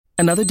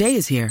Another day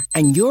is here,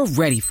 and you're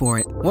ready for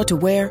it. What to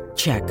wear?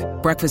 Check.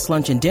 Breakfast,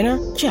 lunch, and dinner?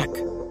 Check.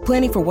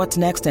 Planning for what's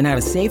next and how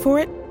to save for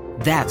it?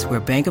 That's where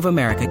Bank of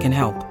America can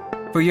help.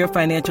 For your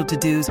financial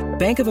to-dos,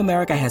 Bank of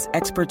America has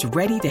experts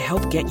ready to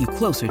help get you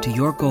closer to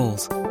your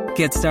goals.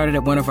 Get started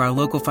at one of our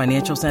local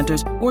financial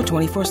centers or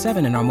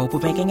 24/7 in our mobile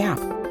banking app.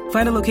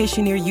 Find a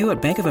location near you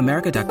at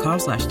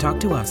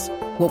bankofamerica.com/talktous.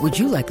 What would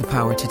you like the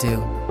power to do?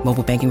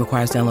 Mobile banking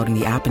requires downloading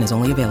the app and is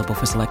only available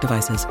for select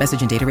devices.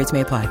 Message and data rates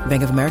may apply.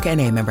 Bank of America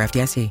N.A., member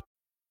FDIC.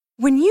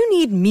 When you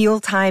need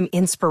mealtime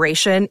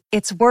inspiration,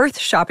 it's worth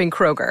shopping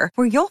Kroger,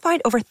 where you'll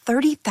find over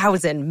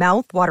 30,000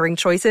 mouth-watering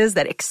choices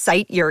that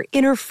excite your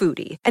inner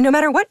foodie. And no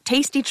matter what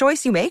tasty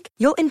choice you make,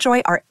 you'll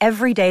enjoy our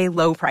everyday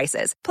low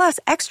prices, plus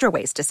extra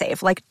ways to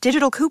save, like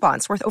digital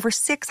coupons worth over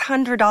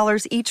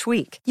 $600 each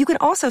week. You can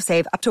also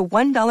save up to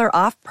 $1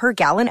 off per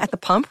gallon at the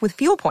pump with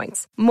fuel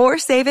points. More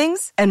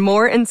savings and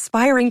more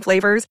inspiring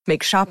flavors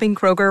make shopping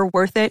Kroger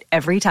worth it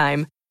every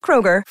time.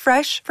 Kroger,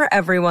 fresh for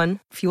everyone.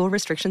 Fuel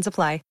restrictions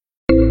apply.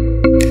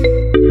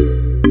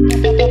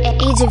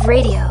 Age of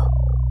Radio.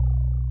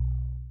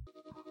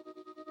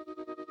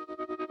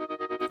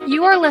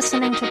 You are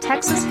listening to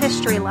Texas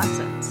History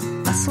Lessons,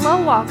 a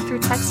slow walk through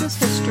Texas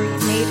history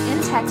made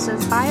in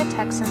Texas by a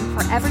Texan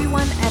for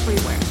everyone,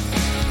 everywhere.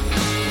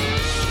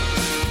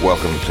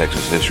 Welcome to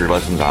Texas History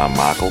Lessons. I'm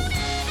Michael.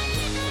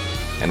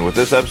 And with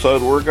this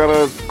episode, we're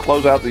going to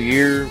close out the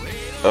year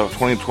of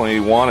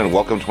 2021 and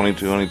welcome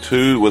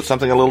 2022 with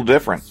something a little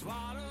different.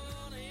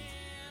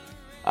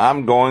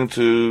 I'm going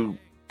to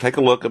take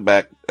a look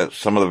back at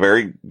some of the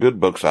very good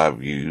books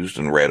I've used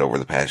and read over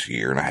the past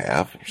year and a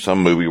half,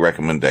 some movie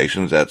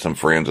recommendations that some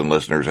friends and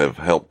listeners have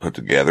helped put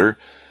together,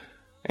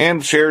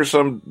 and share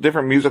some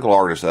different musical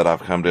artists that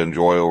I've come to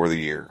enjoy over the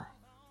year.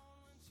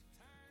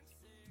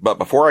 But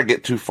before I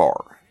get too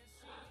far,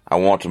 I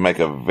want to make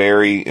a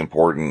very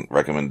important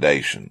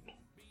recommendation.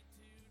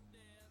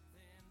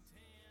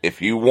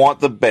 If you want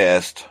the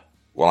best,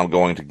 well, I'm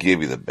going to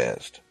give you the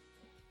best.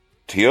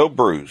 T.O.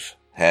 Bruce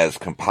has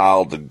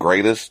compiled the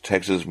greatest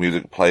Texas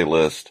music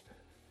playlist,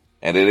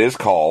 and it is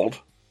called,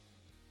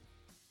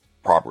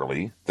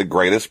 properly, The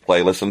Greatest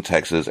Playlist in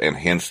Texas and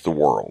Hence the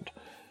World.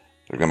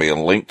 There's going to be a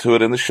link to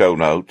it in the show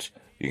notes.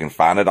 You can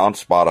find it on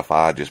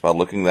Spotify just by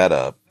looking that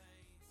up.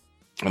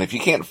 And if you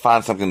can't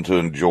find something to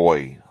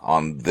enjoy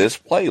on this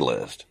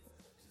playlist,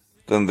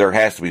 then there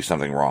has to be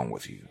something wrong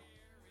with you.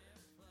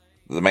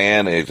 The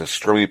man is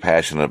extremely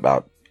passionate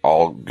about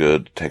all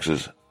good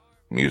Texas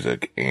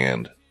music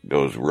and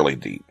goes really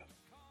deep.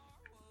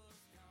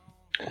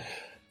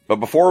 But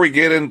before we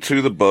get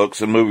into the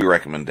books and movie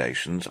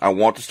recommendations, I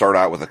want to start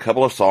out with a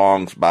couple of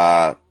songs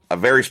by a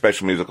very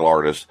special musical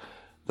artist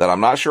that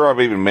I'm not sure I've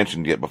even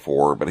mentioned yet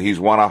before, but he's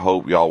one I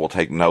hope y'all will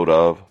take note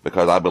of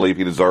because I believe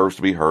he deserves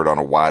to be heard on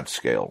a wide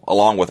scale,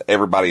 along with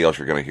everybody else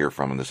you're going to hear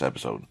from in this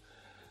episode.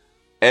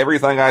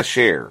 Everything I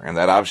share and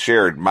that I've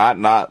shared might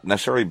not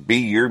necessarily be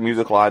your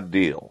musical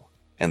ideal,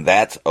 and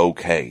that's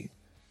okay.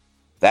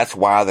 That's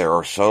why there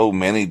are so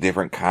many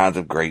different kinds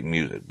of great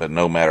music, but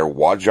no matter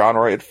what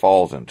genre it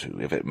falls into,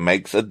 if it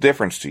makes a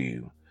difference to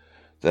you,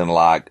 then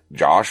like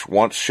Josh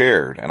once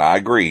shared, and I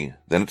agree,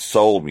 then it's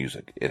soul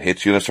music. It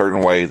hits you in a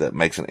certain way that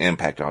makes an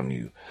impact on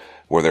you,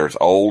 whether it's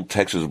old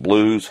Texas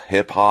blues,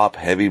 hip-hop,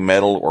 heavy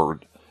metal, or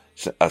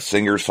a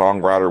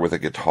singer-songwriter with a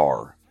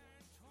guitar.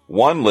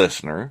 One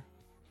listener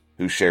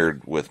who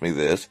shared with me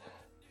this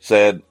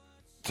said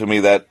to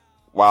me that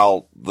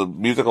while the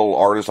musical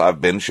artists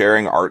I've been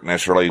sharing aren't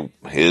necessarily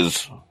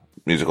his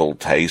musical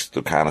taste,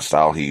 the kind of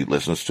style he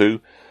listens to,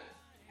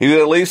 he's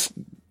at least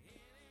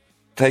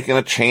taking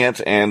a chance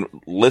and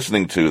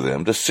listening to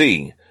them to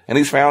see. And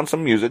he's found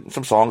some music,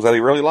 some songs that he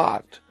really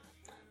liked.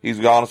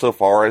 He's gone so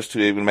far as to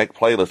even make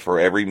playlists for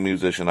every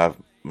musician I've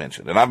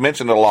mentioned. And I've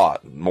mentioned a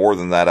lot, more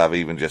than that I've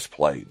even just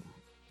played.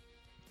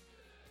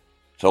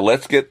 So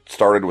let's get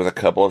started with a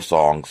couple of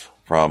songs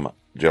from a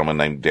gentleman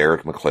named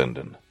Derek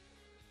McClendon.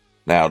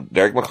 Now,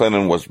 Derek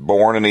McClendon was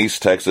born in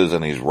East Texas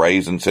and he's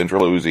raised in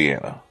Central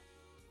Louisiana.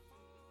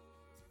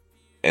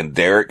 And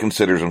Derek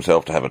considers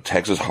himself to have a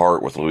Texas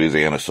heart with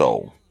Louisiana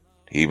soul.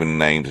 He even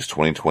named his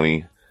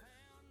 2020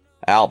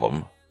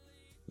 album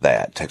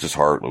that, Texas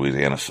Heart,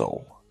 Louisiana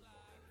Soul.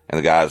 And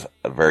the guy's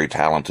a very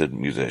talented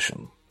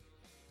musician.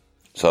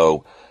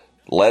 So,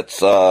 let's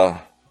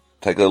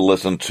take a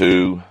listen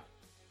to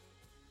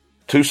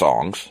two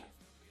songs.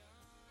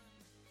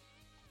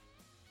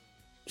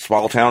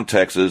 Small Town,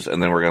 Texas,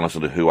 and then we're going to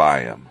listen to Who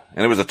I Am.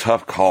 And it was a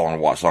tough call on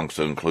what songs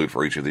to include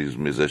for each of these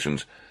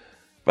musicians,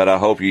 but I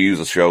hope you use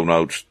the show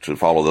notes to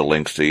follow the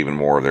links to even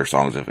more of their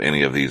songs if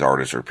any of these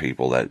artists or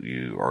people that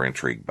you are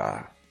intrigued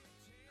by.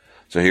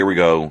 So here we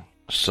go.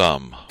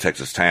 Some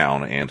Texas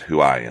Town and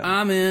Who I Am.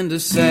 I'm into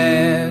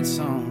sad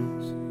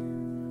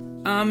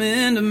songs. I'm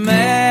into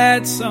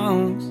mad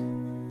songs.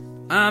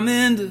 I'm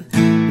into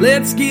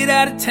let's get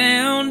out of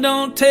town,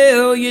 don't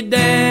tell your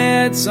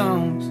dad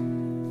songs.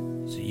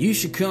 You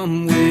should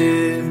come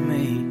with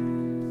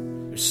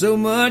me. There's so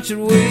much that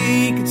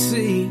we could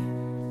see.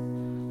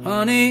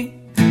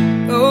 Honey,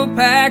 go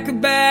pack a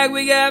bag.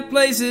 We got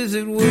places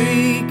that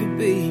we could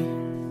be.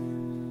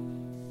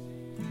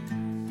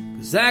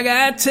 'cause I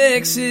got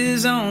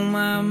Texas on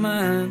my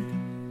mind.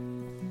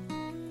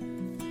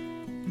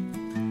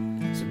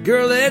 So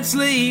girl, let's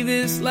leave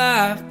this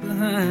life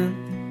behind.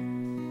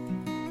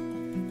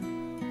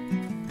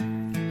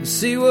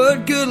 See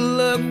what good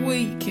luck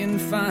we can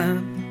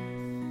find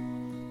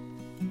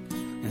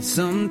in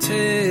some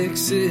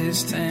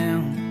Texas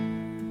town.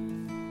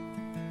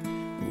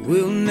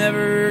 We'll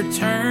never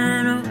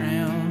turn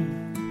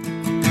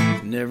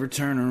around, never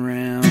turn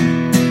around.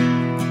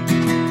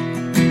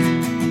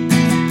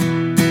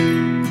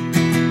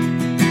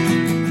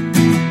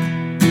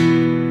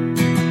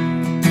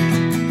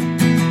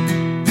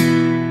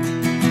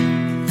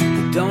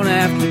 We don't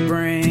have to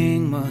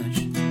bring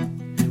much.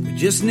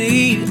 Just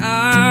need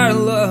our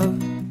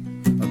love,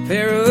 a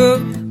pair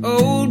of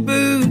old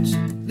boots,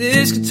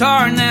 this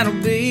guitar, and that'll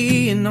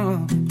be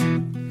enough.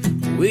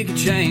 We can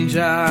change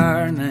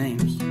our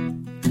names,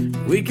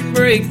 we can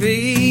break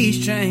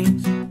these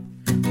chains.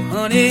 Well,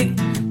 honey,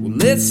 well,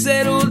 let's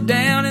settle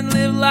down and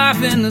live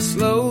life in the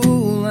slow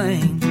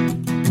lane.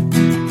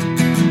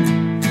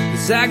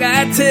 'Cause I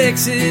got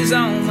Texas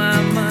on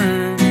my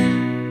mind.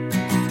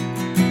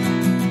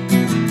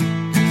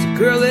 So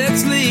girl,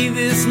 let's leave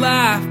this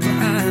life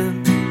behind.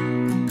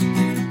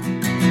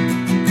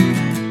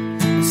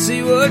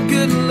 See what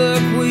good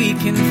luck we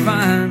can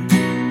find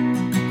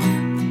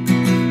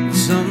in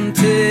some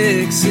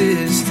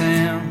Texas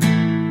town.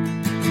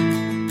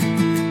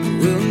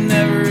 We'll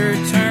never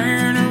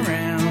turn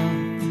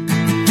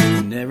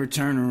around, never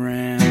turn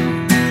around.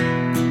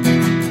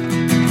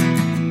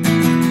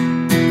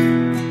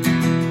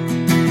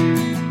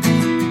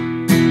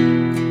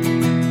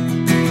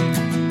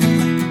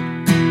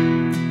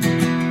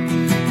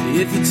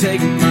 If you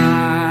take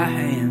my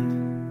hand,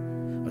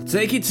 I'll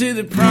take you to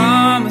the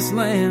promised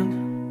land.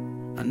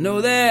 I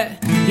know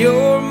that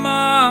your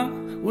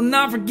mom will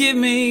not forgive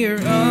me or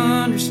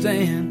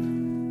understand,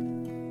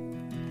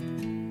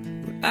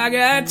 but I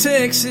got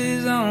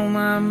Texas on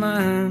my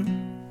mind.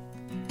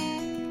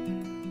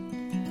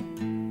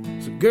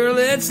 So girl,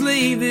 let's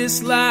leave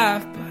this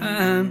life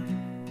behind.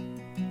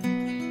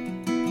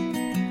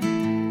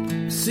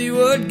 See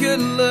what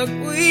good luck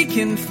we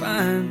can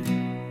find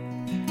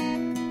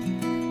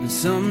in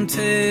some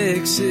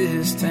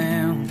Texas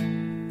town.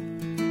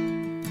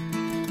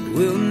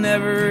 We'll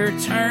never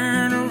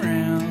turn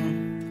around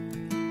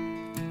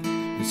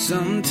in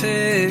some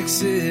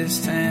Texas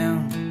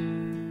town.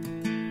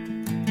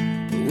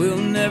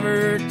 We'll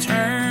never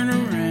turn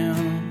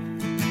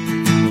around.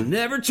 We'll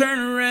never turn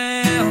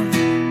around.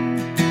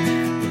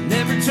 We'll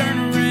never turn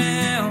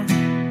around.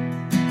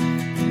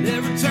 We'll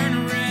never turn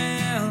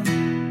around.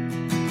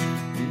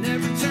 We'll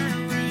never turn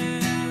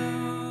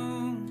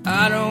around.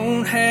 I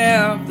don't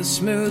have the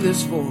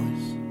smoothest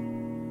voice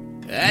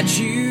that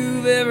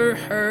you've ever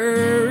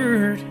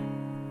heard.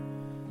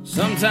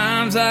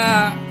 Sometimes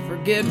I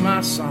forget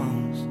my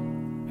songs,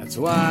 that's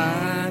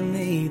why I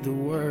need the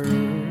words.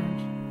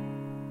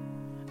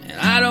 And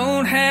I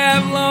don't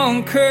have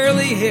long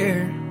curly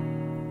hair,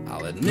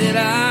 I'll admit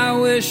I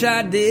wish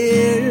I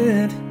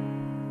did.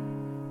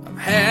 I've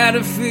had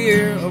a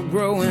fear of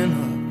growing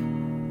up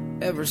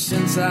ever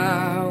since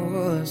I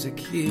was a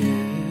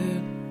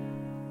kid.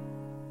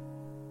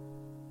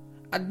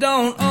 I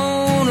don't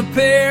own a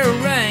pair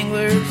of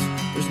Wranglers,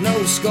 there's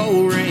no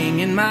skull ring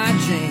in my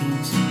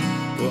jeans.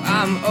 Well,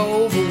 I'm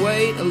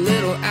overweight, a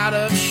little out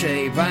of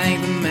shape, I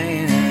ain't the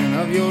man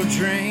of your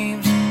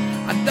dreams.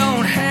 I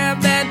don't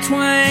have that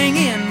twang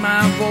in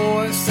my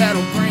voice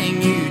that'll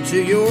bring you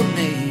to your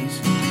knees.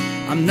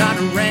 I'm not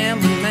a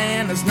rambling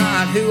man, that's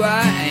not who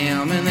I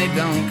am, and they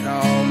don't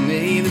call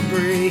me the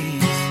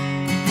breeze.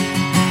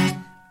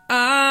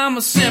 I'm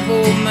a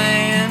simple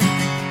man,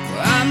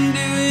 I'm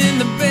doing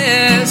the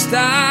best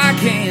I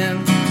can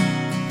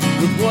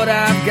with what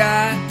I've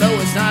got, though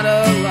it's not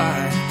a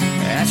lie,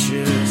 that's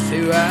just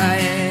who I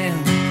am.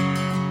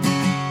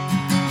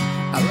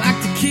 I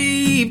like to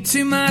keep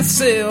to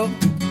myself,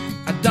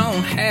 I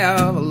don't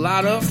have a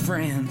lot of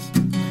friends,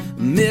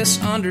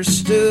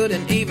 misunderstood,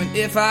 and even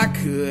if I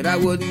could, I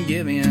wouldn't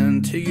give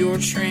in to your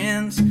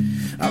trends.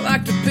 I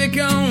like to pick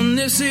on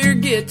this here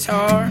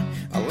guitar,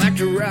 I like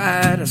to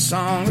write a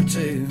song or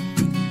two,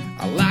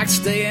 I like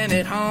staying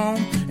at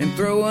home and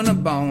throwing a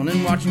bone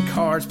and watching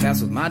cars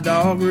pass with my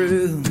dog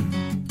Roo.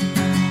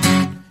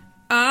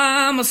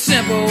 I'm a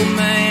simple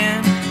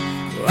man,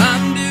 well,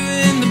 I'm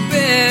doing the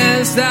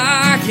best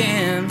I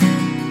can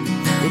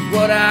with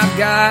what I've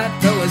got,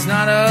 though it's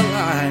not a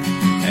lie,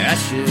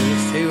 that's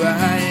just who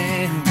I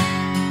am.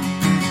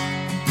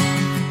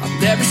 I've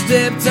never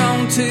stepped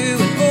onto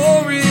an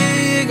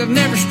O-rig, I've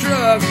never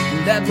struck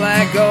that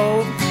black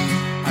gold,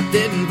 I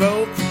didn't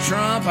vote for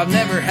Trump, I've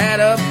never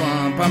had a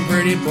bump, I'm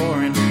pretty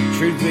boring,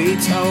 truth be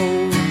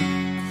told.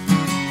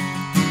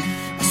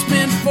 I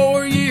spent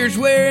 4 years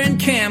wearing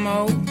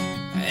camo,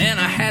 and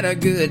I had a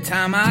good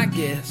time, I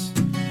guess.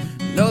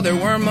 No, there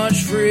weren't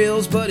much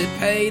frills, but it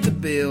paid the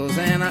bills,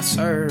 and I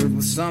served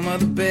with some of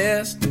the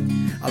best.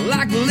 I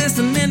like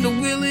listening to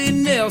Willie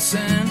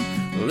Nelson,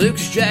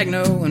 Lucas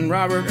Jagno, and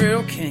Robert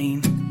Earl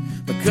Keen.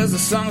 Because the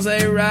songs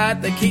they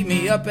write, they keep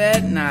me up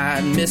at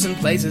night, missing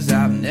places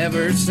I've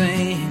never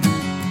seen.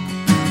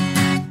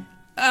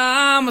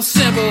 I'm a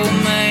simple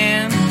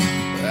man,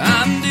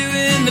 I'm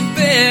doing the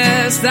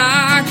best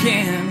I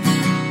can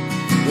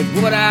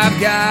with what I've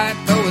got,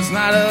 though it's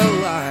not a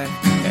lot,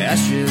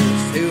 that's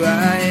just who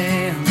I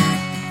am.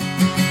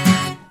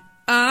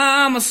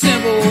 I'm a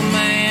simple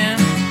man,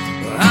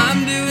 I'm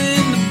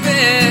doing the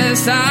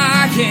best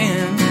I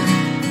can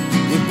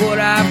with what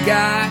I've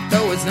got,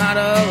 though it's not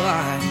a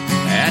lot,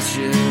 that's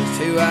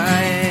just who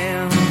I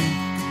am.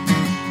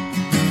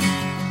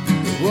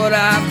 With what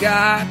I've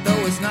got,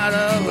 though it's not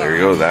a lot. There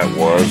you go. That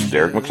was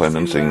Derek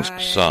McClendon sings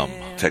Some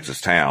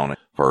Texas Town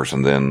first,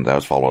 and then that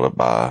was followed up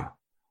by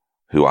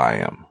Who I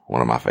Am,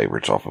 one of my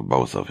favorites off of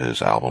both of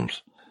his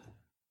albums.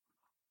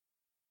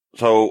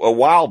 So a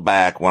while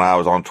back when I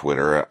was on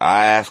Twitter,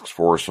 I asked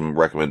for some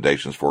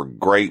recommendations for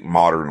great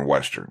modern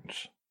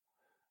westerns.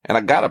 And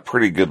I got a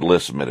pretty good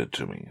list submitted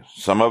to me.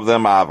 Some of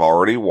them I've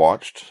already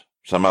watched.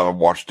 Some I've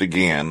watched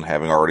again,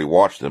 having already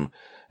watched them.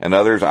 And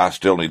others I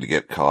still need to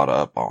get caught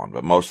up on,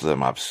 but most of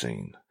them I've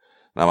seen.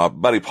 Now my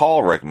buddy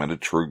Paul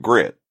recommended True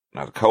Grit.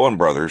 Now the Coen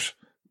brothers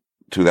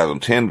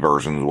 2010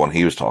 version is the one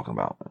he was talking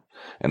about.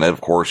 And that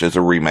of course is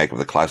a remake of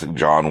the classic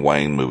John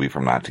Wayne movie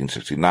from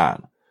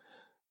 1969.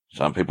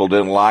 Some people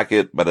didn't like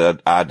it,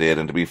 but I did,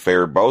 and to be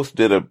fair, both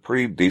did a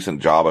pretty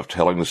decent job of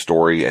telling the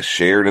story as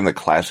shared in the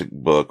classic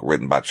book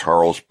written by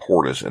Charles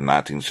Portis in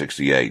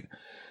 1968,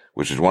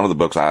 which is one of the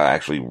books I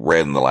actually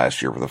read in the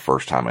last year for the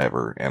first time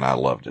ever, and I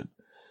loved it.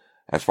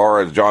 As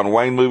far as John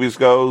Wayne movies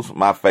goes,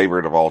 my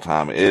favorite of all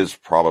time is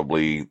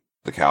probably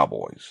The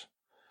Cowboys.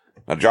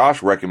 Now,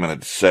 Josh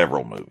recommended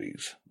several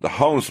movies. The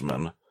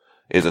Homesman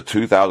is a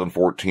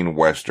 2014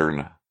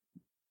 Western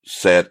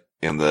set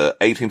in the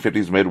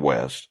 1850s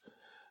Midwest,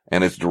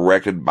 and it's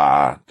directed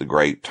by the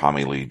great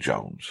Tommy Lee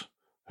Jones,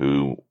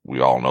 who we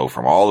all know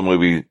from all the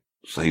movies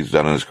he's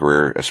done in his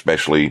career,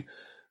 especially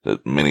the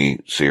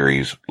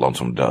mini-series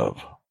Lonesome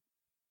Dove.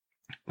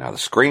 Now, the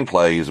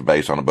screenplay is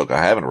based on a book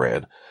I haven't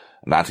read,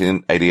 a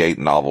 1988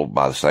 novel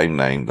by the same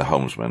name, The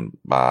Homesman,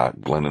 by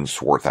Glennon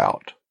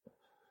Swarthout.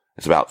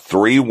 It's about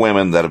 3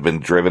 women that have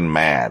been driven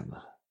mad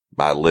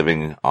by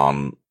living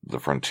on the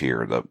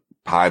frontier. The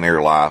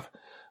pioneer life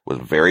was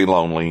very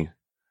lonely,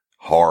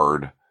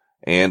 hard,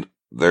 and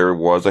there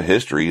was a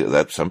history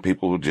that some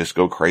people would just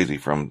go crazy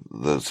from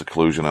the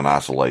seclusion and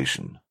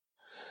isolation.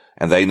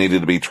 And they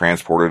needed to be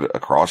transported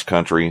across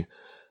country.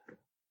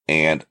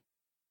 And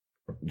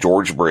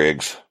George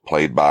Briggs,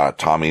 played by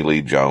Tommy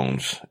Lee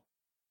Jones,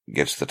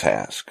 gets the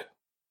task.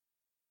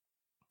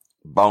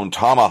 Bone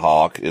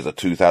Tomahawk is a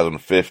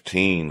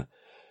 2015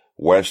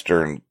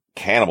 Western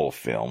cannibal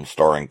film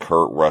starring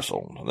Kurt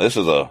Russell.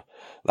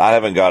 I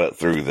haven't got it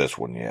through this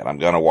one yet. I'm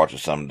going to watch it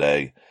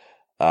someday.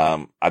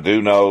 I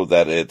do know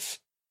that it's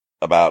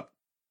about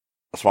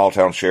a small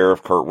town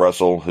sheriff, Kurt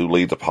Russell, who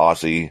leads a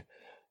posse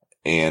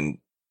and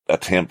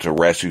attempt to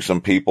rescue some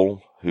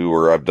people who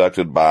were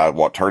abducted by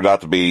what turned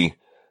out to be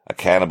a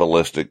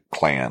cannibalistic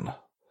clan.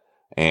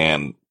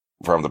 And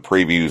from the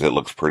previews, it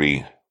looks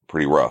pretty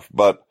rough,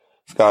 but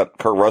it's got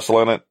Kurt Russell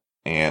in it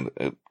and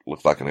it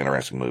looks like an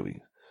interesting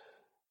movie.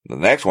 The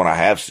next one I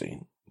have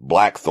seen,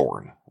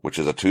 Blackthorn, which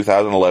is a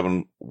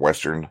 2011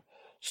 Western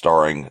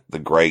starring the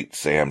great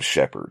Sam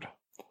Shepard.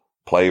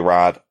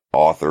 Playwright,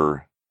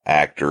 author,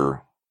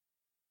 actor.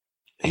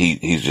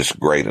 He's just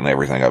great in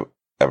everything I've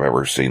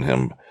ever seen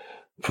him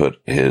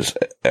put his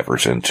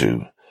efforts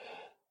into.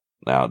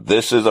 Now,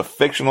 this is a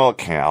fictional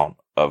account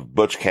of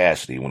Butch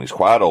Cassidy when he's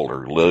quite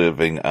older,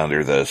 living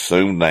under the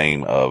assumed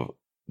name of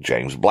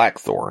James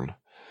Blackthorn.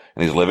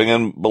 And he's living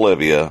in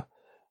Bolivia.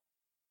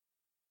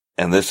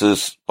 And this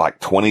is like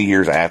 20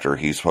 years after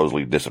he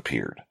supposedly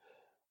disappeared.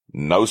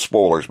 No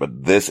spoilers,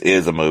 but this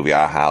is a movie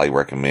I highly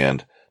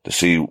recommend to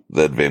see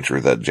the adventure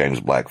that James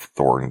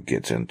Blackthorn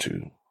gets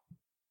into.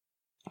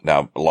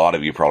 Now, a lot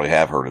of you probably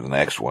have heard of the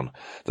next one,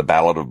 The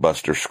Ballad of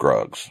Buster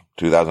Scruggs,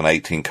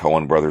 2018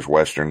 Coen Brothers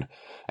Western.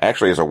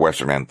 Actually, it's a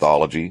Western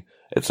anthology.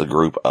 It's a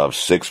group of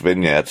 6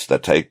 vignettes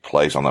that take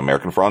place on the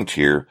American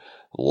frontier.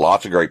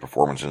 Lots of great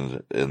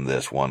performances in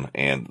this one.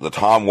 And the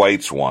Tom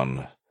Waits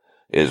one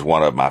is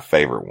one of my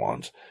favorite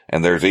ones.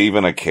 And there's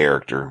even a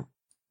character,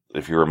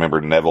 if you remember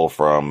Neville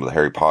from the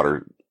Harry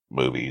Potter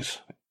movies,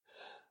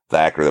 the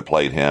actor that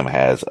played him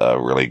has a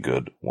really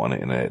good one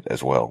in it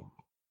as well.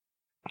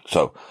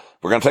 So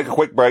we're going to take a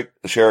quick break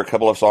to share a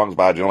couple of songs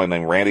by a gentleman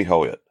named Randy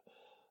Hoyt.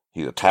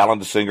 He's a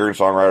talented singer and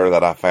songwriter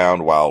that I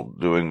found while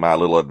doing my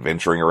little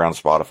adventuring around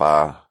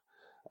Spotify,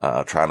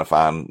 trying to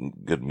find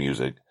good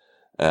music.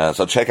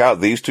 So check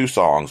out these 2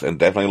 songs and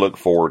definitely look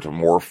forward to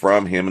more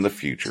from him in the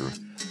future.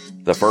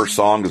 The first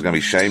song is going to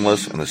be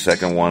Shameless, and the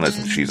second one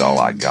is She's All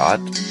I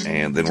Got.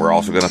 And then we're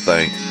also going to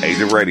thank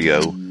Age of Radio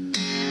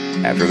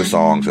after the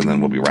songs, and then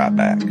we'll be right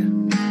back.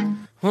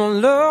 Well,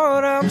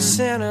 Lord, I'm a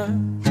sinner,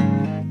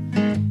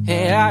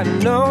 and I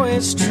know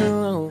it's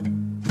true.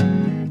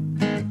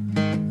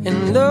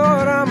 And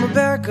Lord, I'm a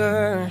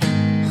beggar,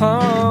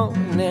 oh,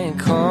 and then it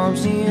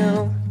comes to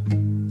you.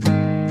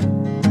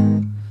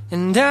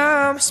 And I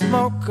I'm a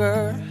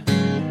smoker,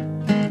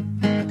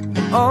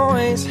 I'm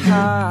always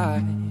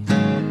high.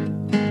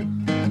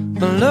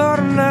 But Lord,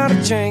 I'm not a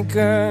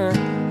drinker.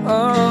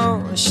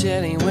 Oh,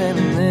 shit ain't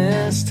winning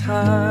this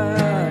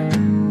time.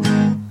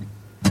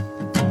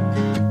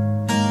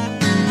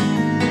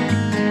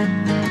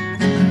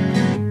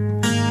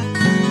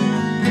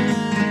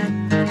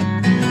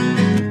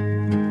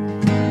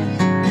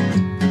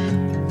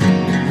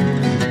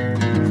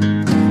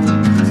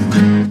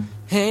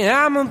 Hey,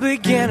 I'm a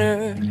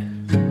beginner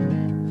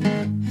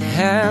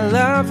at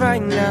love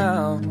right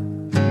now.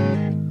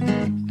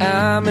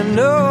 I'm an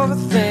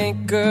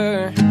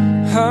overthinker.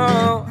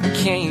 Oh, I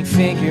can't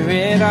figure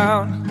it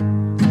out.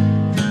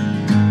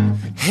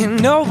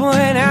 And no one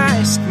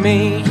asks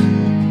me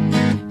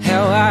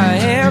how I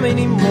am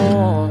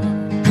anymore.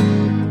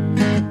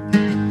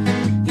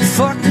 You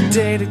fuck the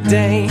day to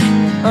day.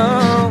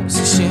 Oh,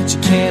 some shit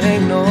you can't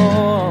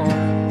ignore.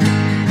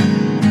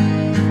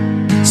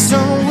 So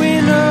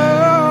we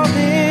know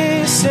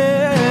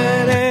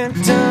said and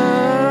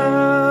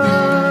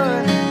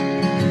done.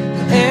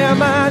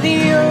 Am I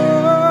the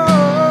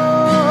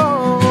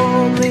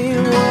only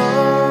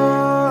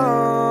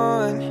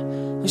one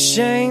who's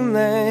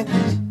shameless?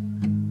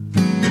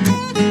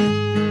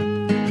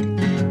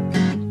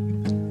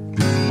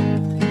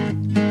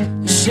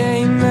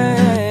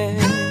 Shameless.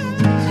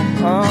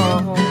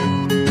 Oh,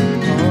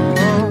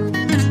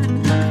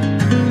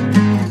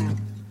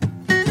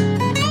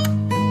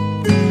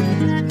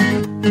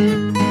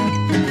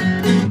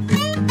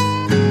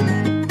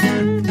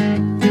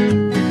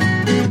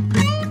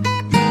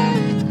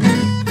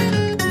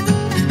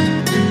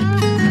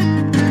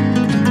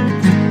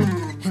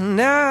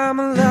 I'm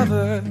a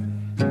lover,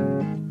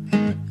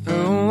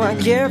 oh, I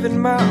give it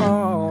my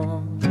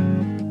all.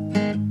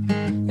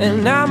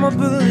 And I'm a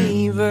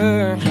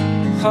believer,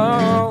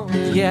 oh,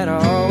 yet I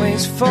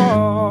always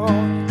fall.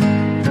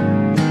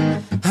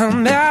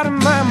 I'm out of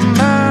my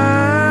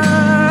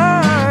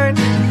mind,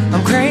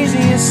 I'm crazy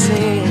as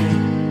sin.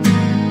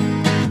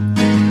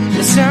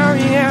 I'm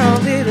sorry how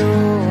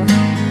little,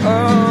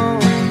 oh,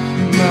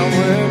 my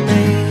word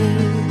means.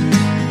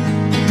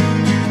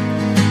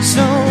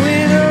 So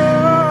it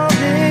all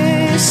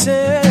is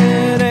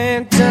said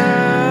and done.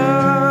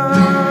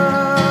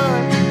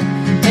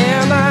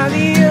 Am I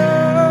the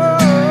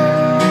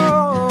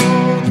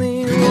only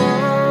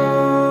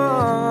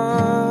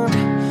one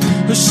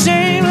who's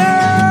shameless?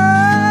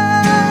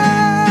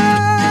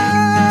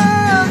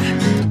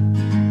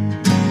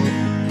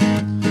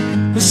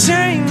 Who's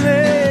shameless?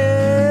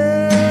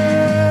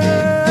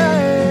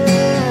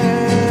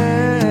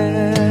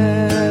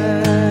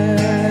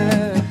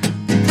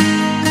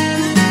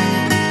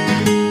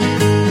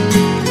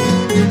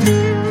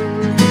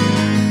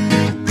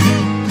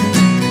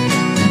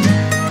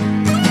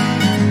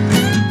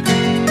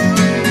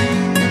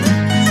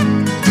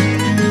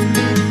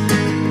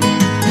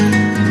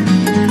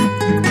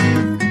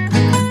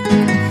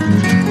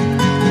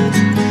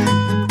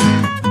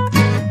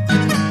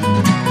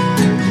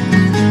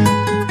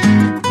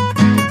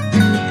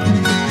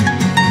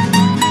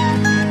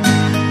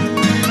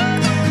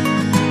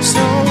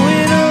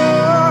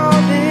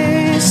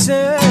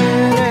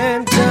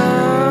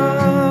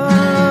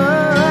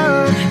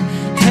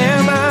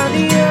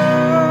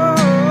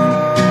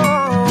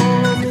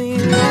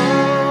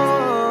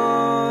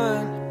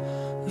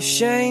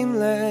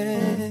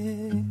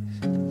 Shameless.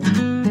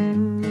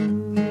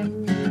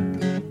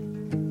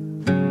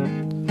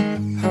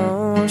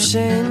 Oh,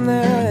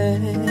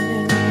 shameless.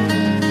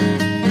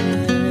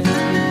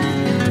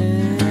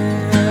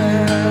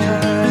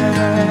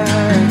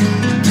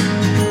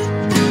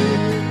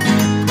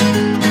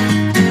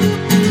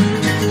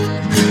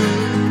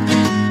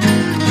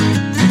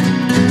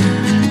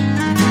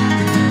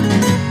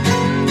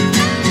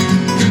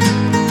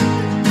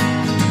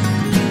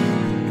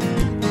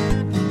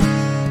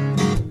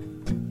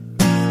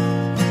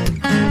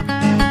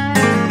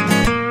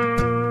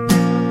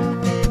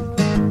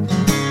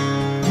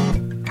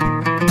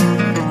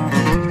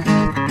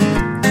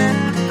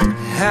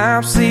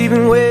 I'm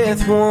sleeping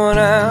with one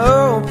eye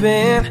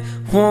open,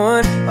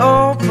 one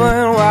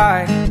open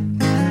wide.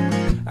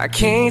 I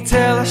can't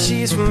tell if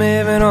she's from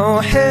heaven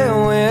or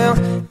hell.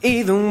 Well,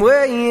 either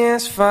way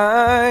is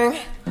fine.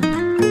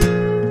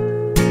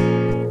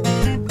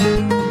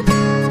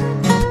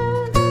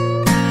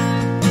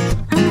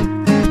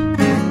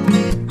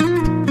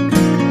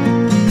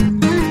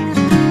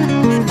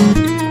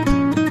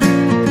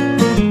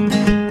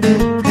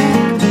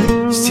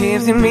 She's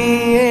tempting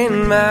me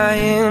in my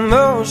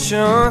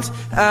emotions.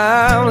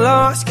 I've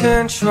lost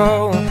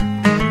control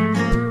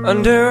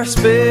under a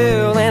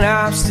spell, and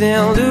I'm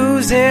still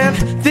losing.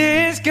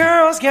 This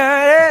girl's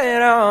got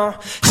it all.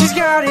 She's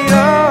got it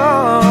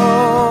all.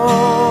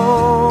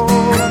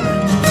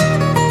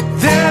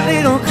 That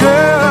little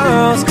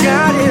girl's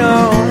got it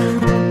all.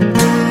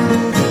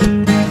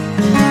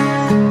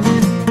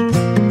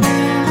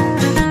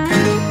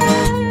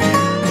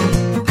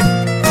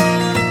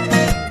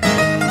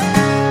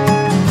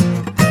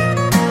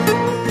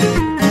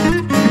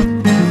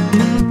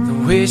 The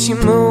way she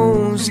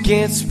moves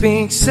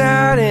speaks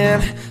out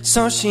and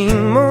so she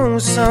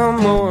moves some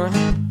more.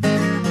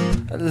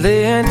 I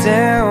lay her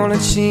down and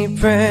she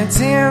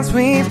pretends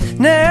we've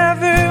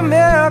never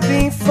met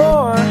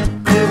before.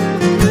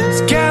 It's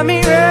got me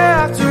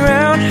wrapped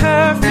around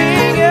her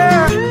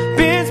finger,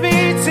 bends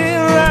me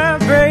till I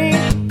break.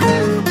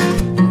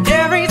 And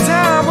every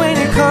time when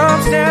it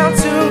comes down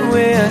to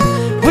it,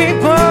 we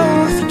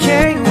both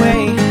can't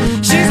wait.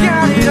 She's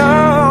got it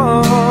all.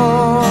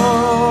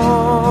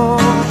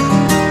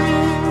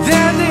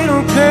 That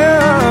little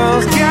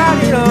girl's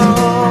got it all.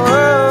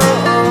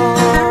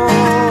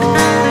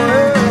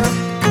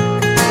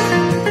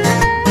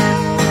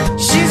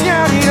 She's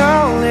got it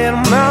all, little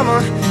mama.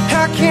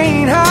 I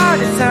can't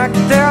hide it like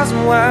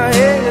 1,000 wild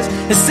hairs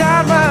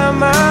inside my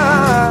mind.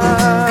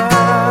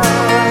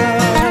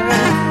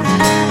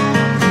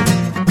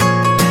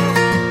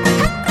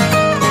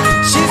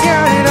 She's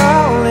got it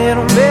all,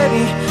 little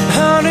baby.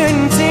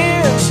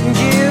 110, she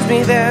gives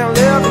me that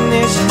love and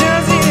then she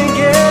does it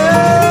again.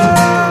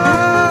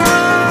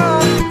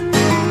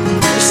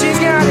 She's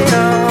got it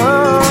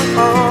all.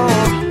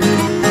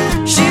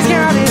 She's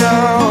got it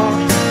all.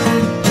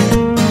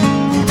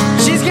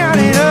 She's got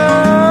it all.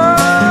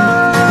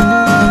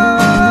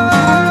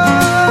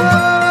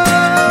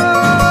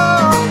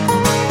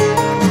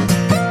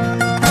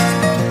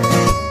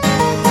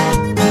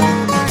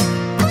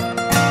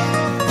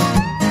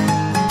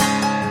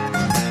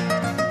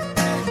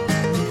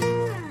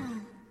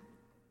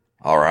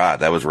 All right,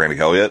 that was Randy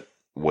Elliott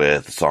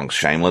with the song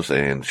Shameless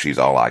and She's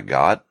All I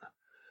Got.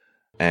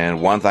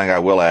 And one thing I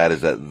will add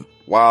is that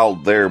while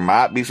there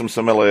might be some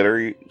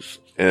similarities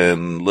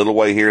in little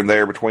way here and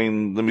there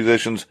between the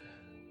musicians,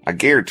 I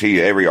guarantee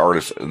you every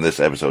artist in this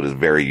episode is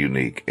very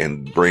unique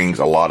and brings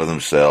a lot of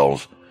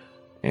themselves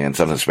and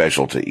something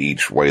special to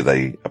each way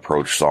they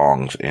approach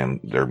songs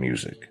and their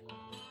music.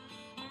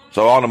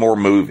 So on to more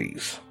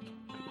movies.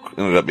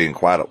 Ended up being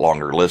quite a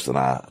longer list than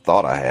I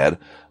thought I had.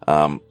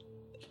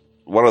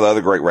 One of the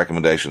other great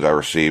recommendations I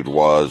received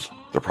was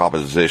The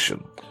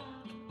Proposition.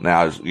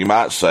 Now, you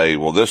might say,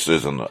 well, this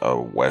isn't a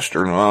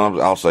Western.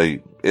 I'll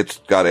say it's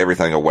got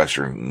everything a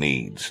Western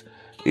needs,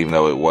 even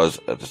though it was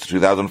a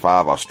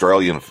 2005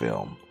 Australian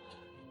film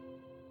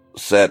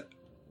set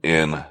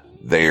in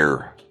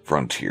their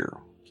frontier.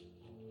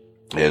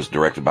 It is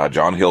directed by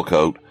John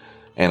Hillcoat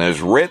and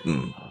is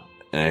written,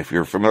 and if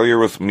you're familiar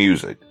with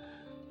music,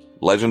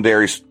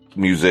 legendary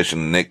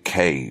musician Nick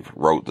Cave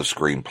wrote the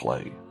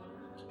screenplay.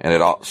 And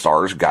it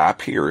stars Guy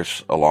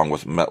Pearce along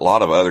with a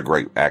lot of other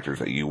great actors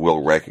that you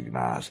will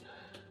recognize.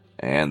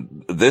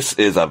 And this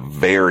is a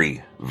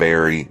very,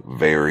 very,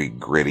 very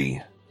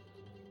gritty,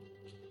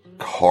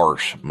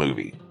 harsh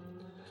movie.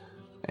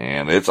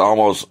 And it's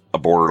almost a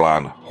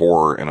borderline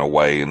horror in a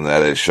way in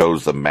that it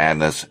shows the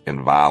madness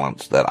and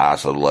violence that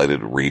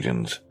isolated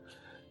regions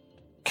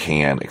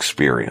can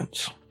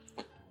experience.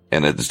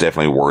 And it's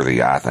definitely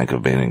worthy, I think,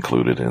 of being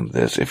included in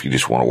this if you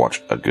just want to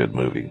watch a good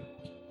movie.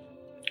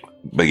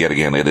 But yet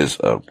again, it is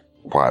a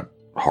quite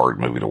hard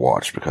movie to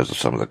watch because of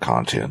some of the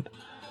content.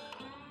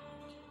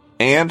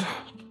 And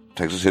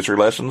Texas History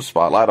Lessons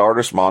spotlight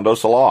artist Mondo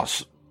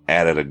Salas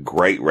added a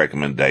great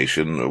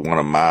recommendation, one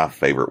of my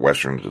favorite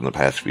Westerns in the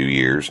past few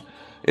years.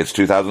 It's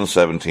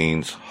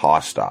 2017's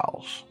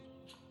Hostiles.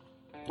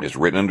 It's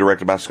written and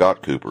directed by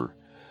Scott Cooper,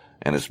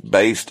 and it's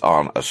based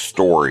on a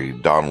story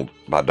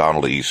by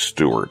Donald E.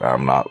 Stewart.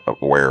 I'm not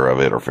aware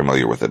of it or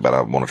familiar with it, but I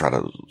want to try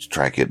to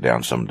track it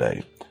down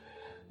someday.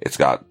 It's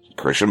got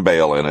Christian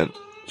Bale in it.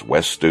 It's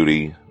Wes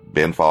Studi,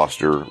 Ben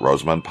Foster,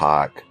 Rosamund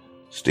Pike,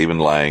 Stephen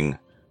Lang,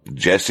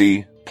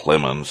 Jesse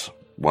Plemons,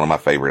 one of my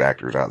favorite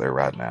actors out there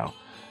right now,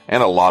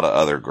 and a lot of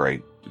other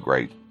great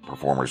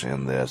performers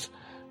in this.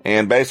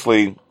 And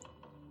basically,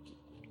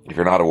 if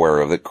you're not aware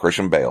of it,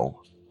 Christian Bale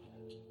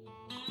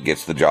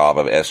gets the job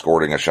of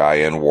escorting a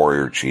Cheyenne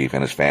warrior chief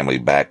and his family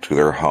back to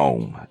their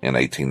home in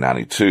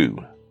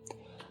 1892.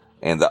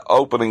 And the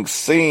opening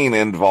scene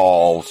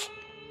involves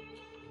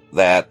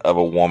that of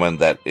a woman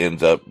that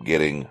ends up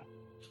getting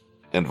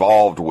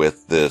involved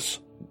with this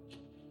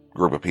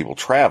group of people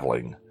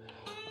traveling.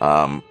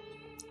 And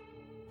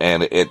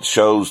it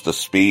shows the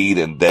speed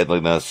and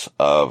deadliness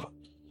of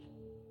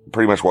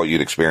pretty much what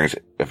you'd experience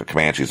if a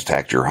Comanches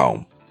attacked your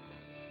home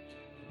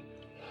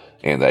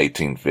in the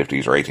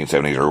 1850s or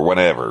 1870s or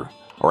whenever,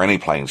 or any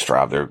Plains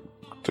tribe. They're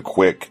the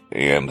quick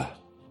and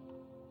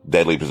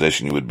deadly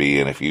position you would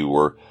be in if you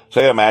were,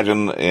 say,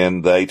 imagine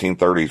in the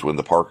 1830s when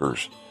the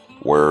Parkers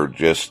were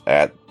just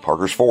at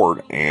Parker's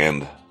Ford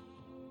and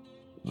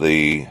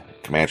the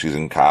Comanches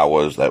and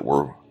Kiowas that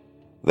were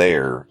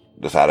there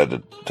decided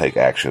to take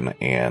action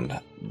and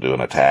do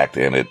an attack.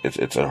 And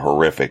it's a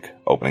horrific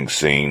opening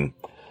scene.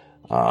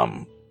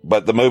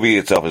 But the movie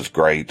itself is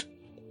great.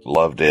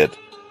 Loved it.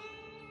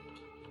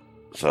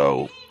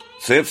 So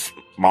since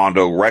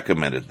Mondo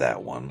recommended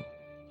that one,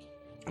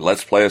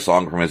 let's play a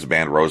song from his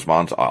band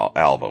Rosemond's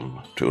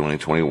album,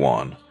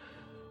 2021.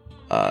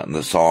 And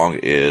the song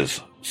is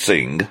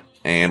Sing.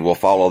 And we'll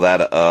follow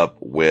that up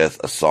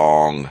with a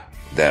song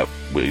that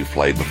we've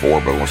played before,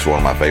 but it's one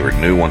of my favorite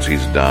new ones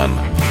he's done,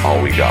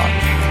 All We Got.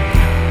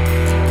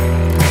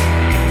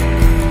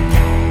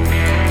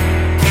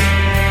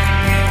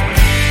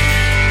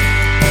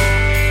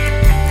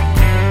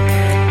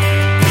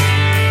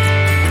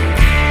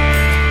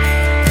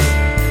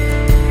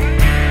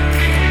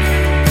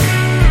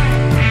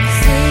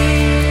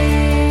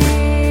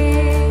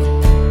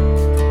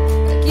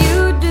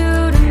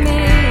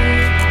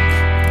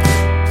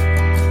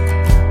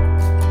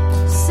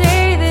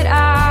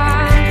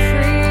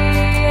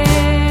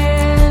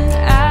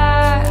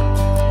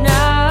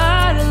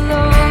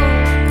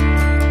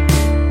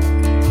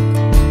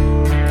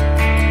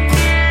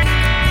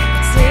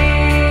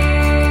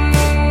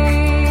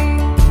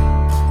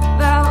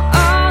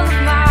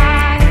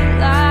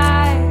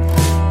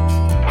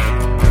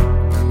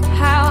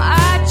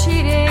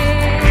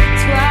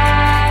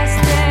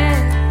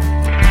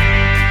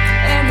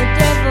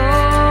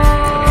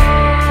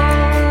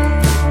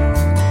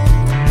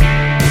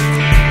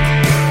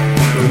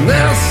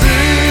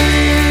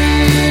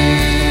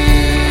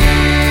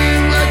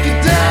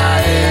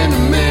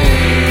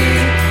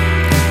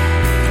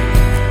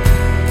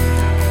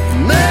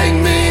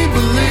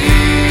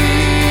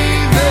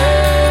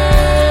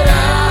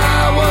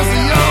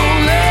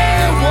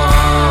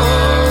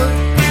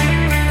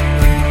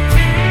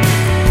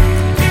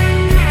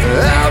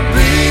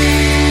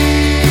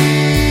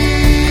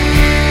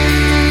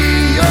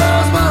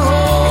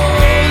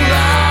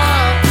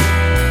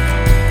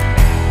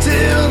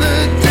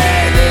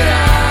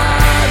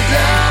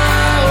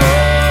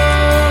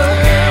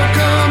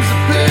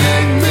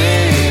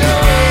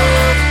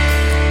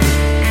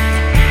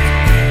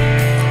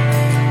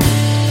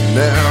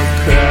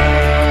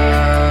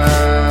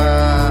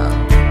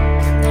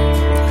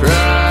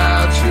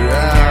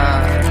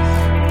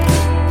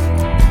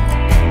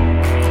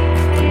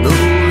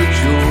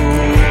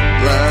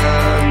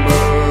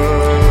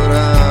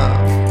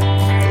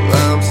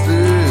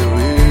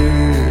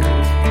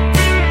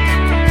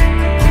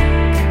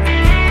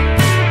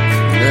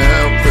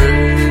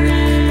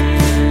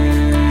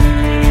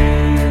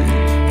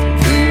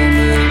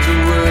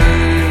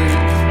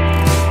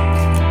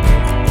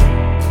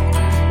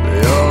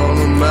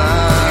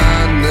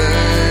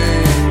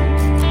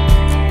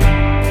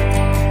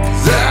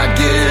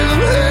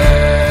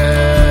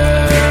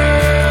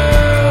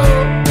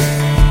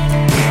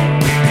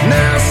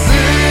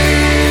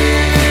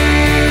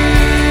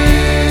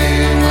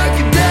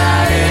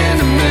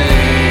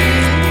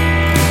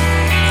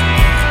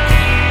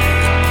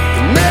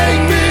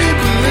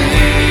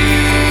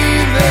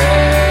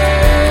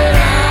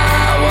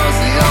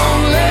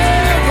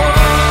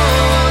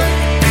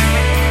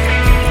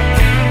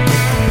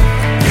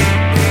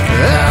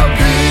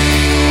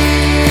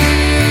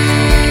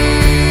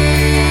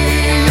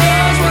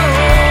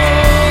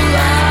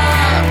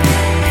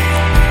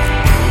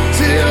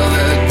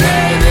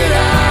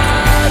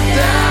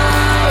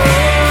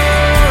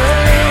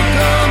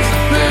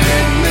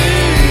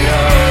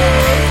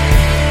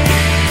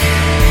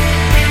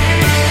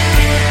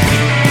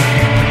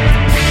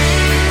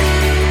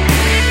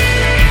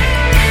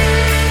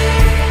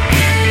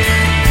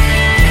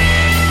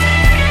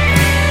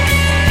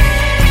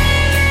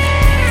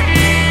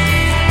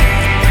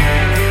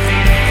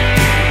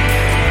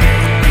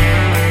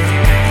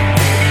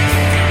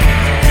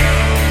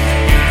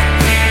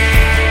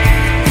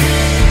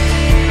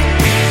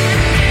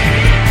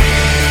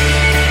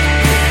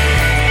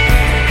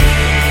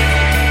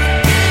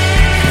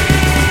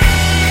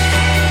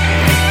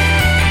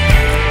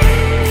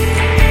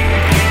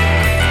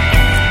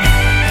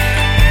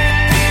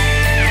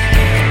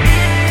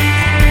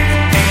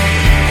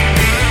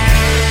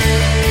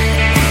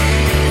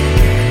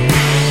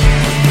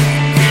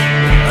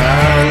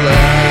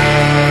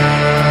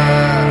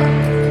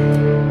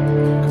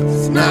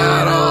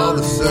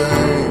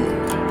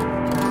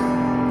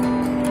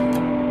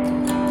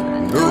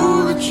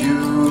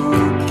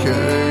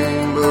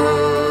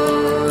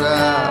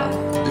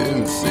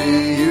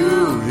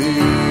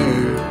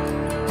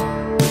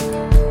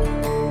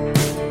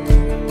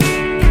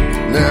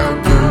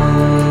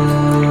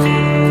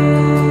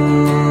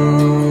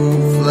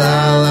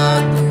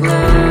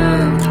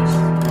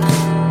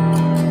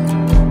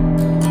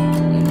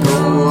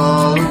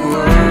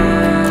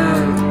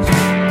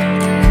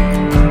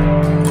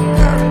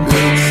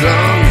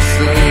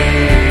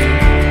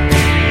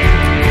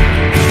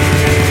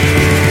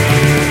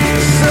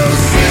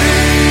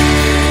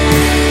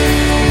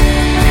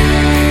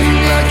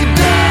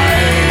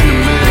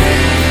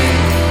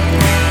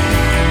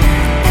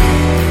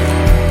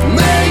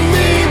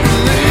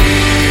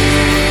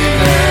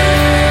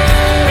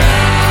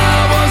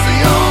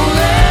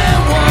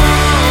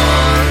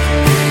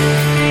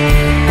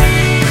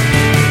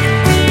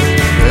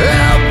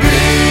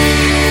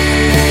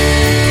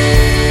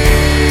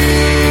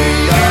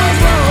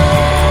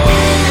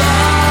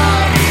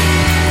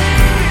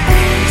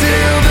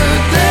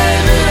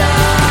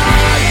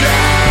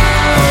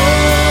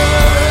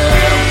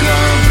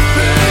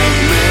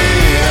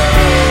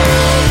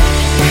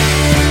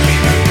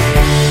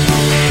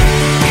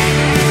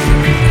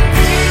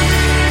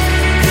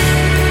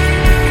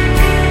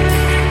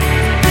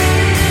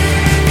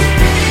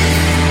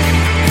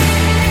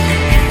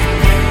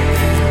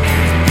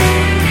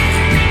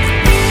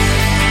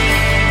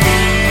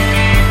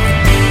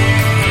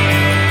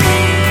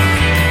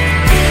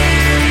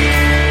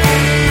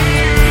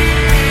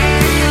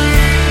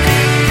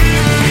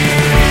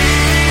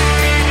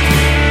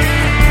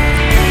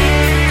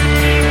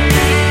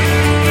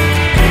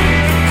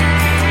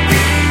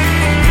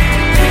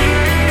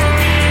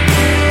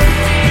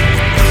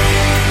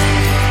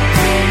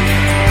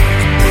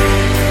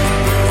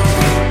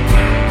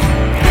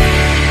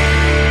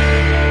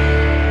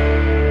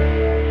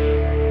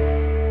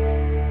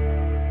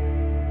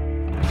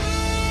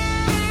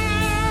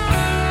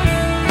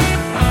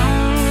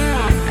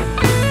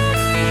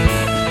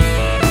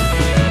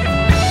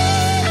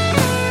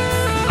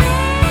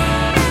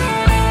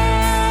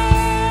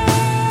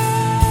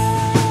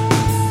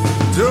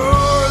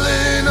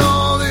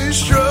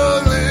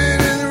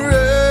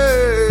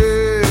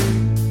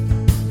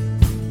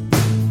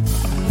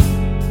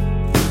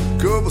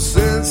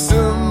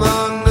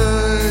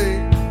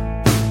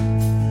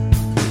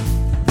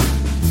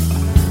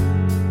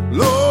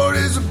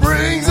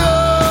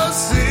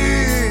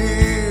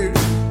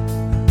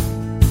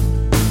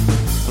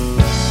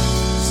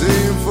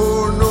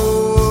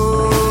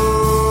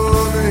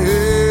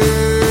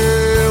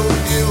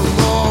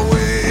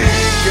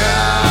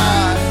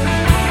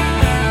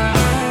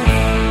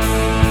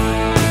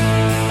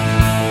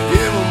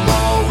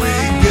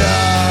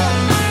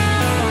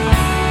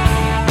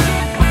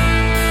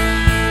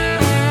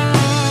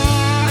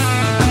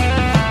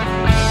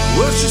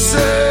 she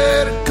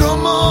said,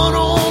 come on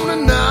home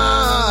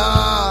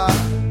tonight.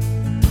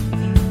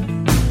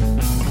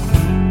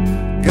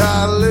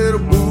 Got a little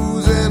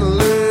booze and a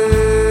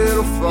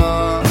little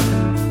fire.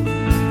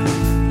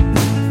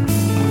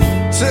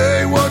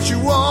 Say what you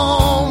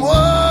want,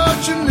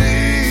 what you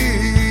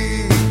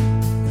need.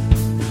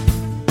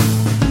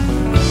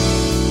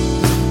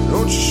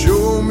 Don't you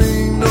show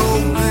me no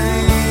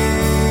greed.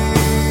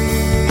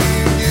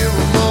 Give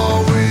 'em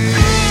all we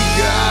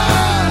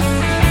got.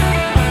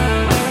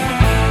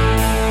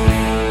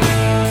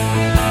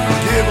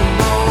 Give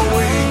 'em all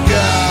we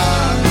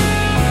got.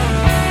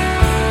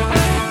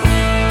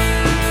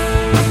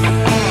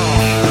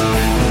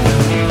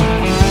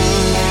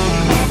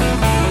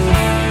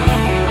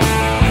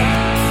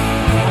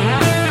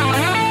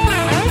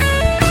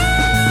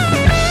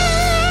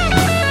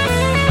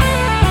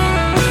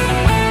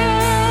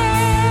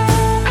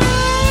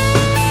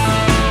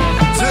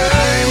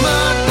 Day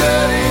my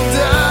daddy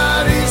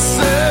died, he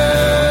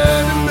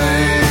said to me,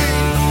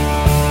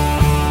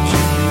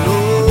 keep your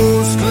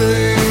nose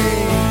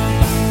clean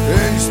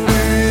and your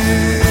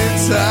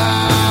spirits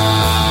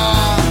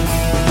high.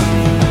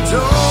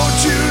 Don't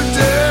you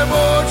dare,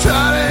 boy,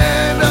 try to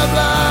end up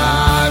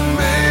like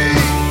me.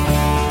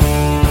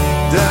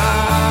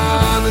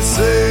 Down the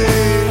sea,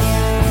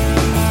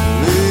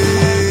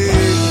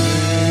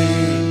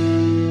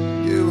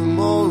 give 'em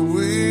all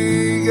we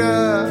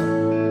got.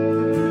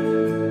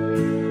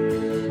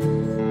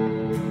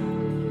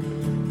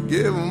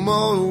 Give 'em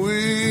all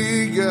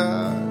we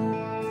got.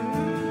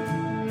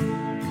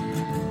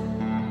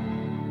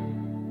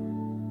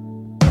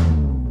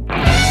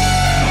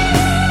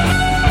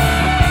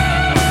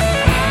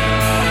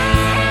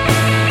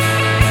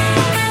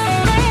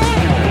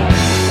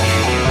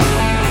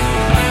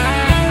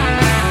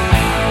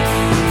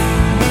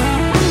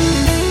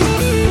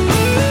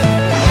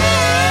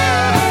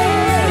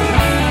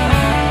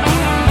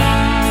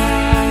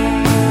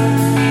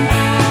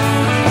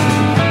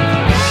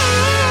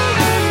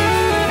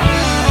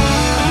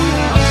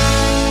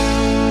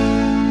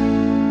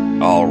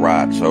 All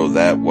right, so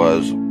that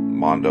was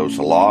Mondo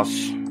Salas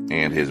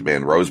and his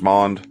band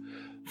Rosemond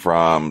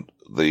from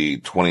the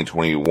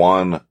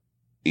 2021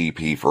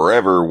 EP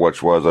Forever,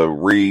 which was a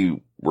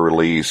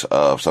re-release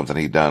of something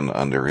he'd done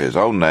under his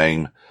own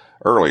name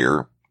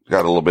earlier.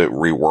 Got a little bit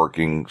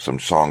reworking, some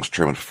songs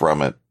trimmed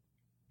from it,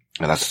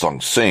 and that's the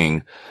song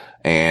Sing.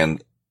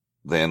 And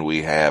then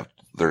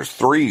there's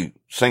 3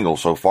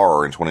 singles so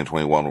far in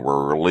 2021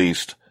 were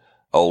released.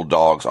 Old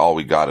Dogs, All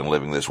We Got, and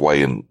Living This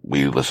Way, and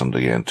we listened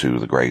again to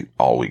the great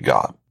All We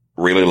Got.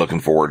 Really looking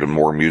forward to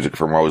more music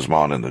from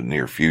Rosemond in the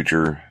near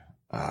future.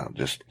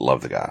 Just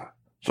love the guy.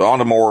 So on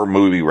to more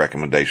movie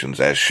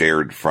recommendations as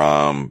shared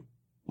from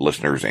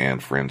listeners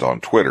and friends on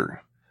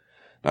Twitter.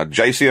 Now,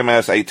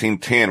 JCMS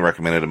 1810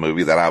 recommended a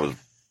movie that I was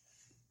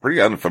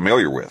pretty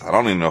unfamiliar with. I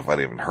don't even know if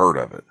I'd even heard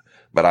of it.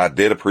 But I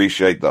did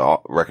appreciate the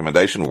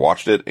recommendation,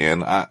 watched it,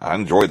 and I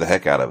enjoyed the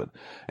heck out of it.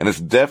 And it's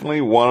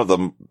definitely one of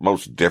the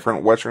most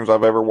different Westerns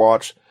I've ever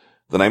watched.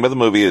 The name of the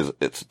movie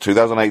it's a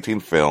 2018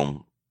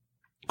 film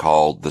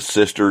called The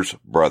Sisters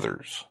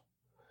Brothers.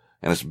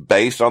 And it's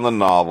based on the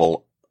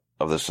novel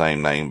of the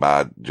same name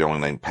by a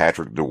gentleman named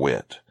Patrick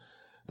DeWitt.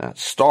 Now, it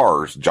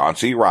stars John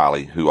C.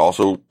 Reilly, who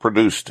also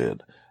produced it,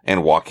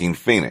 and Joaquin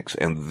Phoenix.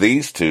 And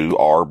these two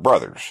are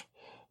brothers.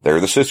 They're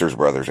the Sisters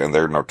Brothers, and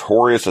they're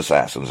notorious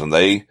assassins, and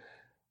they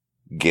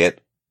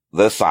get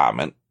the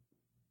assignment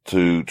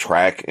to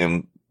track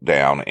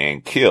down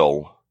and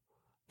kill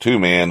 2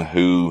 men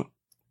who,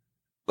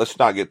 let's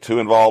not get too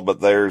involved, but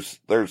there's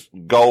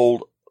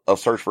gold, a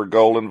search for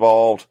gold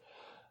involved.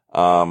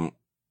 And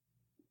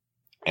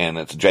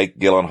it's Jake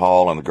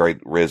Gyllenhaal and the great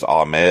Riz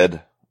Ahmed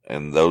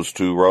in those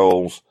 2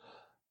 roles.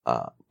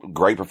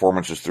 Great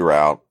performances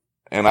throughout.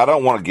 And I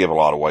don't want to give a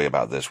lot away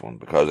about this one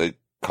because it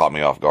caught me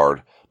off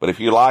guard. But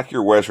if you like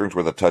your Westerns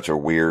with a touch of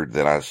weird,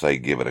 then I say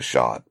give it a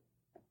shot.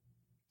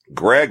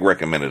 Greg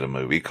recommended a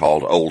movie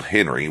called Old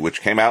Henry,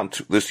 which came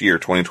out this year,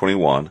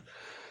 2021.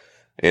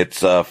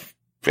 It's a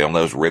film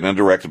that was written and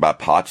directed by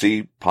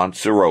Patsy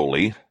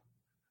Pansaroli.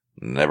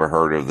 Never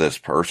heard of this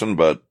person,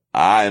 but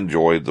I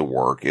enjoyed the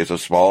work. It's a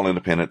small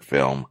independent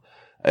film.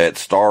 It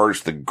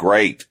stars the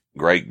great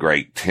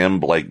Tim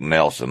Blake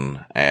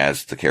Nelson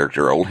as the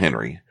character Old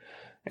Henry.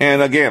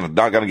 And again, I'm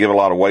not going to give a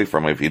lot away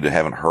from it if you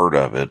haven't heard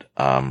of it.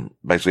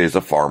 Basically, it's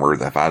a farmer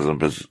that finds him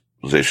in a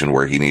position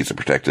where he needs to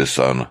protect his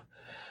son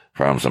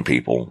from some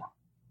people.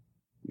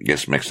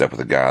 Gets mixed up with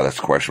a guy that's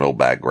questionable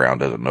background,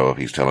 doesn't know if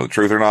he's telling the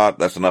truth or not.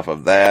 That's enough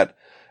of that.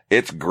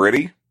 It's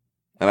gritty,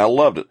 and I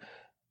loved it.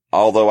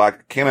 Although I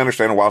can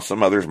understand why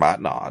some others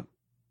might not.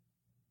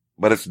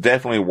 But it's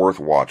definitely worth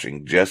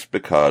watching just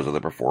because of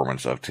the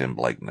performance of Tim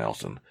Blake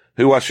Nelson,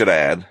 who I should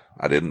add,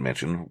 I didn't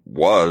mention,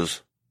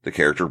 was the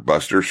character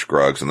Buster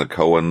Scruggs in the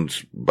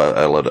Coen's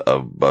Ballad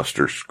of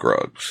Buster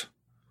Scruggs.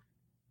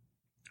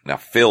 Now,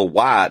 Phil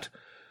White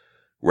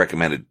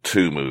recommended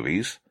 2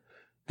 movies.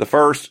 The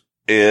first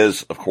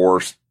is, of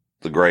course,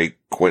 the great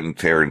Quentin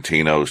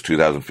Tarantino's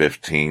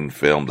 2015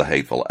 film, The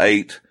Hateful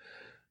Eight.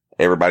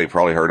 Everybody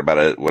probably heard about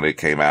it when it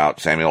came out.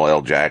 Samuel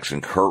L.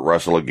 Jackson, Kurt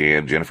Russell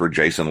again, Jennifer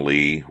Jason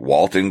Leigh,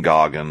 Walton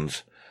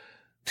Goggins,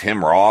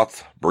 Tim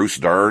Roth, Bruce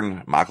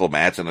Dern, Michael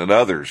Madsen, and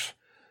others.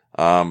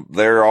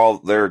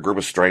 They're a group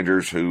of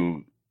strangers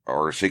who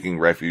are seeking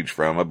refuge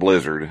from a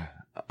blizzard,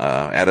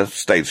 at a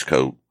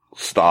stagecoach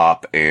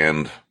stop,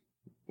 and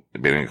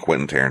being a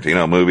Quentin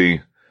Tarantino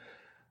movie,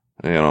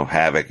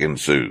 havoc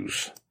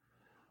ensues.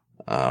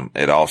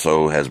 It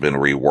also has been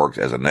reworked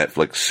as a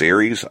Netflix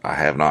series. I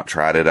have not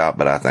tried it out,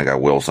 but I think I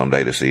will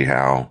someday to see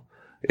how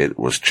it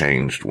was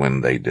changed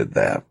when they did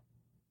that.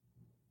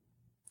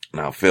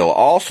 Now, Phil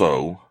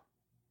also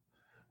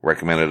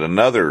recommended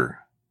another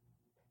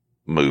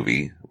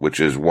movie,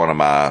 which is one of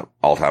my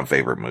all-time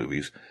favorite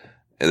movies.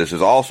 And this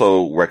is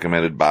also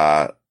recommended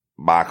by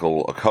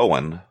Michael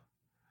Cohen.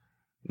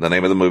 The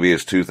name of the movie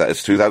is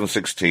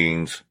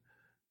 2016's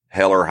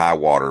Hell or High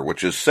Water,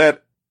 which is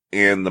set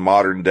in the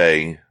modern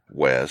day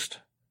West.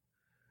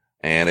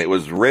 And it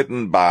was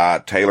written by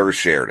Taylor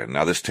Sheridan.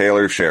 Now, this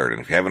Taylor Sheridan,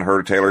 if you haven't heard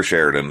of Taylor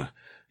Sheridan,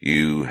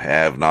 you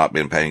have not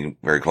been paying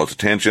very close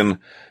attention.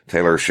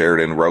 Taylor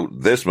Sheridan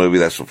wrote this movie.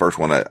 That's the first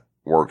one that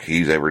work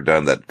he's ever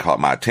done that caught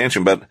my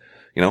attention. But,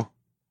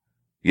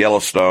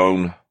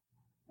 Yellowstone,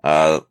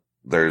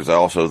 there's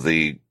also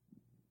the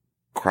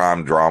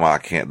crime drama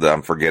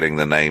I'm forgetting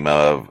the name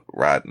of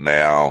right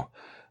now.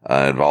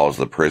 Involves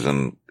the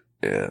prison,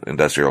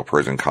 industrial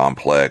prison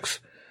complex.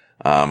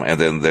 And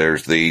then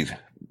there's the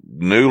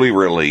newly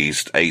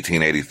released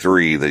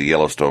 1883, the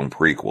Yellowstone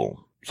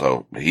prequel.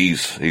 So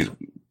he's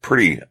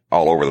pretty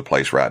all over the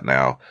place right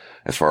now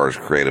as far as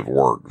creative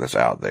work that's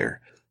out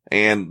there.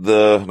 And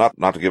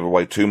not to give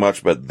away too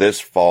much, but this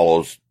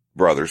follows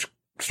brothers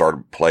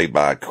played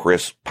by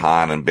Chris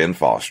Pine and Ben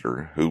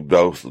Foster, who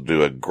both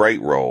do a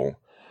great role.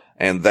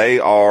 And they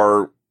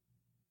are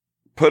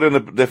put in a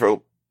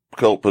difficult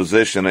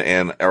position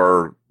and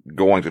are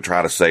going to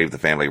try to save the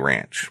family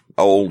ranch.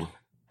 Old,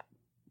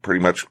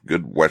 pretty much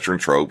good Western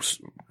tropes.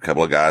 A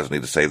couple of guys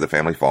need to save the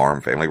family farm,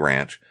 family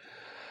ranch.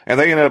 And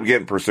they ended up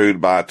getting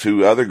pursued by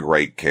two other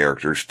great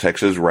characters,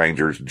 Texas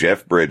Rangers,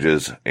 Jeff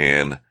Bridges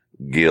and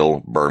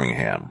Gil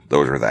Birmingham.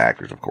 Those are the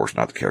actors, of course,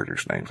 not the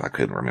characters' names. I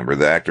couldn't remember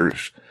the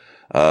actors,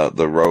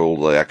 the role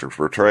the actors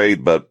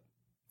portrayed. But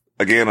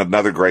again,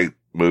 another great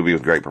movie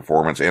with great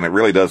performance. And it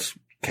really does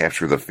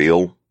capture the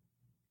feel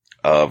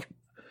of,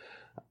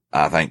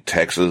 I think,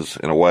 Texas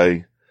in a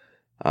way.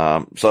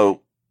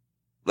 So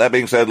that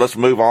being said, let's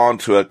move on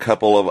to a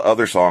couple of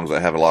other songs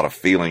that have a lot of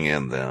feeling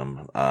in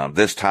them.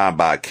 This time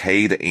by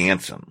Cade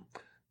Anson.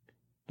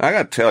 I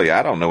gotta tell you,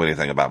 I don't know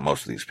anything about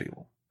most of these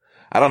people.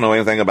 I don't know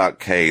anything about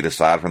Cade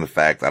aside from the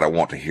fact that I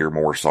want to hear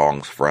more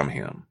songs from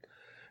him.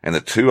 And the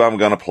two I'm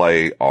gonna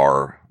play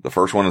are, the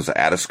first one is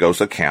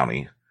Atascosa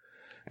County,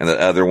 and the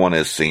other one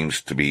is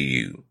Seems to Be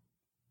You.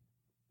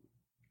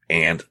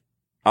 And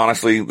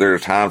honestly, there are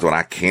times when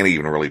I can't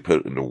even really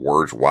put into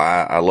words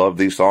why I love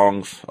these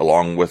songs,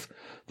 along with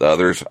the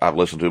others I've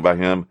listened to by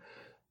him.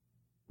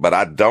 But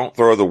I don't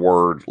throw the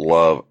word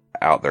love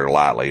out there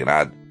lightly, and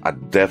I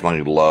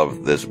definitely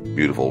love this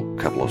beautiful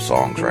couple of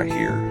songs right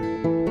here.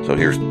 So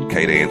here's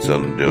Cade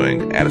Anson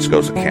doing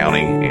Atascosa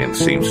County and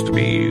Seems to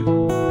Be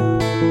You.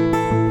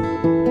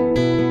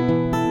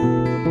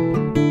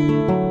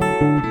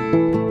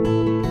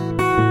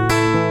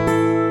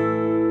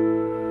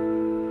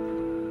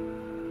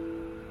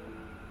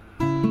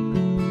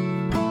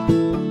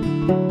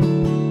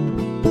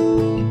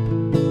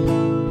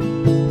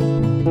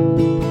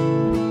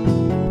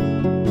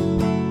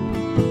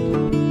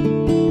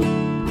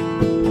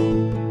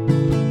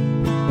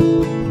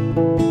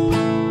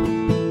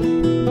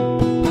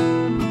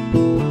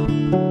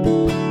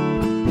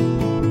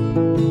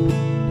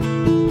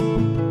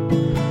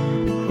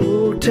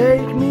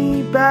 Take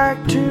me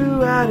back to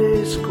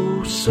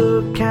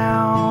Atascosa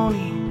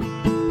County.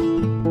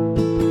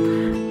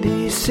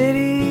 These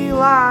city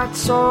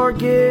lights are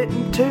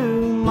getting to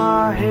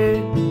my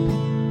head,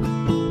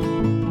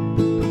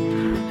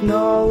 and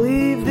I'll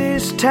leave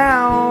this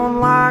town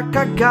like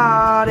I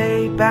got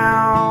a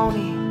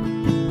bounty.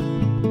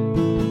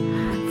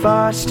 If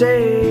I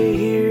stay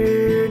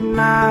here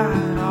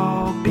tonight,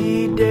 I'll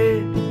be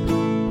dead.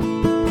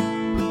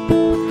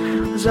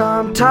 'Cause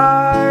I'm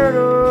tired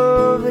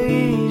of the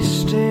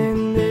East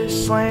in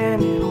this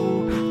slanted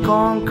old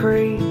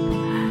concrete,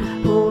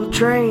 old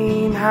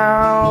train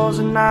house,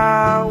 and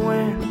night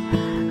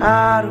when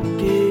I don't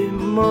get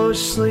much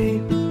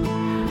sleep.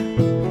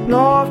 And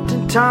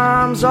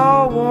oftentimes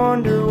I'll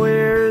wonder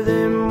where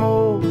them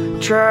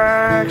old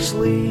tracks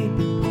lead.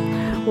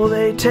 Will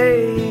they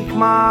take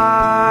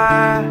my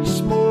ass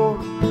more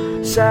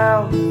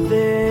south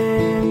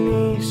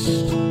than east?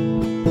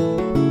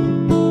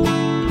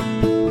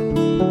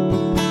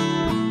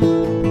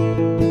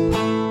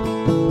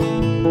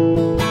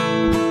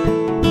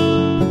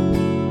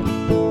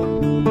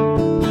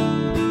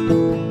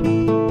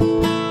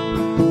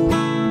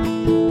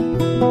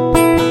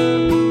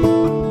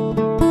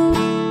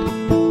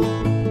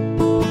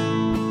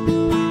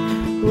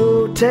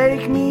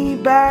 Take me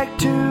back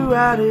to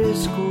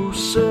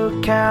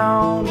Atascosa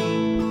County.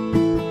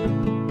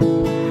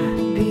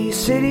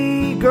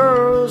 city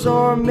girls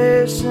are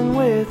messing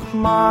with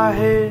my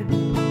head.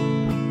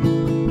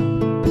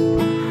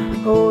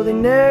 Oh, they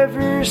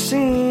never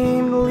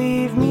seem to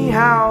leave me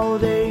how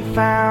they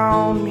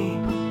found me.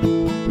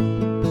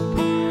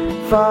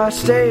 If I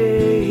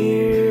stay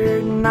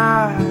here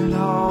tonight,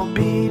 I'll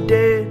be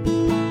dead.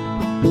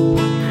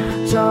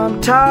 'Cause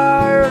I'm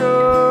tired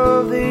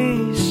of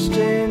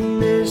wasting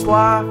this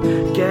life.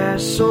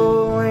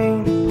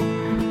 Gasoline,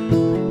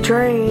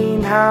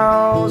 train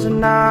house at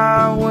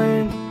night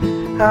when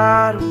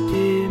I don't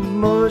get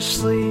much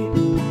sleep.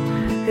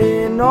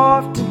 And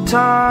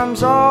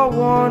oftentimes I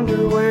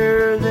wonder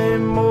where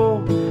them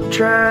old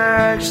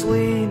tracks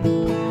lead.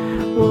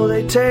 Will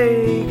they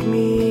take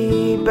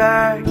me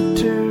back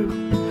to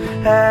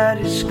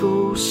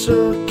Atascosa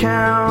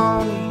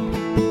County?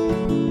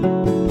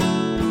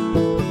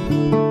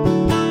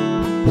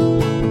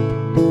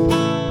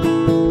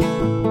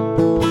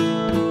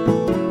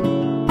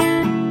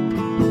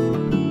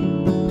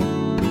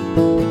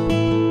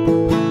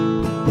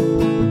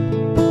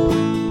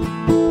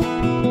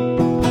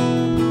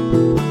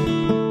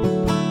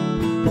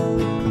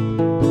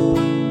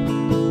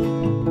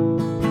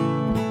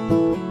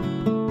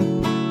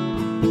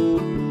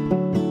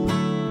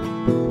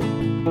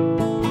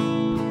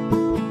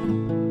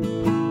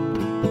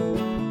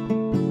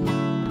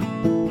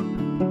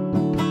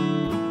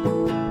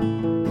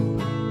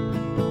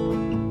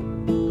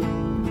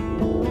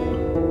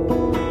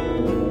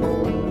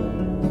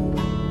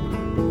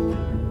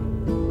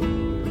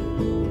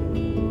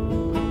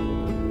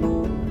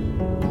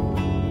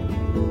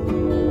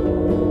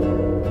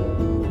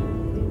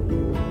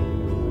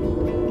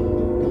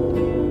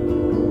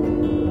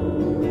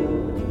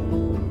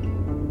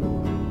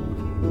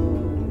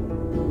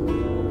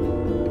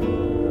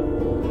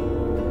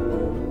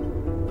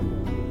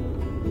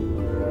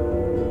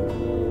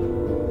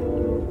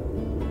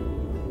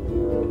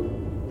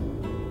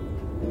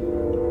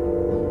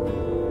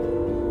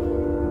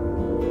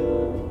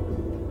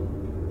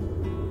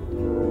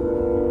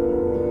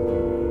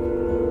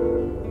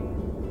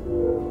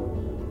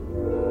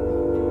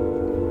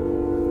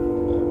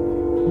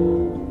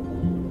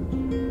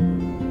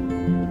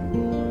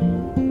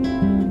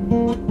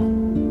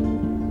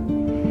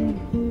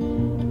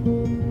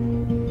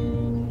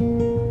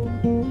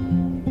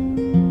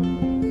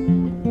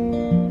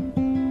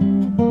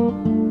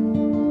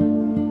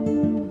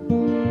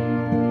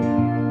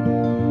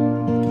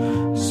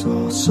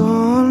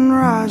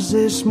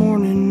 This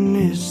morning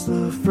is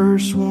the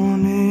first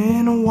one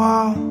in a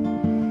while.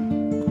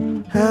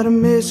 Had a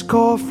missed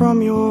call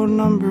from your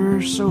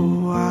number, so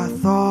I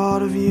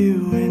thought of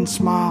you and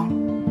smiled.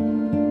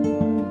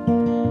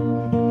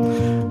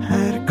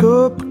 Had a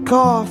cup of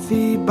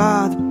coffee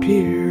by the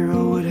pier,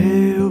 oh, it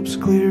helps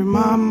clear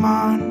my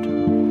mind.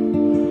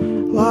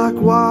 Like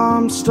why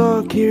I'm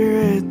stuck here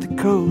at the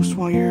coast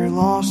while you're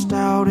lost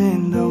out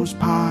in those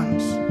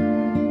pines.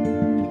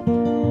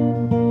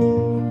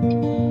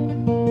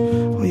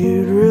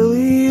 You'd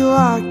really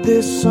like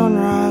this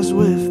sunrise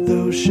with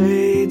those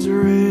shades of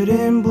red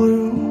and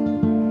blue.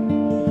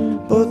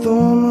 But the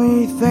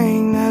only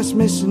thing that's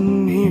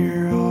missing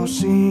here all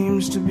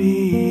seems to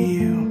be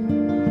you.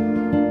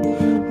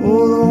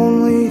 Oh, the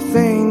only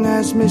thing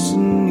that's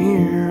missing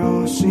here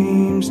all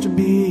seems to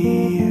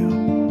be you.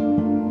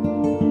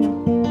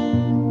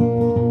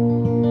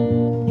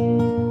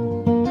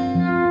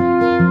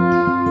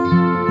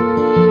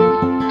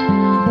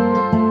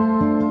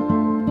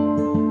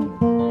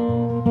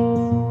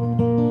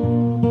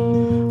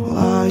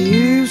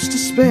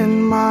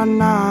 Spend my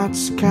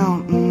nights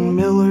counting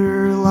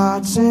Miller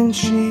Lights and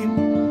sheep.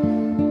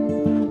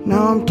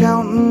 Now I'm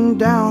counting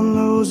down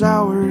those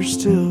hours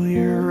till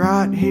you're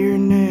right here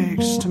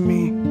next to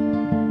me.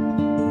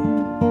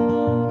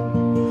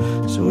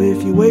 So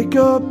if you wake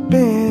up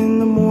in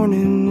the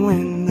morning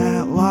when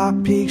that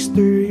light peeks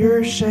through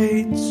your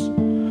shades,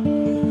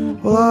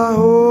 well, I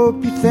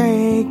hope you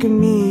think of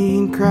me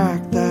and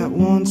crack that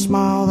one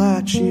smile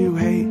that you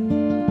hate.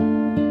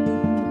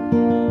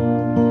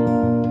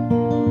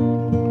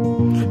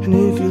 And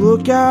if you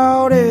look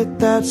out at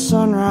that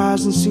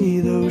sunrise and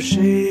see those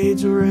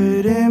shades of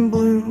red and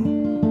blue,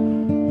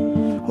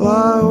 well,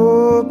 I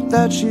hope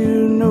that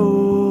you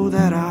know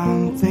that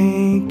I'm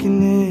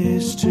thinking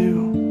this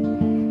too.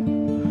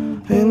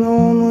 And the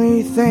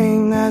only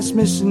thing that's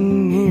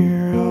missing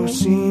here oh,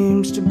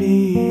 seems to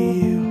be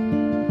you.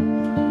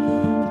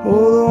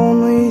 Oh, the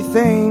only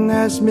thing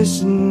that's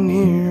missing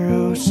here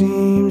oh,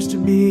 seems to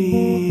be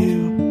you.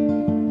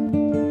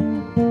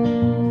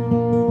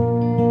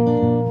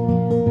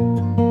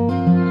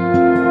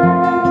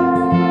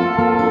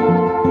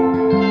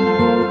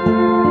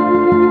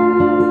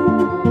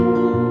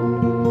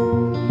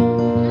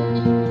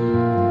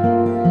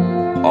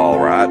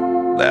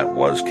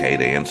 Was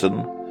Kate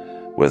Anson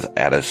with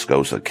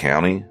Atascosa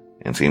County,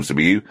 and seems to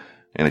be you.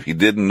 And if you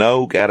didn't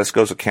know,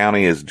 Atascosa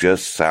County is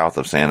just south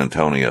of San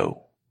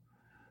Antonio.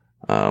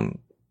 Go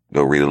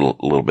read a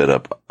little bit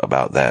up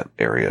about that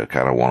area.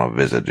 Kind of want to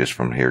visit just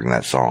from hearing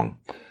that song.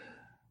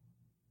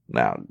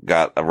 Now,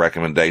 got a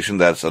recommendation.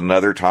 That's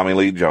another Tommy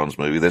Lee Jones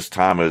movie. This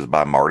time it was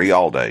by Marty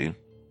Alday.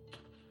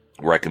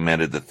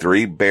 Recommended The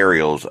Three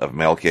Burials of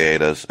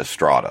Melquiades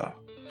Estrada.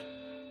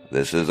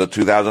 This is a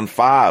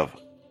 2005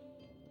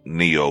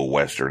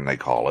 neo-western, they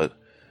call it.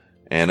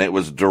 And it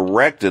was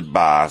directed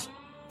by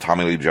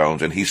Tommy Lee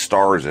Jones, and he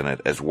stars in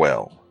it as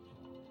well.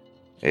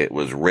 It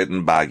was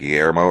written by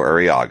Guillermo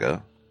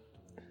Arriaga.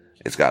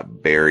 It's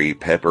got Barry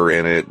Pepper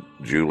in it,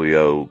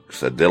 Julio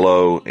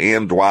Cedillo,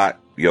 and Dwight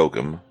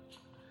Yoakam.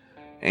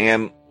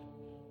 And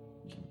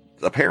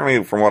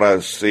apparently, from what I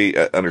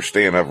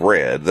understand, I've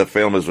read, the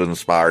film is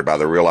inspired by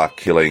the real-life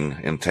killing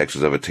in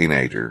Texas of a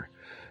teenager,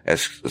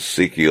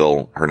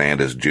 Ezequiel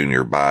Hernandez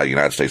Jr. by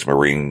United States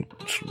Marines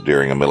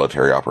during a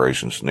military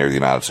operations near the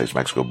United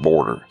States-Mexico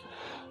border,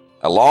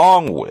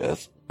 along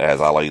with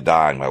As I Lay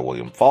Dying by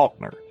William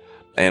Faulkner.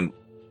 And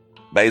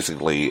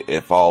basically,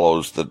 it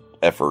follows the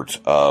efforts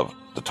of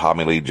the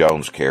Tommy Lee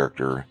Jones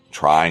character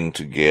trying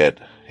to get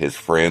his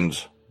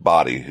friend's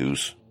body,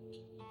 who's,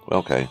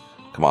 okay,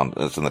 come on,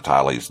 it's in the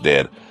title, he's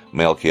dead,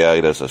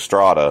 Melquiades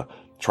Estrada,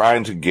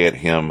 trying to get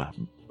him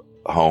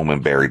home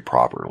and buried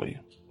properly.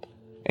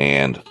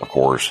 And, of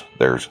course,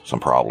 there's some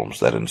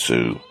problems that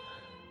ensue.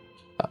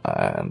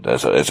 And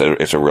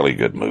it's a really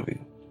good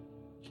movie.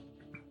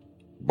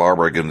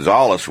 Barbara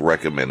Gonzalez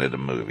recommended a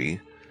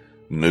movie,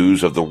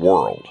 News of the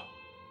World.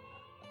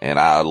 And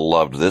I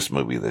loved this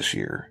movie this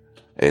year.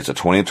 It's a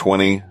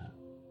 2020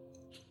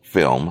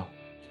 film.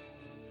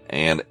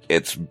 And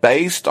it's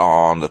based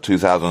on the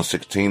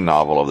 2016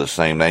 novel of the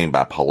same name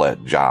by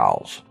Paulette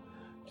Giles.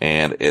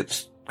 And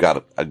it's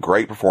got a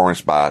great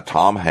performance by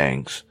Tom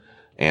Hanks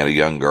and a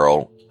young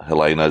girl,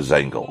 Helena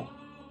Zengel.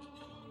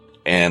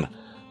 And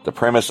the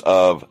premise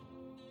of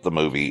the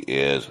movie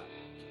is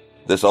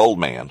this old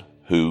man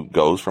who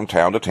goes from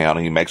town to town,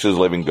 and he makes his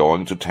living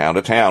going to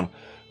town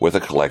with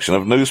a collection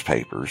of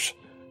newspapers.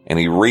 And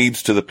he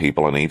reads to the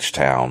people in each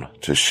town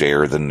to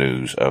share the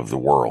news of the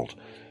world.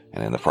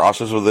 And in the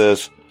process of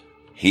this,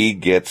 he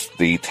gets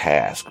the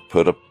task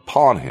put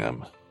upon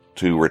him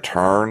to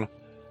return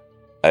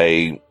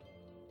a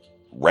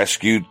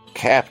rescued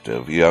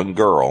captive young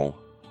girl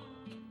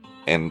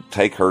and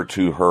take her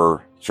to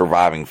her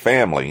surviving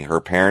family. Her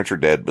parents are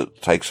dead,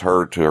 but takes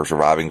her to her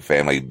surviving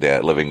family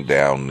living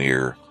down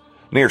near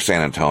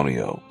San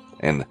Antonio.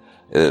 And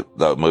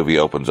the movie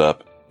opens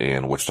up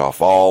in Wichita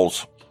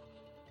Falls.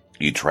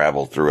 You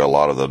travel through a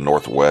lot of the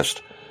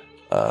Northwest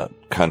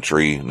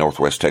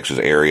Northwest Texas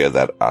area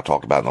that I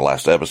talked about in the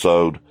last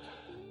episode.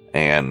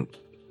 And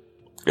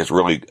it's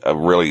really a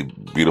really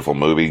beautiful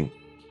movie.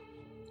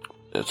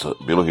 It's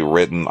beautifully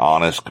written,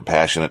 honest,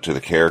 compassionate to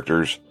the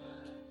characters.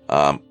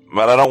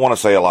 But I don't want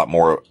to say a lot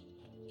more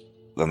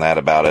than that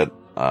about it.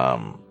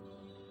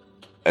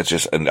 It's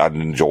just, and I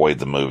enjoyed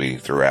the movie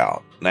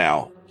throughout.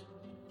 Now,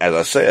 as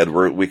I said,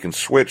 we can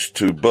switch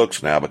to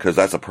books now because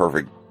that's a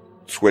perfect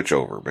switch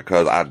over.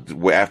 Because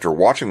after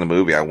watching the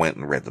movie, I went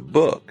and read the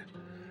book.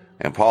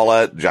 And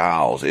Paulette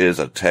Giles is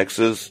a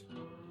Texas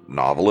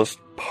novelist,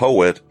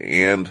 poet,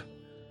 and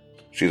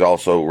she's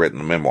also written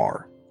a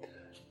memoir.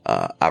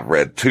 I've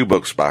read 2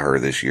 books by her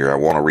this year. I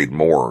want to read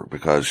more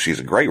because she's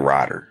a great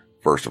writer,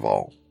 first of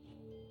all.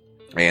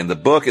 And the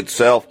book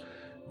itself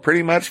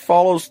pretty much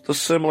follows the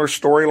similar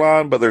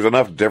storyline, but there's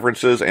enough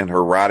differences, and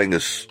her writing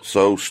is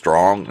so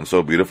strong and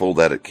so beautiful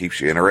that it keeps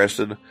you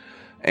interested.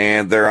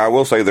 And I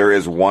will say there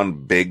is one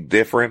big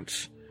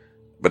difference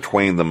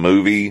between the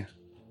movie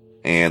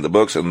and the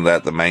books, in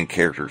that the main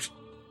character's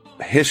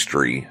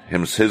history,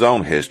 his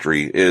own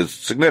history, is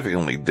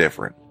significantly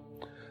different.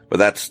 But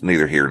that's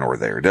neither here nor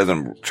there. It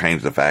doesn't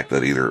change the fact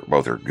that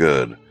both are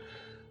good.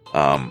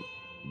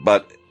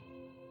 But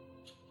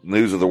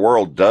News of the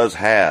World does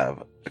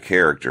have a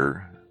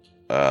character,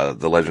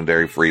 the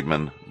legendary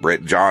freedman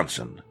Britt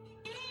Johnson,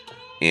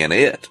 in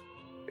it.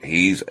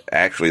 He's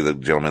actually the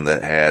gentleman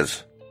that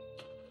has,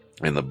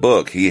 in the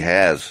book, he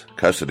has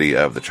custody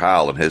of the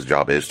child, and his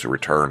job is to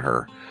return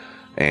her.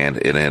 And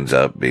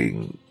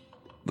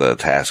the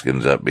task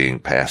ends up being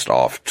passed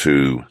off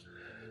to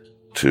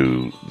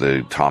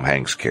the Tom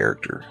Hanks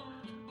character,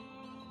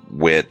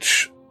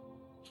 which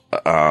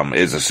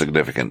is a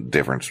significant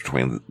difference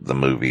between the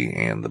movie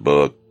and the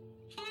book.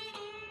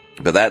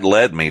 But that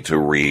led me to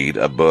read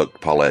a book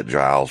Paulette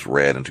Giles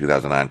read in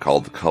 2009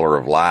 called The Color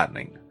of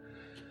Lightning.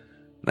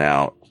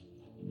 Now,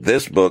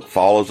 this book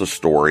follows the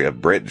story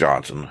of Britt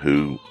Johnson,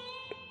 who,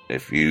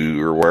 if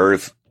you are aware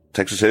of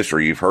Texas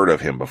history, you've heard of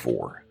him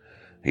before.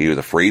 He was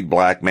a freed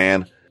black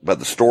man, but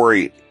the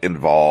story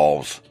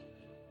involves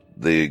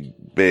the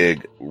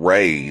big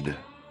raid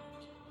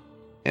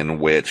in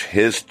which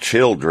his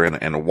children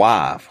and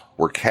wife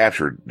were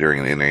captured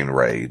during the Indian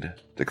raid,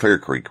 the Clear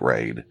Creek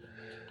raid,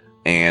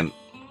 and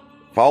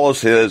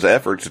follows his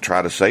efforts to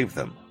try to save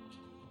them.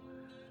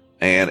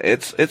 And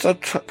it's a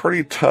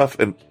pretty tough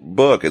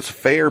book. It's a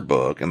fair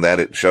book in that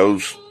it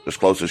shows as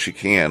close as she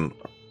can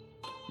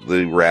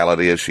the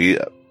reality as she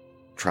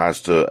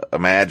tries to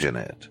imagine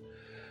it.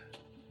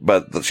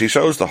 But she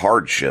shows the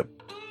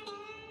hardship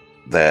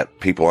that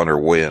people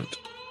underwent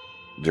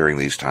during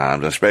these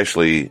times,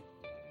 especially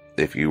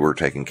if you were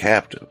taken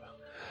captive.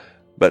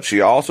 But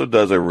she also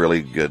does a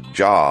really good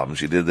job, and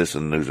she did this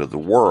in News of the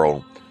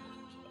World,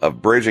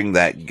 of bridging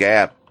that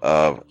gap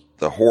of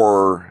the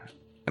horror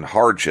and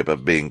hardship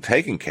of being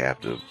taken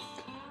captive,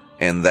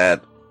 and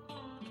that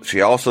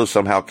she also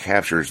somehow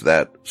captures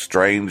that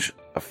strange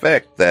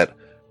effect that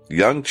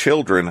young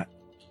children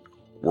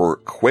were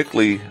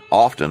quickly,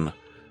 often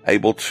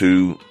able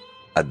to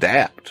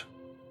adapt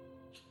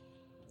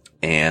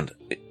and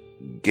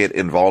get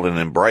involved and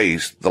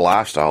embrace the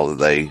lifestyle that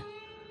they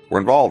were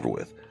involved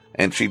with.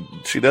 And she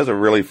does a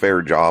really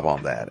fair job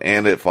on that.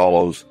 And it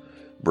follows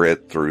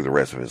Britt through the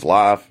rest of his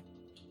life.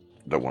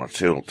 Don't want to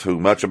tell too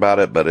much about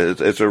it, but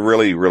it's a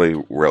really, really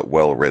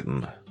well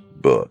written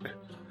book.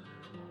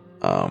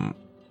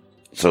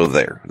 So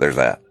there's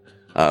that.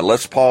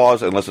 Let's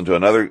pause and listen to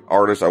another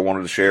artist I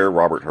wanted to share,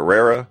 Robert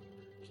Herrera.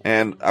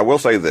 And I will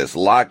say this,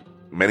 like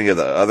many of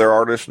the other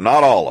artists,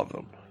 not all of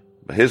them,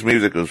 but his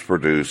music was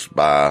produced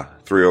by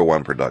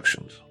 301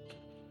 Productions,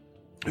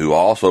 who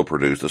also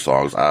produced the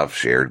songs I've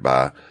shared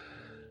by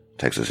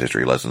Texas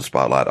History Lesson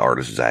Spotlight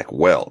artist Zach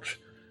Welch.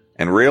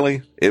 And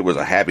really, it was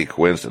a happy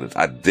coincidence.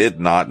 I did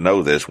not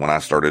know this when I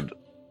started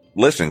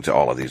listening to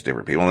all of these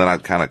different people. And then I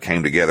kind of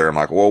came together and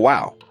I'm like, well,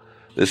 wow,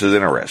 this is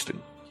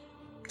interesting.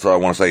 So I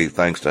want to say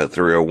thanks to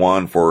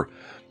 301 for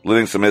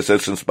lending some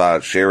assistance by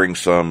sharing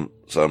some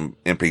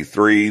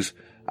MP3s.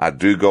 I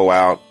do go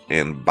out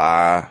and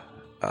buy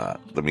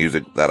the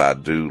music that I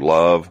do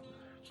love,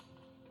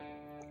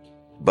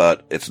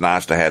 but it's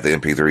nice to have the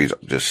MP3s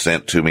just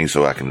sent to me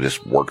so I can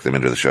just work them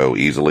into the show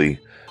easily.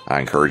 I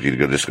encourage you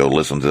to just go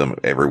listen to them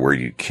everywhere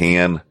you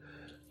can.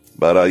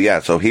 But yeah,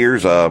 so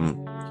here's I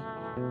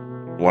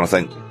want to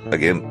thank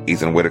again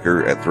Ethan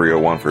Whitaker at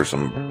 301 for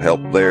some help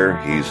there.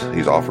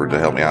 He's offered to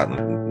help me out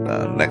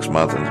next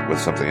month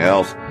with something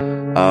else.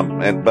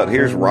 But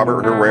here's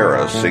Robert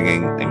Herrera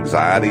singing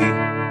Anxiety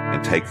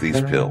and Take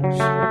These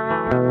Pills.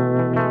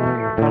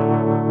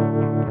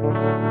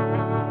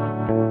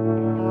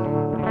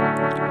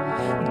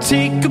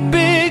 Take a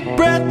big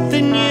breath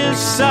and you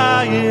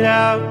sigh it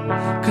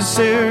out, 'cause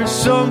there's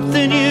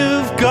something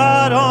you've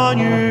got on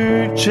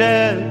your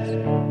chest.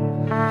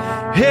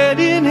 Head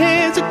in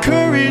hands of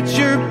courage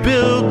you're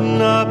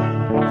building up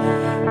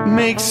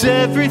makes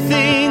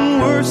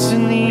everything worse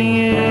in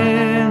the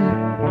end.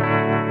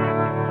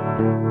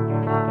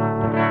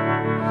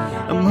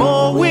 I'm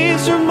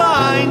always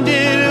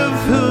reminded of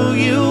who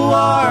you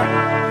are.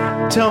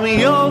 Tell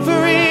me over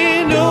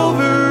and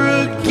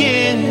over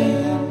again.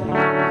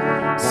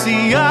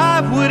 See,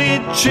 I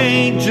wouldn't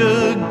change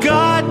a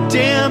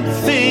goddamn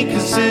thing,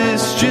 'cause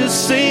this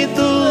just ain't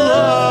the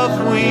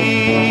love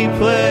we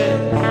play.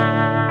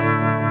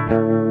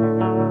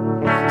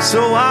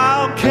 So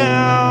I'll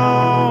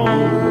count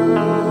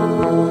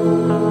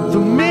the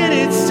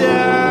minutes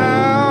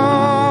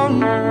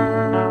down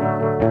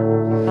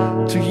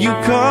till you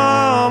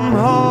come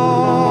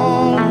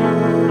home,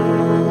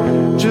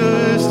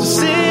 just to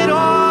sit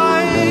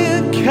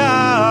on the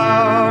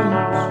couch.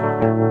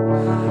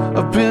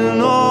 I've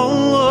been all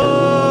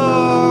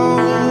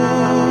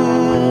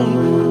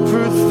alone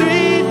for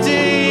 3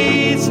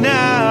 days now.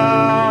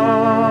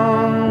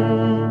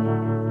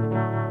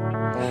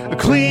 I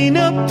clean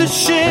up the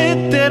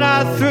shit that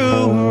I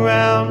threw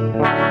around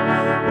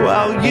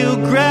while you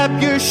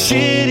grab your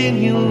shit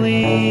and you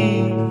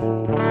leave.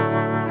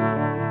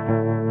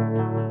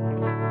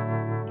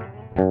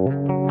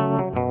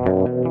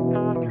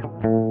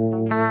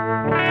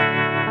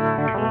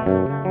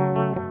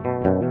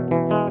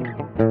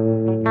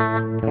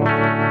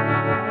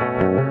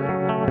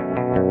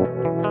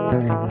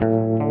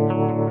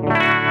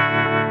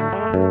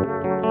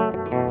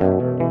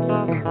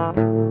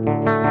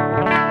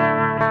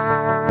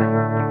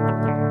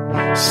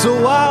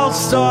 So I'll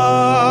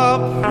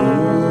stop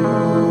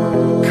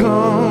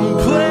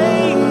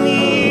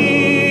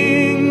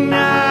complaining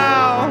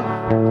now.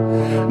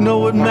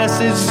 Know it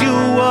messes you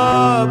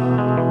up,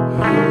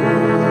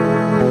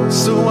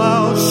 so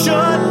I'll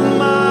shut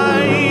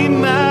my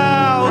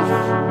mouth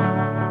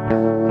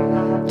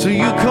till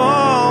you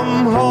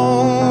come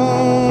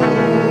home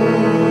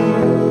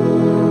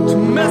to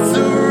mess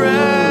around.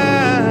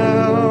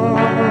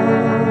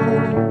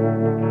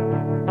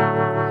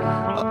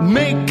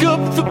 Make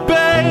up the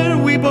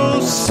bed we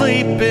both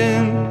sleep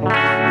in,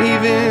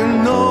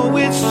 even though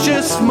it's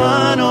just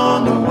mine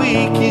on the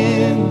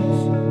weekends.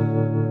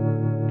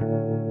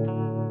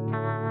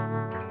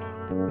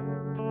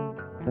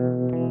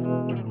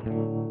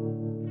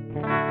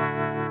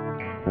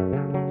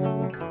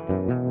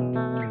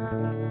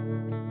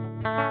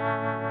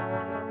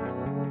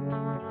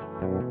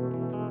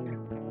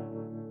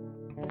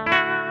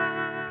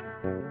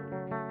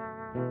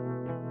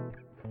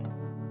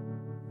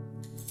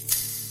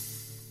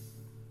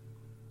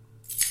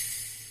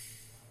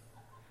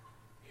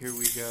 Here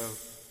we go.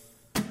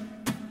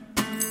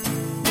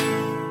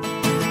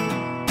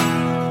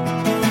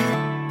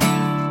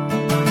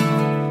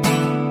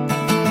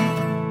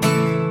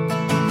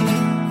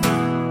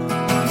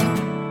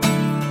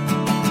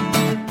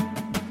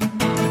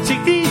 I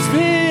take these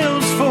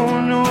pills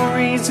for no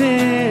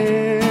reason.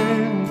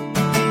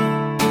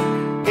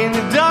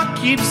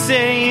 keeps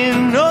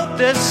saying, oh,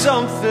 there's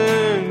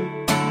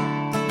something,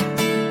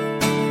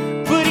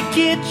 but he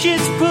can't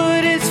just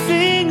put his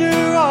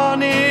finger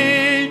on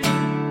it.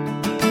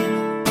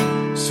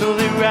 So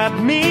they wrap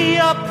me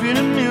up in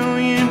a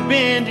million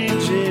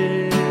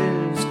bandages.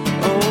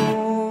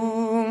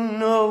 Oh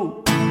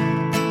no.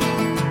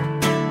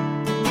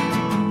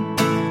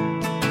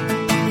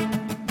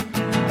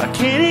 I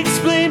can't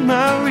explain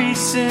my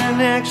recent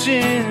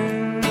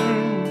actions.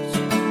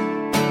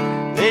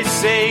 They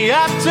say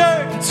I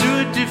turned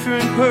to a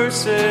different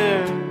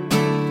person.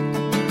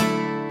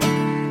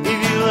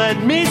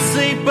 Let me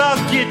sleep, I'll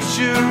get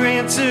your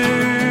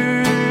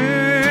answer.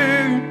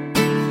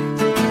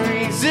 The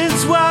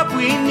reasons why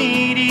we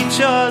need each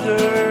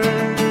other.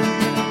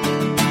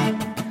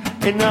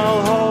 And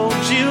I'll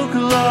hold you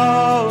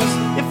close.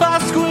 If I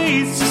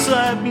squeeze, just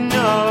let me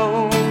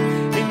know.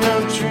 And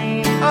I'll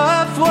dream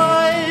of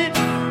what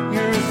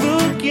you're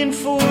looking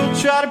for.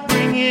 Try to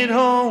bring it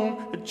home,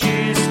 but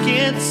you just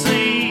can't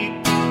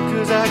sleep.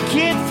 'Cause I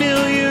can't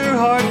feel your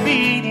heart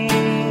beating.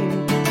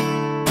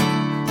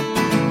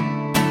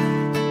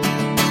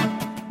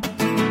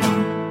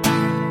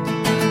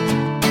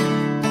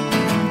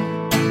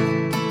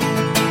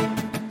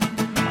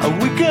 I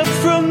wake up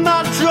from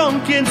my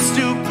drunken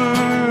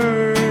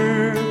stupor,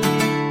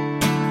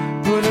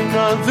 put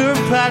another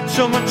patch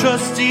on my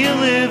trusty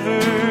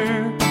liver,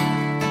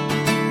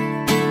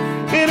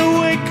 and I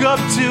wake up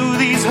to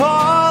these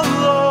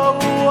hollow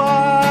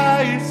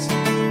eyes.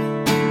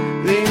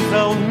 They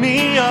held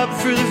me up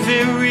for the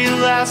very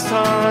last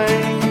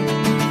time.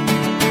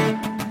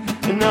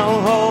 And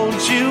I'll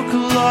hold you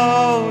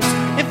close.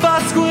 If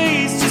I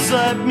squeeze, just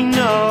let me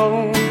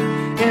know.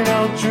 And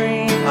I'll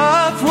dream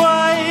of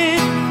what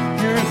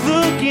you're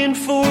looking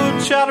for.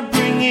 Try to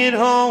bring it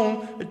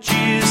home, but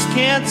you just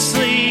can't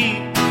sleep.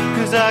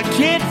 'Cause I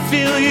can't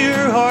feel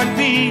your heart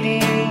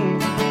beating.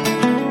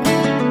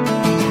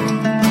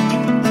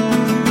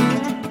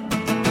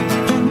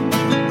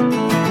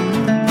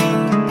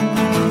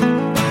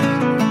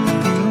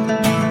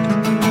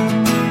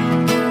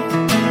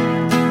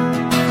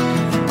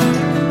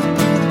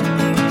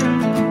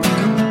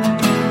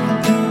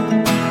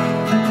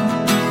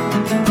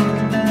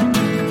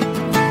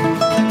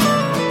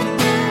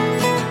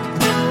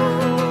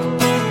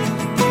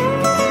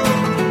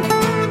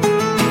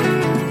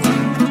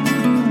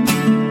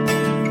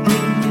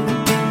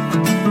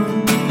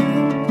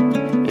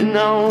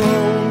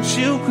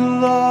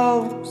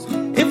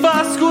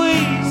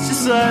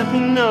 Let me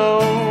know,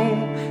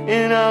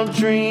 and I'll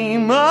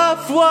dream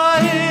of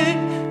what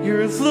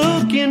you're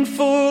looking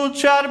for.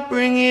 Try to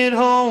bring it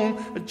home,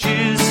 but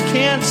just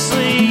can't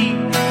sleep.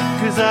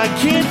 'Cause I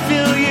can't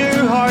feel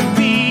your heart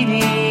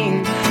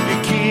beating. You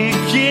keep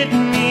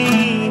getting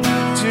me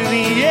to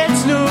the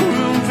edge, no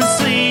room for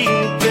sleeping.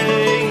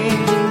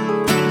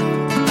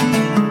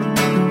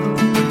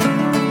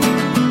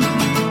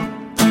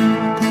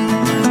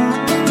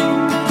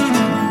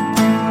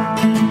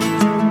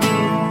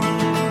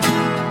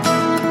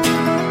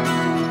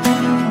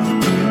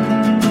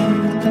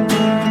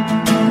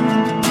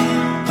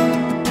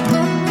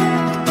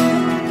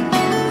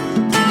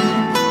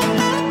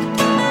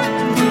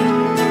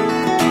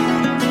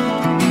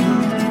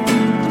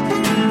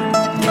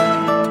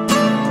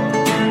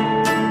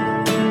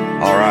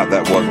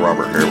 That was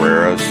Robert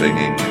Herrera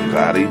singing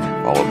Anxiety,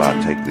 all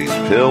about Take These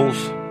Pills.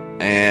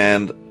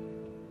 And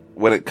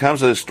when it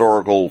comes to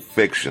historical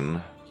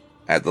fiction,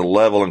 at the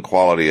level and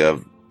quality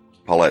of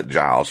Paulette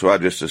Giles, who I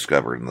just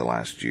discovered in the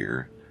last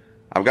year,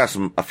 I've got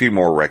a few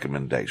more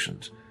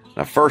recommendations.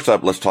 Now, first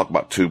up, let's talk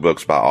about two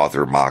books by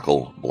author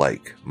Michael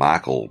Blake.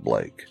 Michael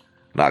Blake.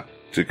 Not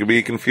to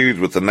be confused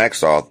with the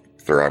next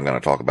author I'm going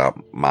to talk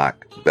about,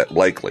 Mike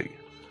Blakely.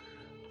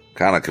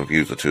 Kind of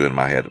confuse the two in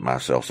my head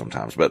myself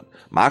sometimes. But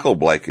Michael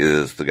Blake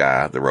is the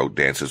guy that wrote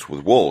Dances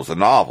with Wolves, a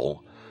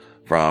novel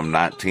from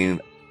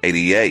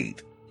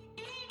 1988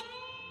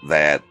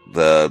 that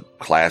the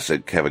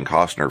classic Kevin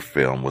Costner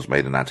film was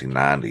made in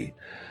 1990.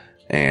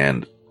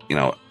 And, you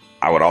know,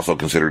 I would also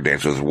consider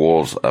Dances with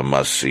Wolves a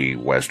must-see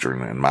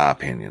Western, in my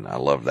opinion. I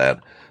love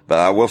that. But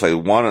I will say,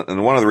 one of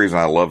the reasons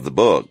I love the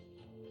book,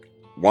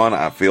 one,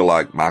 I feel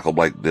like Michael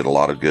Blake did a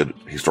lot of good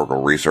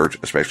historical research,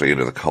 especially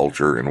into the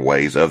culture and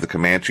ways of the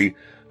Comanche.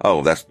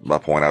 Oh, that's my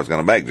point I was going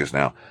to make just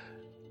now.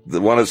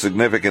 One of the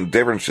significant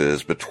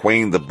differences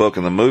between the book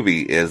and the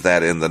movie is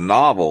that in the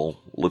novel,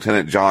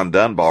 Lieutenant John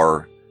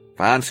Dunbar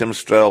finds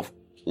himself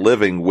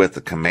living with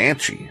the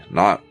Comanche,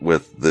 not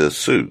with the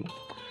Sioux,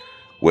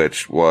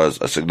 which was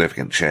a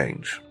significant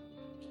change.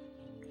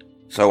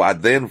 So I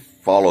then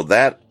followed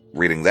that,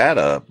 reading that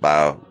up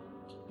by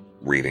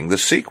reading the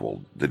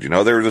sequel. Did you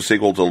know there was a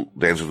sequel to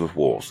Dances with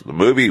Wolves? The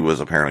movie was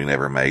apparently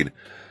never made,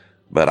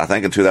 but I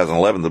think in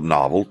 2011 the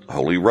novel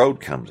Holy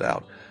Road comes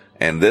out.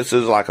 And this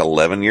is like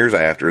 11 years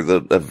after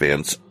the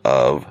events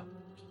of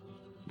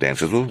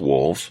Dances with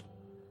Wolves.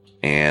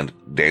 And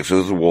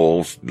Dances with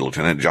Wolves,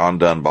 Lieutenant John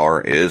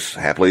Dunbar is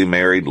happily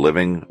married,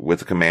 living with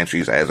the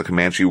Comanches as a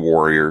Comanche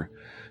warrior,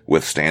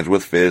 with Stands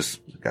with Fists,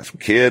 got some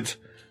kids.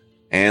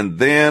 And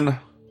then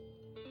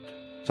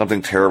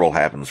something terrible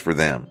happens for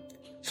them.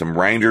 Some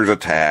Rangers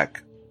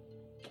attack,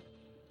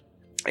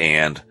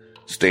 and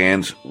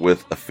Stands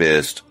with a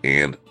Fist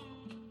and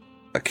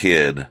a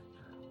kid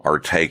are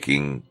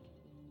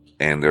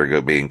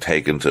they're being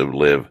taken to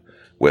live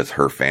with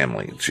her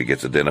family. She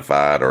gets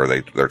identified, or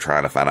they're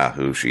trying to find out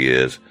who she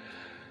is.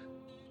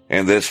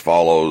 And this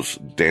follows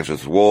Dance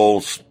with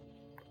Wolves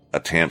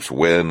attempts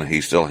when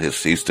he still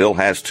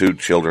has 2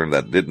 children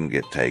that didn't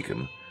get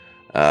taken,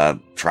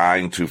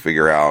 trying to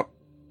figure out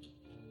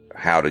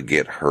how to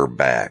get her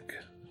back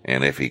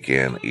and if he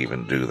can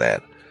even do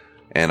that.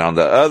 And on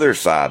the other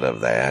side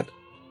of that,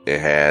 it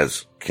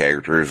has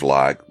characters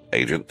like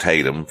Agent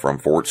Tatum from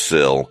Fort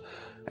Sill.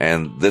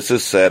 And this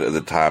is set at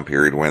the time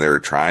period when they're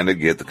trying to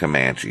get the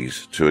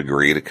Comanches to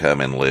agree to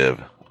come and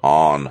live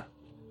on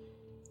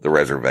the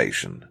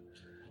reservation.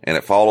 And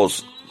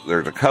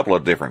there's a couple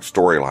of different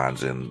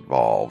storylines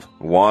involved.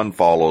 One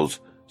follows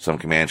some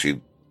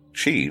Comanche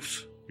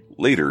chiefs,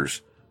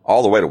 leaders,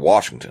 all the way to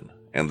Washington.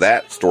 And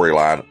that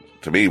storyline,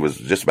 to me, was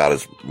just about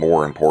as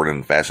more important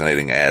and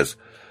fascinating as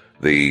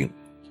the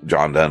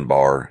John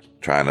Dunbar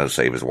trying to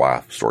save his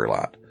wife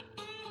storyline.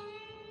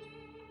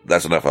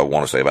 That's enough I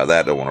want to say about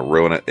that. Don't want to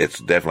ruin it. I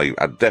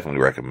definitely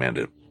recommend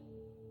it.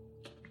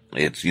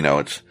 It's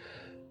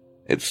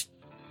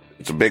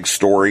a big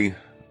story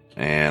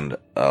and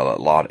a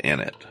lot in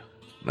it.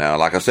 Now,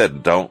 like I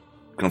said, don't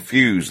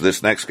confuse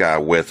this next guy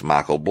with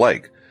Michael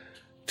Blake.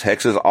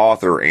 Texas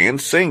author and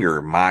singer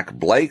Mike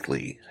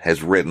Blakely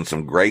has written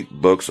some great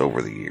books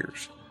over the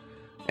years.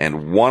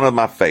 And one of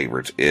my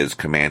favorites is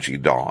Comanche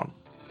Dawn.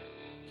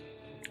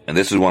 And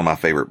this is one of my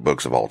favorite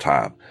books of all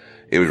time.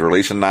 It was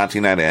released in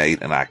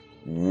 1998, and I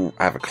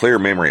have a clear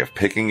memory of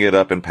picking it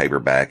up in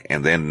paperback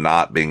and then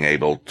not being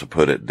able to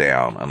put it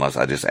down unless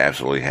I just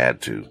absolutely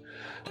had to.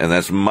 And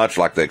that's much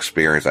like the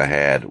experience I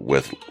had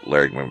with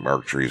Larry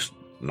McMurtry's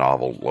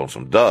novel,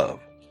 Lonesome Dove.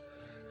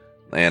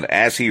 And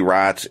as he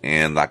writes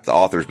in, like the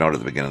author's note at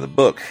the beginning of the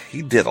book,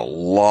 he did a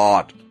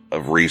lot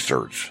of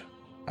research.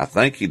 I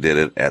think he did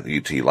it at the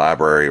UT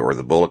Library or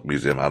the Bullock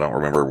Museum. I don't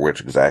remember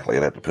which exactly.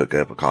 I'd have to pick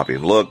up a copy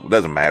and look. It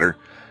doesn't matter.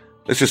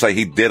 Let's just say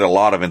he did a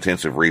lot of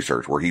intensive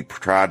research where he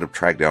tried to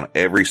track down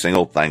every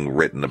single thing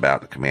written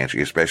about the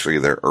Comanche, especially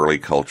their early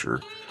culture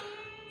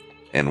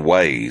and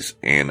ways,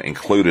 and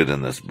included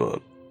in this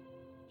book.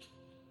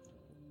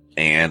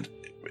 And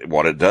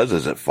what it does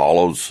is it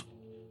follows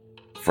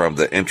from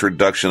the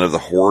introduction of the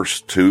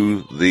horse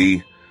to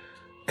the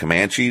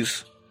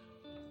Comanches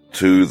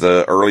to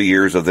the early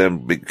years of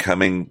them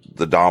becoming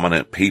the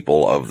dominant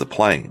people of the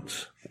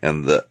plains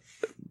and the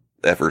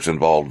efforts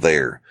involved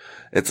there.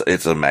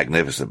 It's a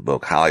magnificent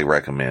book. Highly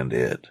recommend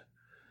it.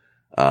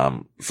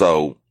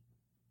 So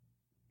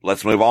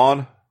let's move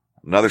on.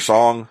 Another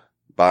song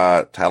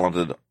by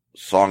talented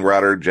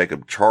songwriter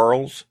Jacob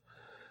Charles.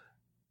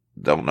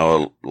 Don't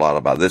know a lot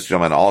about this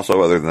gentleman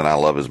also, other than I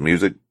love his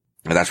music.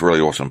 And that's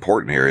really what's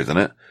important here, isn't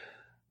it?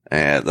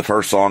 And the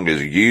first song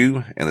is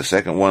You, and the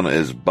second one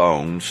is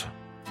Bones.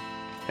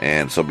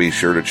 And so be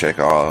sure to check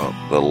out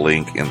the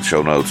link in the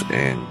show notes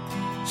and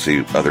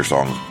see other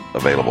songs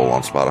available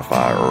on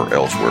Spotify or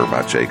elsewhere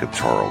by Jacob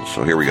Charles.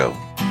 So here we go.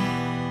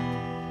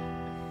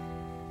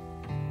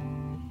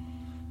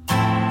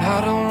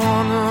 I don't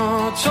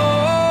wanna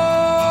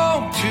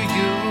talk to you.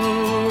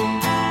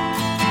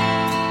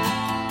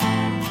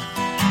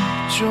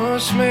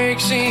 Just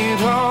makes it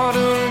harder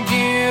to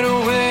get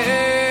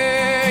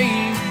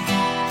away.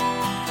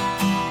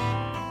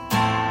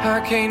 I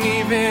can't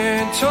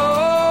even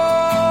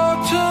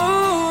talk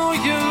to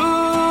you,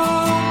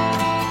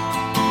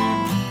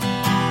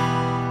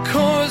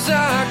 'cause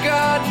I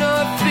got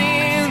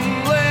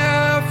nothing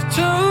left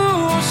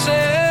to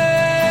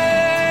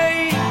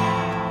say.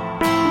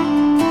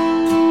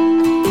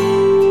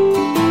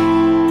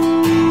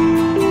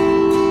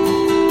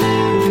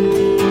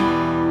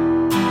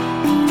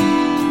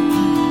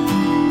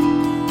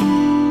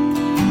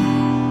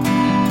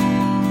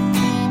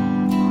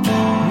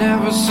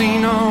 Never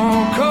seen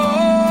no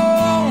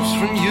calls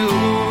from you.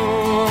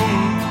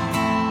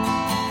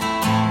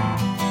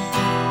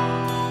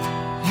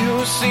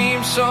 You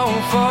seem so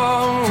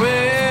far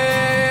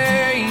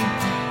away.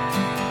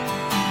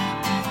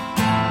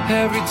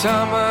 Every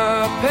time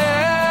I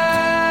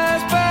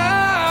pass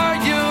by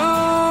you,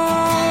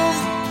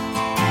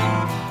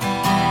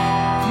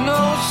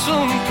 no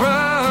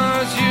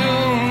surprise you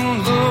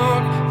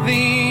look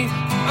the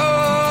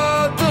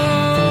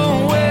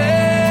other way.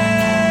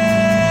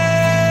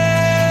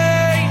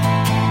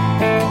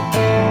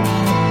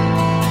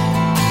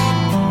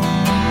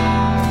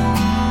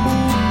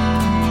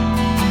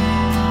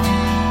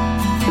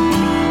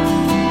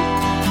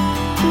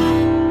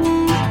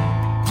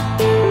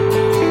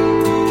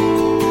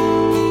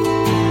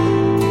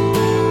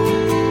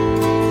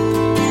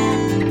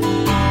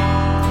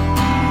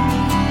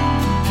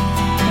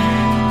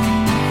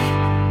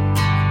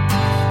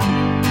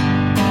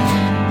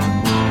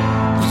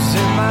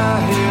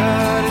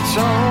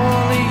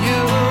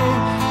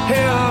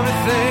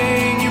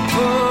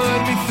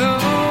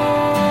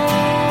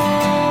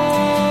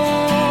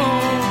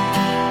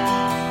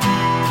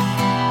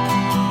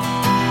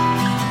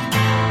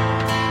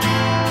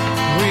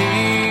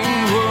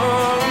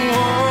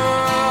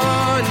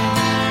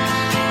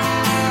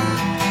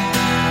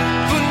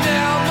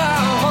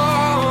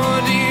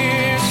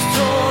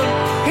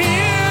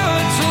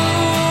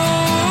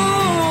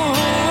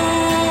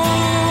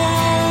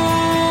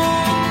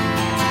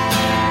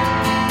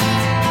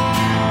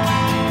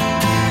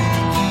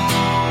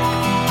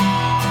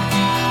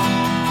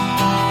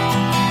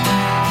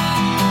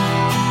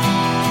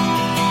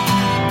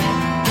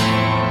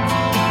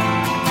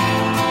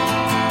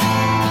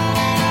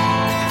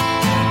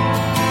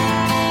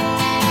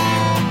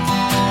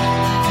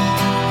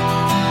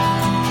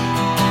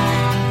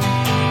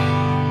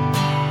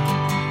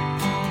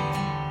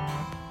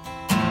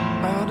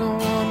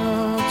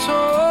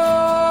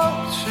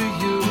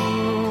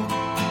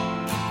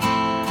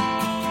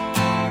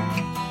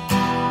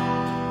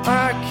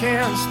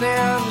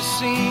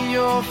 see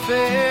your face.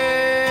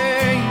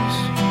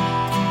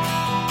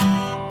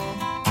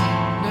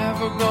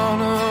 Never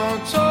gonna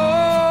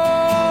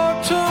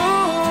talk to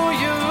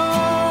you.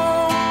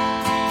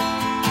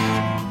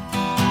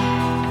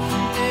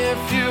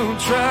 If you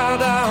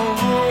tried, I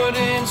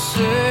wouldn't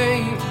say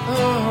a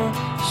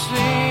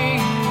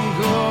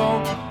single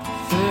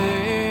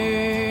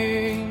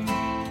thing.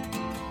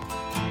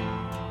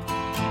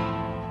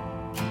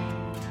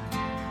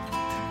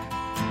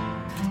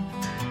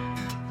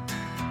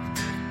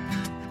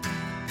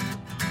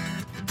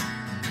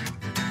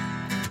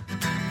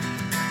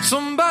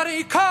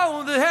 Somebody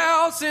call the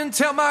house and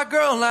tell my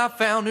girl I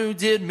found who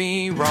did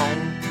me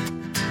wrong.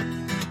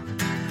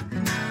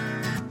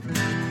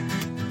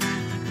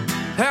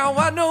 How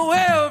I know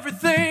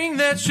everything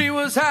that she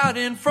was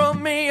hiding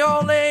from me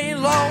all day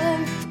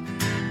long.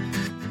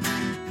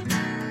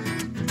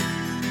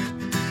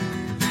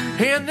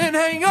 And then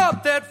hang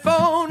up that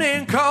phone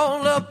and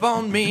call up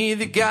on me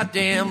the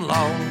goddamn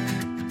long.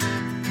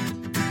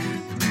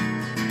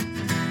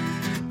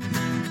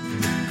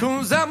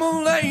 'Cause I'm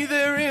gonna lay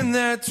there in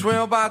that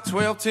 12 by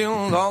 12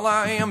 till all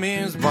I am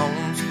is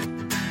bones.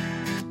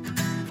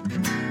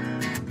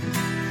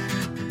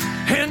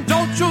 And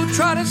don't you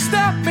try to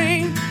stop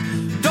me,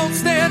 don't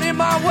stand in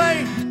my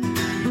way.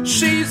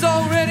 She's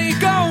already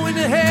going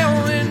to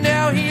hell and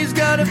now he's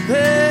gotta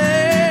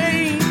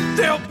pay.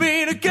 They'll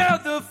be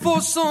together for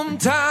some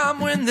time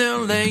when they're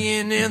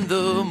laying in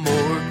the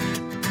morgue.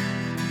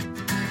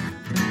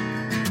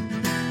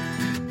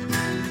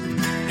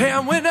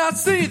 And when I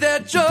see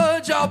that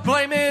judge, I'll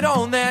blame it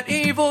on that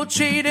evil,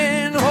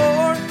 cheating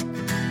whore.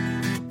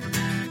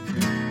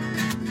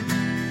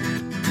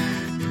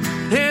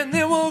 And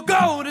then we'll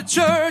go to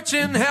church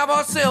and have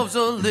ourselves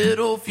a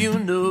little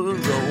funeral.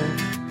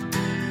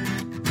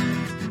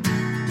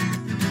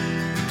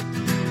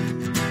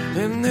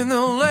 And then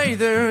they'll lay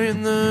there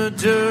in the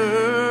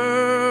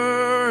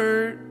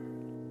dirt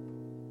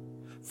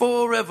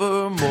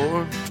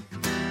forevermore.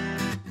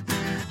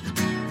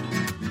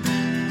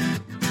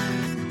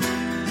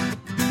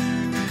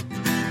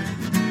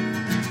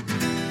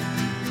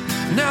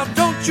 Now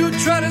don't you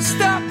try to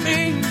stop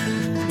me,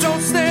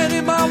 don't stand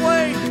in my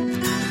way.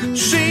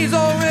 She's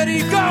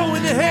already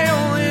going to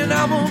hell and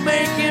I'm gonna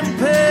make him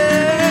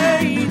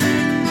pay.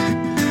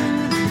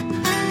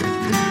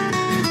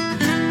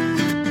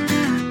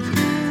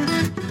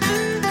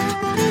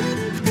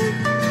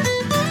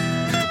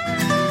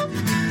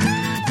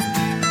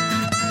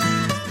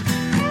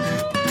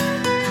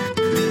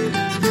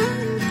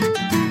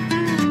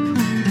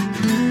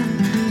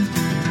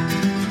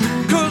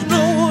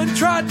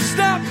 Tried to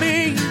stop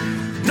me,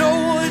 no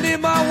one in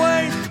my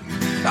way.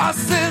 I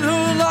sent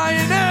her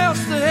lying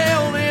ass to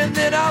hell and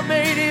then I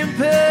made him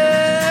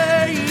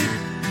pay.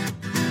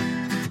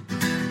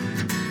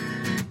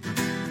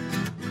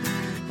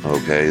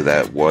 Okay,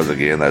 that was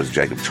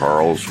Jacob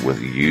Charles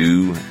with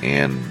You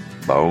and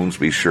Bones.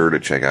 Be sure to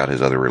check out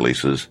his other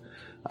releases.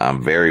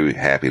 I'm very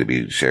happy to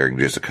be sharing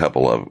just a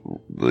couple of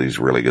these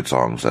really good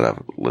songs that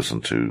I've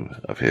listened to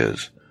of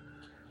his.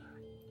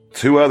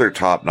 Two other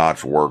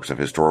top-notch works of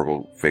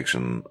historical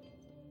fiction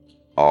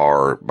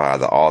are by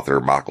the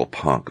author Michael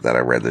Punke that I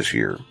read this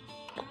year,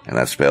 and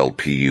that's spelled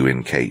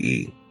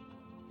Punke.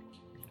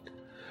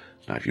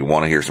 Now, if you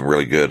want to hear some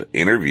really good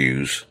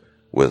interviews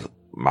with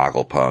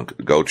Michael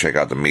Punke, go check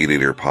out the Meat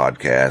Eater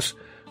podcast,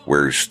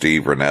 where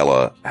Steve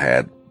Rinella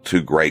had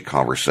two great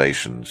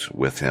conversations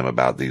with him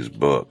about these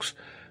books.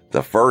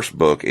 The first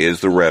book is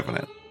The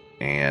Revenant,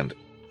 and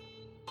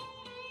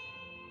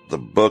the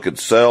book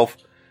itself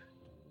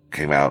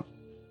came out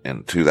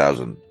in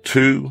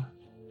 2002,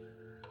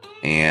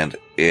 and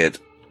it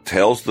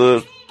tells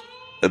the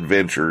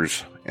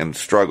adventures and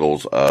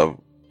struggles of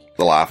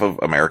the life of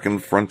American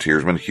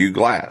frontiersman Hugh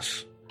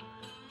Glass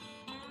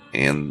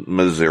in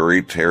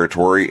Missouri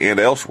Territory and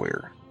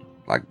elsewhere.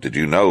 Like, did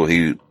you know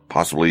he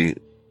possibly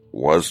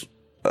was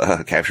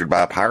captured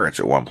by pirates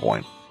at one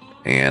point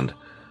and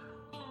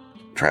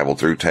traveled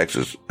through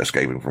Texas,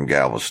 escaping from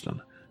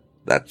Galveston?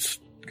 That's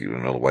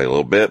giving it away a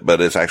little bit,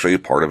 but it's actually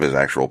part of his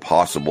actual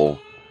possible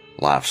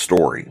life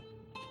story.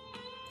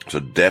 So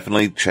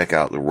definitely check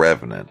out The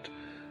Revenant.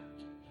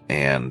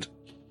 And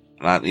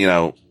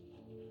the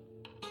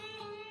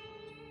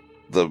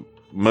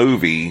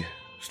movie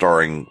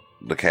starring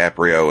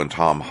DiCaprio and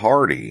Tom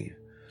Hardy,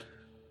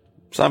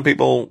 some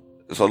people,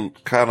 it's a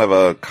kind of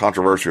a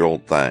controversial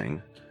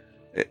thing.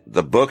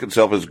 The book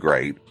itself is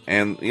great.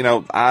 And,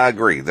 I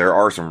agree. There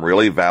are some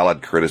really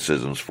valid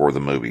criticisms for the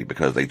movie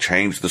because they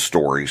changed the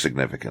story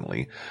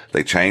significantly.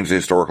 They changed the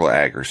historical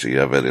accuracy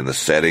of it in the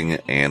setting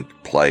and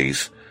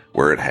place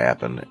where it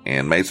happened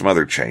and made some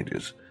other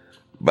changes.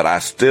 But I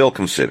still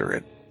consider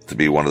it to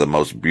be one of the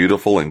most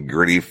beautiful and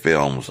gritty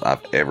films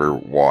I've ever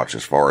watched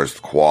as far as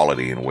the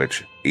quality in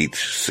which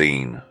each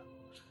scene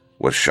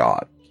was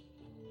shot.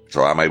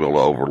 So I'm able to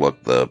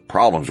overlook the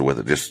problems with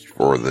it just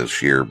for the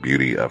sheer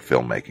beauty of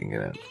filmmaking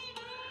in it.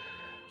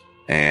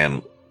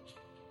 And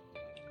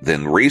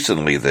then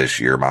recently this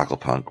year, Michael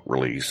Punke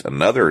released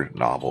another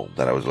novel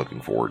that I was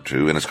looking forward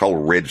to, and it's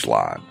called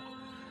Ridgeline.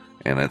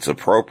 And it's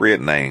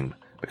appropriate name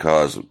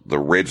because the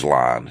ridge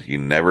line, you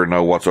never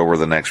know what's over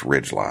the next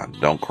ridge line.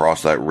 Don't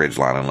cross that ridge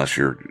line unless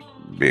you're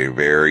being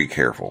very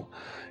careful.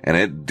 And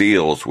it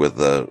deals with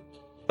the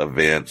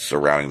events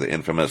surrounding the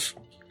infamous,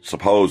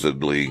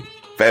 supposedly,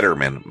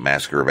 Fetterman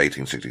Massacre of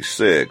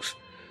 1866.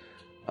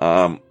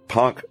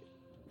 Punk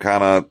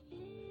kind of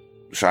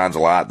shines a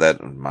light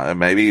that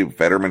maybe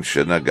Fetterman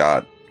shouldn't have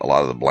got a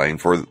lot of the blame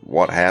for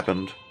what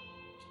happened.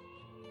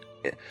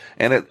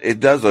 And it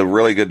does a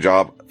really good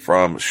job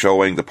from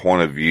showing the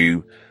point of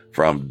view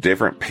from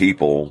different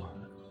people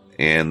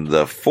in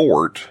the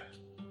fort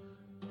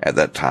at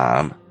that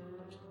time.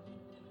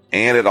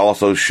 And it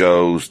also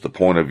shows the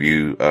point of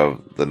view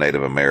of the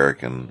Native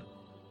American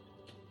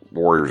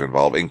warriors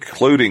involved,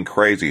 including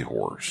Crazy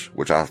Horse,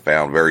 which I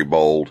found very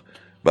bold,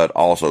 but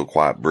also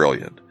quite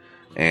brilliant.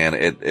 And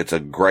it's a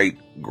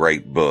great,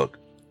 great book.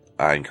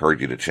 I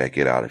encourage you to check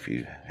it out if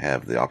you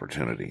have the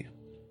opportunity.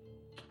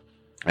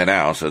 And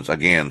now, since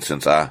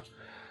I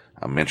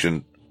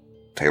mentioned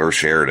Taylor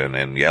Sheridan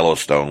and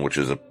Yellowstone, which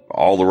is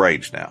all the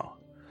rage now,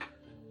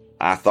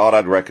 I thought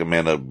I'd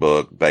recommend a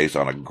book based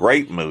on a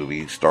great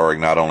movie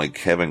starring not only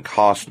Kevin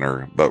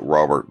Costner, but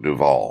Robert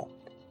Duvall,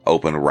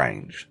 Open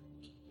Range.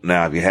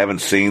 Now, if you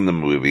haven't seen the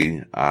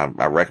movie, I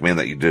recommend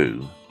that you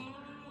do.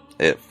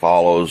 It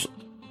follows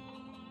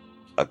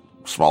a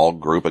small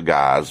group of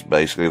guys.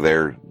 Basically,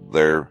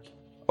 they're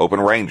open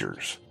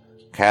rangers,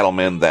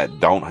 cattlemen that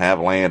don't have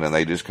land, and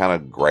they just kind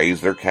of graze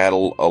their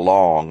cattle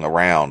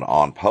around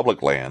on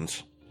public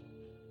lands.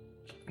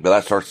 But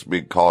that starts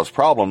to cause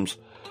problems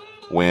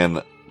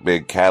when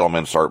big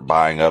cattlemen start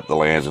buying up the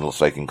lands and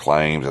staking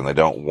claims, and they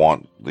don't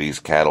want these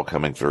cattle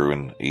coming through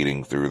and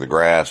eating through the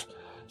grass.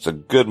 It's a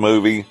good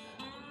movie,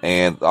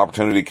 and the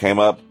opportunity came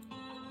up.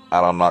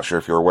 I'm not sure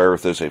if you're aware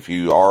of this. If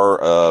you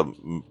are a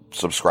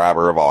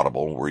subscriber of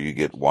Audible, where you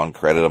get $1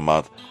 credit a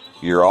month,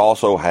 you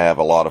also have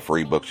a lot of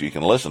free books you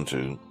can listen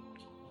to,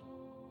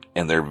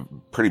 and they're a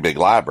pretty big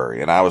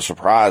library. And I was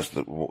surprised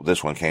that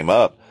this one came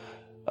up.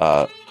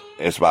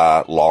 It's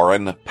by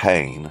Lauren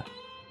Payne,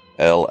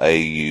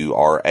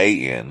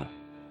 Lauran.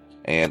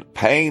 And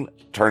Payne,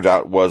 turns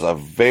out, was a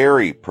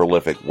very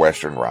prolific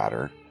Western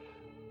writer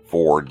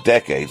for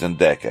decades and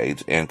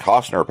decades. And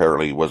Costner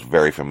apparently was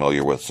very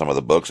familiar with some of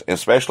the books,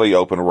 especially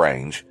Open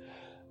Range.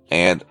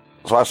 And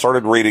so I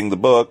started reading the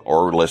book,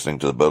 or listening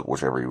to the book,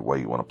 whichever way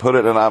you want to put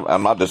it. And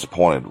I'm not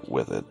disappointed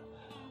with it.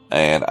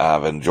 And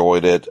I've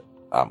enjoyed it.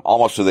 I'm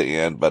almost to the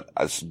end, but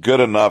it's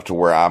good enough to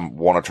where I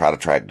want to try to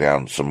track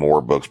down some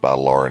more books by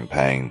Lauren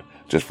Payne,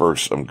 just for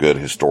some good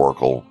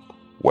historical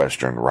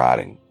Western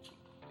writing.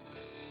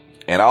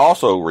 And I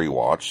also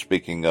rewatched,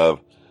 speaking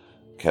of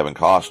Kevin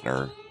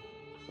Costner,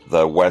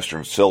 the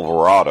Western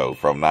Silverado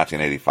from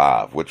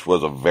 1985, which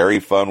was a very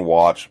fun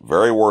watch,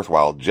 very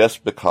worthwhile,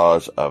 just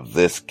because of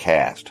this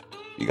cast.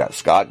 You got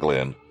Scott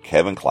Glenn,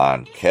 Kevin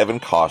Kline, Kevin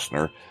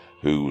Costner,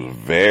 who was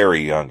very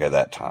young at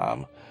that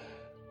time,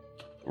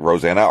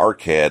 Rosanna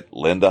Arquette,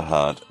 Linda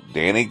Hunt,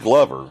 Danny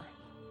Glover.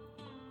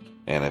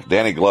 And if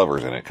Danny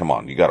Glover's in it, come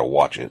on, you got to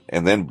watch it.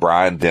 And then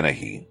Brian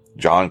Dennehy,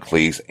 John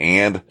Cleese,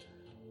 and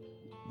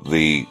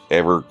the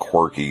ever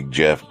quirky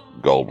Jeff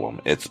Goldblum.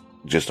 It's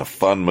just a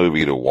fun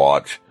movie to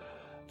watch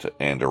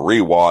and to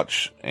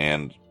rewatch.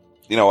 And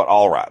you know what?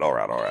 All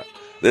right.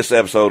 This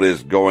episode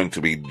is going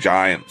to be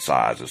giant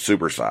size, a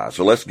super size.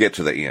 So let's get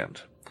to the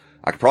end.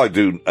 I could probably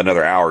do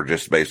another hour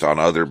just based on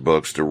other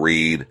books to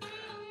read,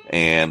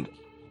 and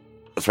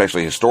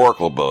especially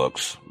historical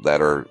books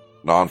that are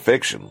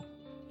nonfiction.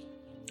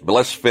 But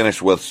let's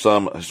finish with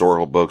some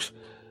historical books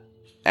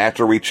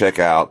after we check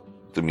out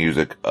the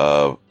music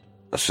of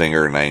a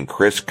singer named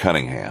Chris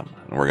Cunningham.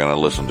 And we're going to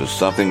listen to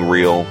Something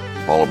Real,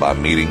 followed by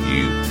Meeting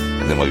You,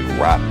 and then we'll be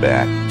right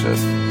back to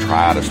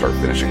try to start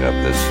finishing up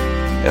this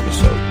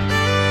episode.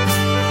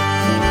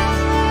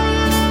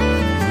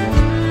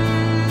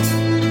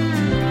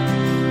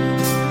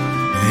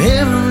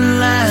 Every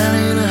line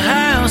in the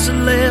house I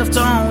left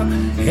on.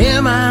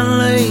 Am I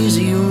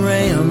lazy or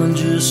am I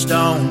just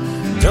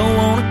on? Don't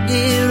wanna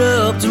get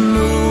up to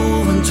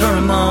move and turn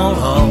them all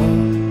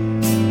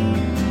home.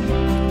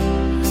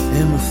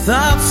 And my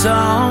thoughts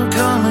all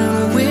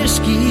coming,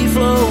 whiskey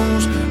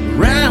flows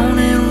round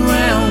and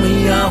round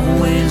we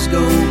always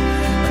go.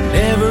 I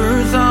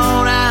never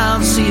thought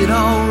I'd see it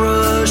all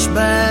rush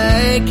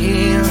back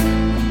in.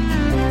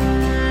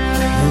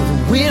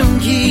 The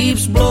wind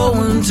keeps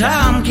blowing,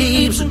 time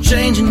keeps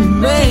changing. You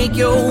make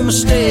your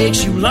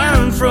mistakes, you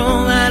learn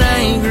from that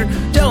anger.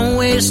 Don't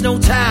waste no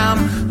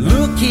time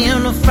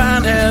looking to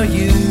find how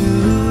you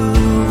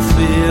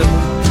feel.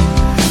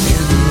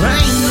 And there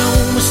ain't no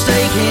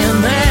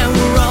mistaking that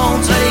we're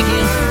all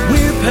taking.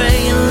 We're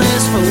paying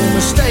less for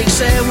mistakes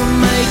that we're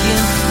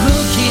making.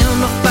 Looking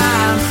to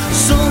find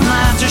some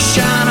light to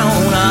shine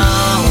on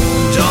our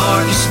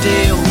darkest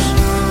days.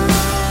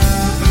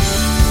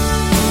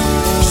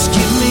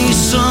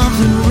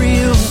 Something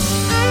real.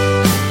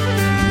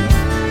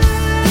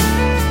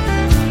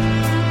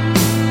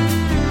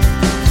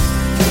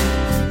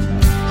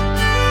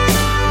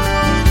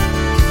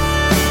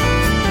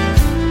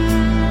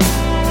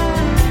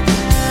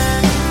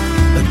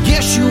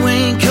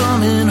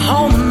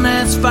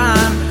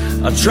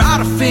 try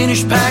to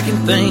finish packing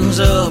things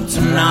up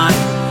tonight.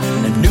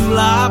 A new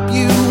life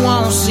you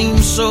won't seem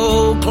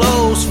so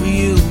close for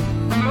you.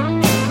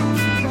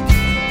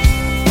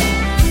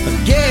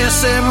 I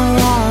guess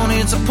everyone,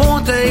 it's a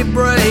point they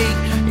break.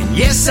 And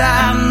yes,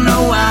 I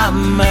know I've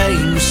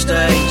made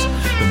mistakes,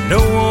 but no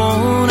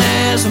one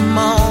has them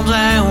all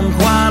down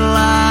quite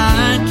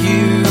like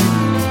you.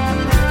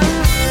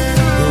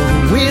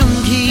 The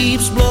wind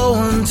keeps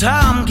blowing,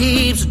 time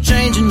keeps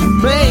changing. You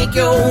make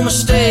your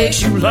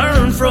mistakes, you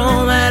learn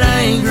from that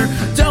anger.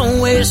 Don't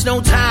waste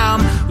no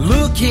time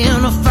looking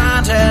to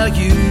find how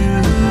you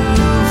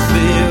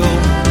feel.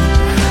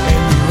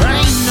 And there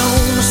ain't no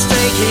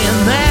mistaking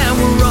that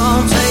we're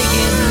all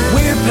taking.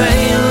 We're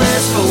paying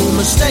less for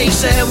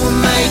mistakes that we're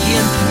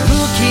making.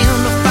 Looking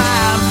to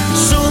find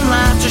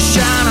sunlight to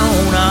shine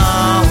on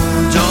our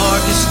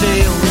darkest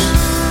days.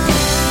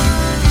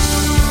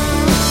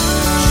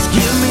 Just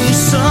give me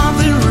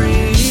something real.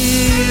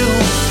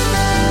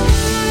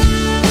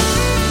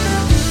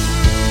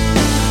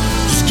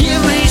 Just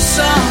give me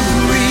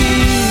something real.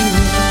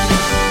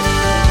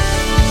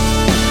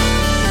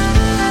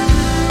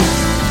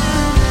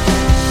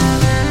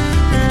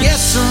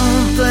 Guess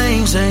some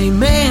things ain't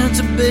meant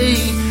to be.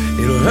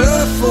 It'll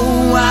hurt for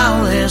a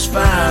while, that's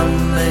fine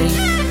with me.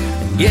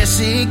 And guess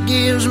it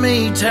gives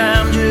me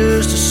time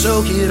just to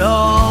soak it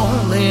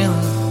all in.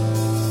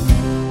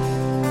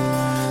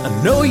 I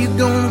know you're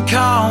gonna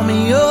call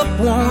me up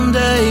one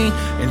day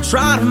and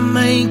try to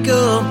make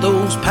up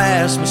those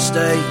past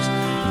mistakes.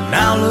 And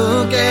I'll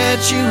look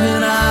at you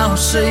and I'll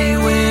say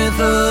with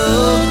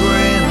a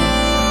grin,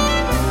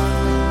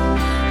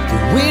 the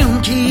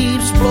wind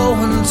keeps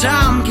blowing,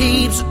 time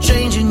keeps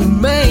changing. You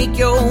make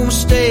your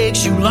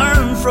mistakes, you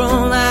learn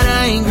from that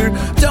anger.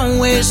 Don't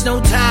waste no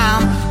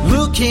time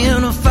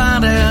looking to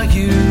find out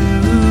you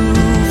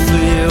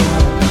feel.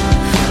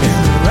 And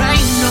there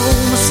ain't no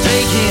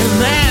mistaking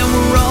that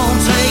we're all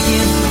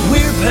taking.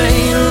 We're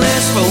paying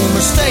less for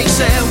mistakes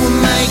that we're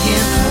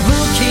making.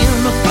 Looking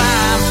to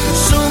find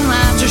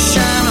sunlight to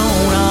shine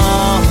on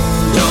our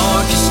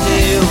darkest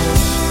days.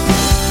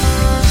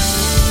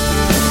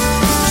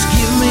 Just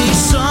give me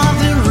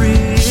something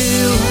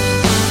real.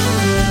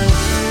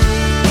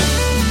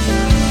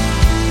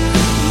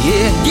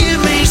 Yeah, give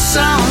me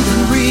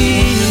something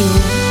real.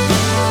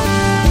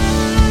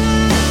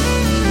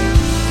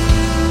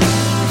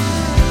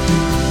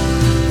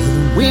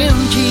 The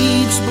wind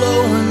keeps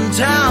blowing,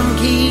 time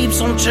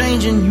keeps on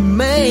changing. You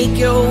make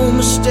your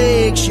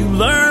mistakes, you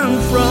learn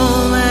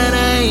from that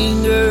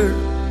anger.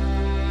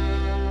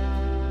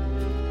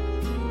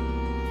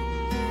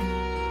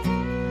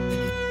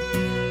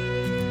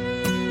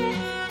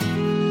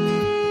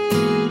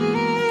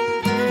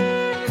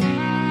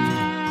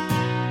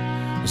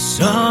 I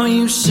saw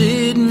you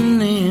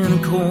sitting in a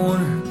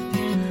corner,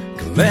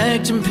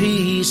 collecting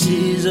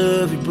pieces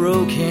of your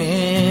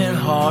broken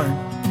heart.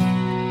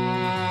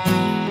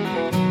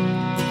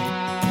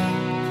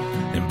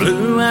 And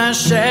blue eyes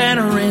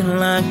shattering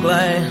like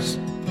glass.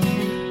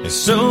 It's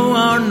so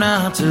hard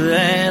not to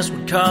ask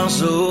what caused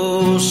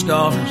those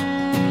scars.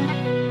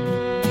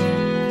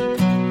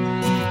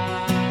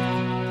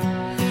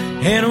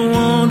 And I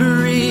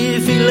wonder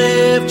if he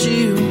left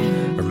you,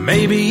 or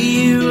maybe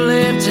you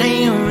left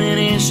him and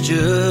it's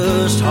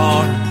just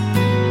hard.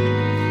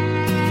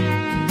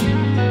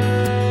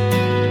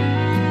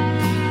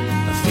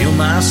 I feel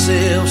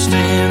myself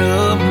stand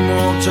up and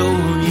walk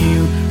toward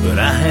you, but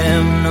I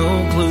have no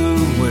clue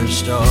where to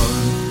start.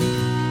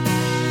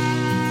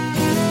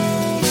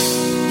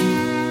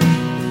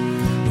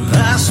 Well,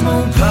 I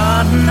smoke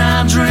pot and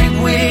I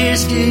drink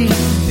whiskey,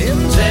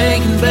 and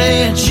taking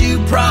bets you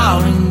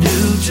probably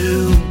do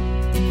too.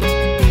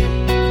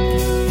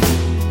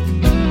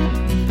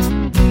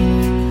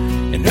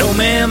 No,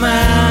 ma'am,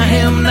 I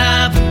am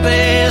not the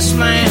best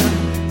man,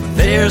 but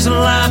there's a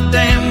lot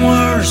damn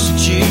worse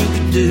that you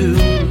could do.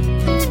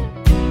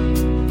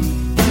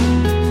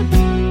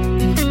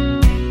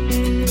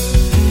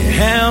 And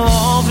how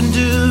often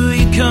do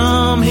you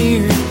come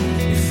here?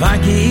 If I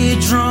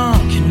get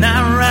drunk and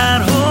I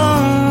ride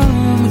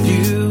home with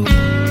you,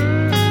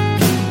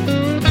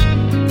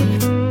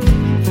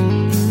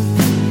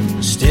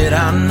 instead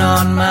I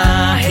nod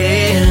my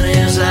head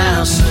as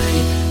I say,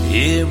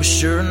 it was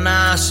sure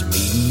nice meeting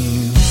you.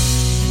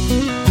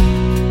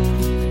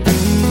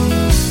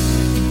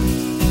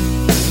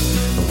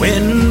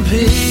 Went and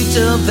picked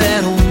up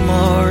that old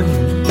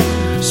Martin,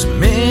 so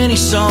many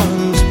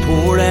songs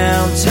poured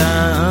out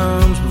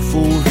times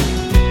before.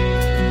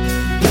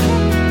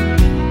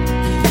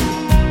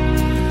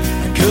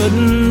 I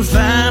couldn't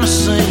find a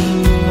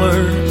single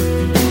word.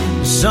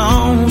 The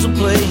songs I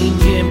played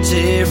kept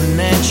tearing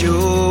at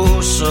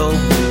your soul.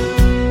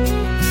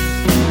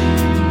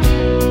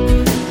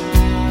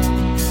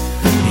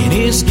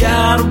 It's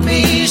gotta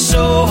be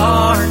so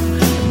hard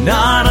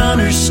not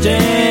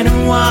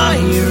understanding why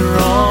you're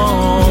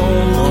all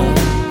alone.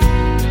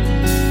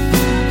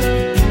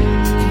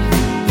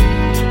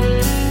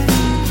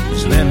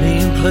 So let me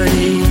play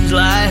these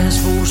last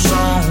 4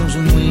 songs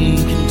and we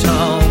can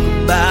talk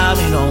about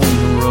it on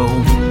the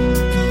road.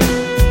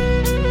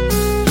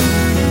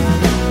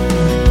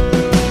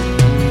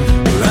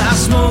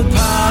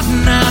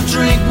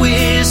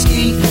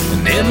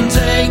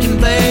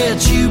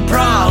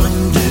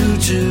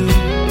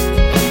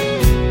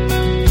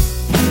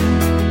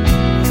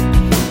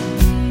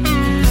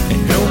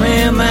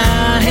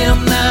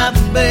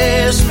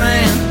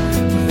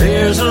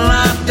 there's a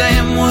lot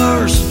damn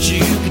worse that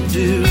you could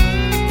do.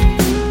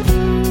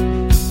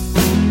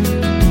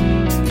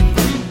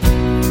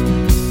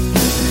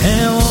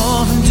 How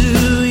often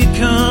do you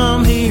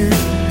come here?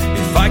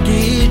 If I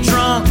get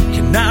drunk,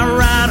 can I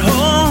ride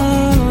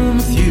home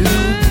with you?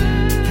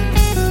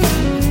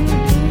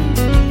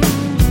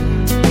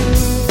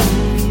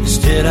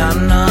 Instead I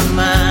nod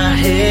my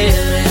head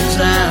as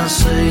I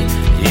say,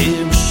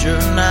 it was sure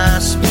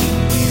nice meeting you.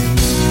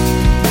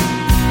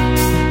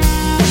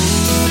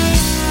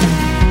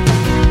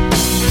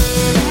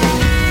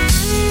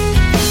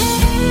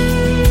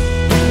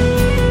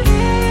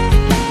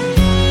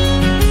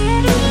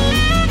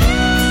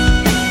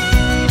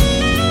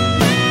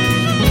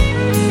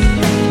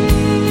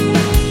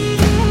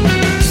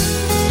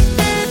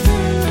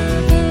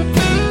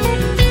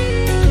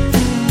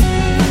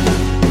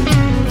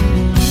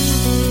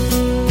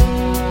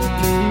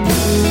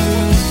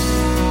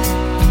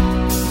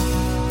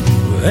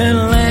 That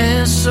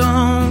last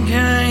song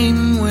came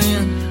and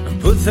went. I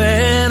put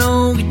that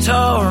old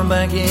guitar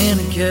back in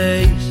the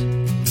case.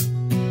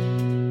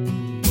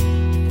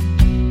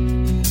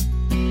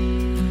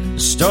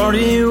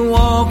 Started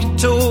walking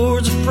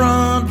towards the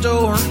front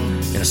door,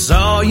 and I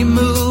saw you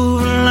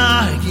moving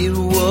like it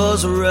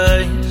was a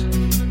race.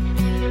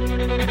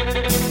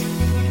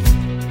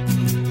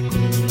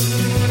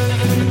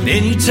 And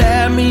then you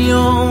tapped me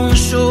on the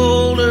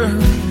shoulder,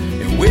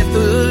 and with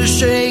a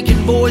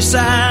shaking voice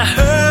I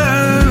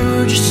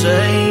heard you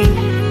say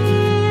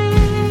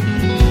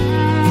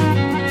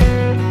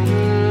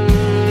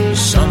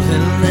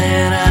something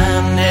that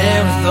I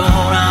never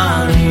thought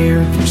I'd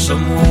hear from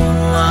someone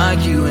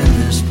like you in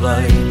this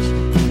place.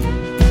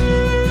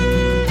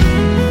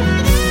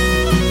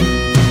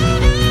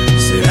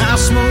 Said I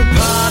smoke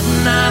pot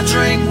and I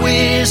drink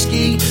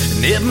whiskey,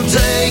 and if I'm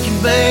taking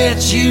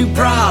bets you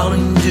probably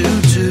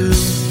do too.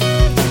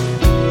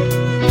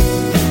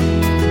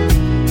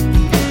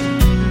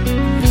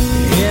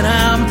 And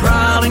I'm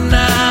probably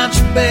not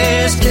your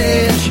best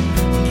catch,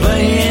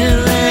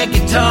 playing that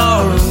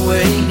guitar the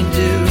way you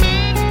do.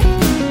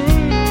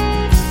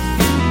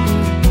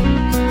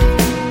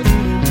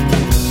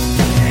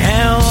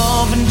 How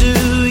often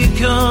do you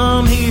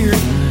come here?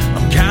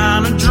 I'm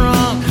kinda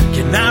drunk,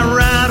 can I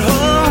ride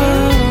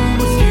home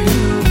with you?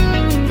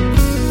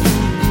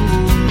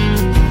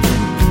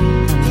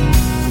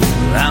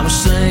 I was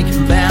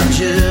thinking about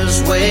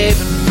just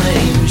waving,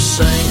 maybe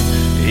saying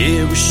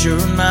it was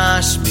sure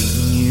nice meeting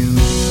you.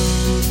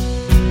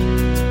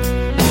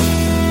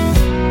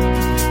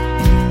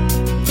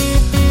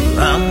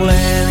 I'm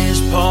glad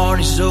this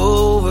party's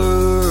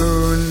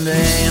over, and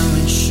damn,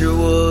 it sure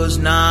was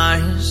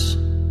nice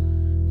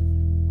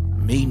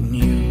meeting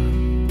you.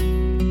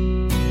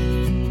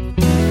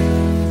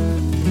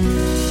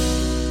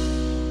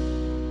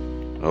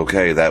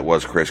 Okay, that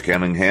was Chris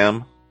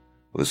Cunningham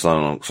with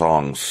the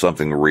song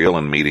Something Real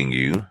and Meeting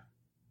You.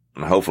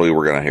 And hopefully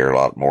we're going to hear a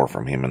lot more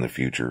from him in the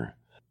future.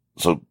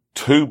 So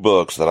 2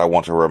 books that I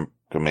want to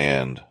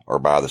recommend are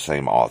by the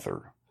same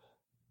author,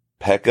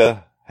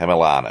 Pekka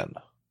Hämäläinen.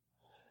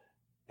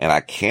 And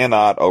I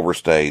cannot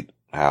overstate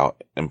how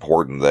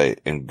important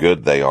and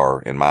good they are,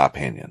 in my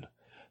opinion.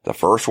 The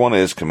first one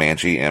is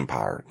Comanche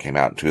Empire. It came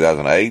out in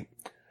 2008.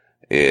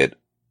 It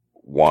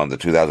won the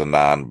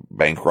 2009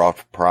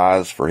 Bancroft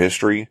Prize for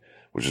History,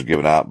 which is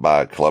given out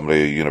by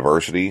Columbia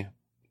University.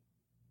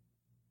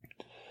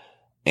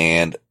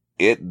 And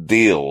it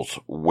deals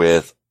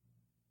with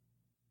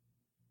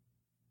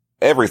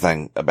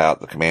everything about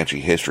the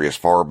Comanche history as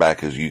far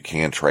back as you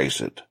can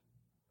trace it,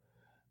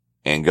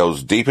 and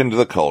goes deep into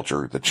the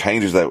culture, the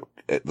changes that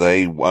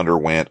they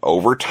underwent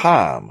over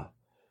time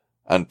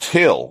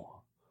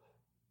until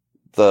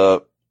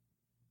the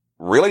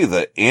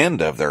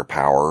end of their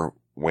power,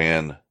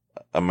 when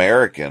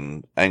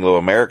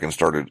Anglo-Americans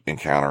started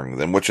encountering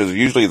them, which is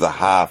usually the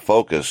high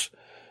focus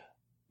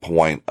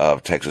point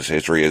of Texas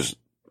history, is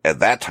at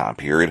that time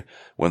period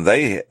when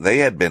they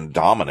had been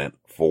dominant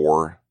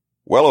for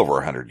well over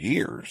 100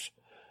 years,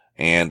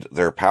 and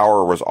their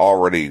power was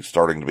already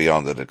starting to be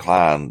on the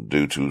decline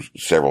due to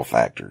several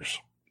factors.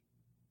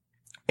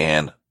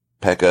 And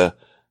Pekka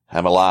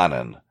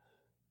Hämäläinen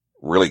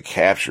really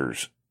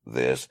captures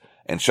this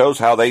and shows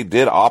how they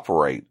did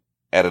operate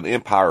at an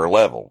empire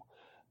level,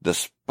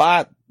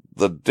 despite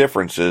the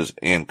differences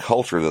in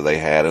culture that they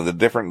had and the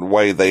different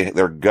way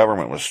their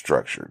government was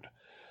structured.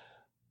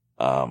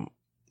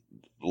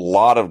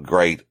 Lot of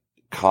great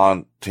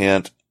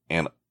content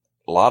and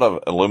a lot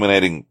of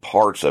illuminating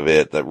parts of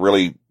it that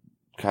really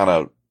kind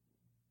of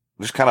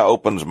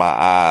opens my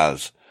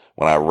eyes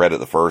when I read it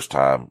the first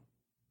time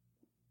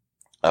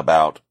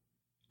about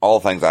all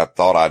things I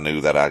thought I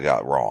knew that I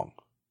got wrong.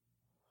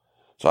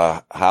 So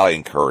I highly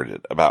encourage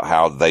it, about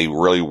how they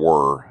really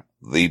were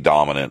the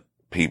dominant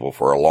people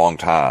for a long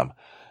time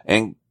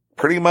and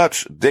pretty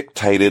much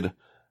dictated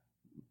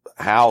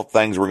how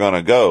things were going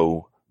to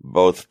go,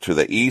 both to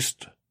the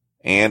east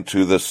and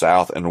to the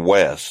south and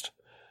west,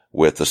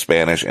 with the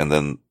Spanish and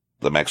then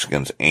the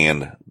Mexicans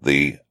and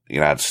the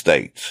United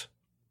States.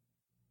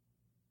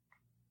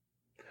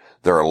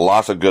 There are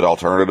lots of good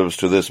alternatives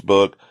to this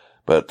book,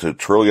 but to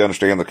truly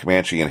understand the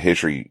Comanche and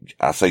history,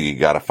 I say you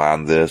got to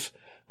find this,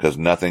 because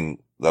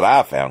nothing that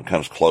I've found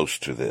comes close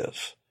to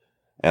this.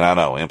 And I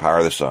know Empire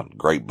of the Sun,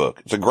 great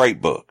book. It's a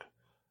great book,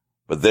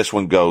 but this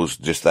one goes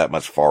just that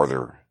much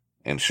farther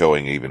in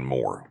showing even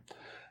more.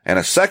 And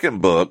a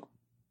second book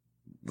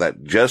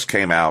that just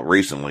came out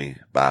recently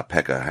by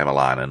Pekka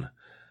Hamalainen,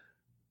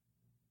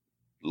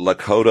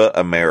 Lakota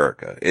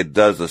America. It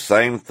does the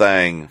same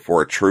thing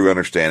for a true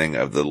understanding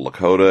of the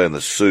Lakota and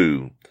the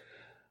Sioux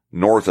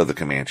north of the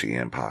Comanche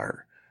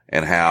Empire,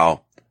 and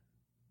how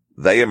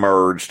they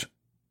emerged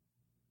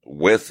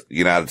with the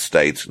United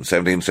States in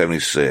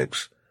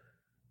 1776,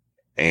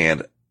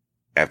 and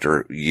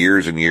after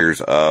years and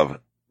years of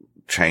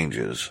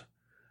changes.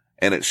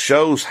 And it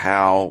shows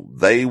how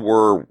they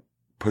were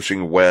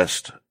pushing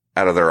west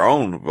out of their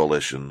own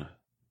volition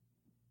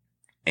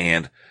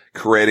and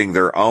creating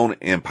their own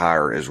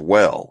empire as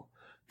well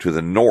to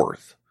the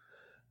north.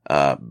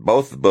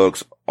 Both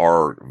books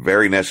are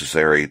very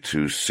necessary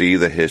to see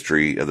the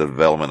history of the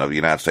development of the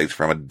United States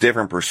from a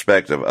different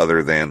perspective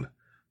other than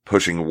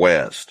pushing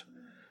west,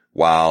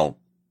 while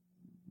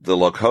the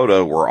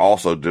Lakota were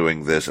also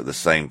doing this at the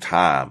same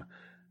time,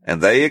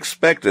 and they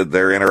expected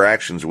their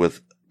interactions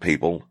with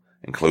people,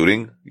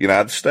 including the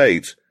United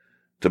States,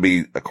 to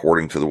be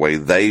according to the way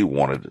they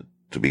wanted it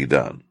to be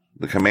done.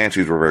 The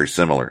Comanches were very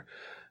similar,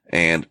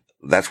 and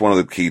that's one of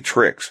the key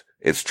tricks.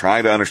 It's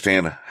trying to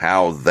understand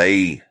how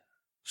they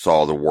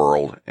saw the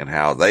world and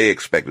how they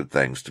expected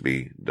things to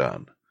be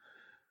done.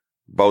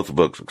 Both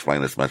books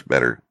explain this much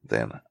better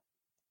than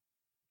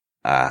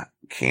I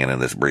can in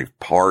this brief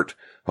part.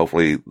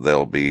 Hopefully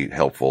they'll be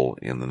helpful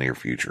in the near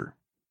future.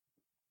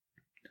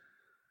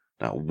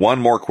 Now, one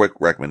more quick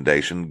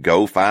recommendation.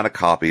 Go find a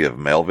copy of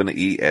Melvin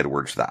E.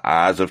 Edwards' The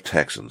Eyes of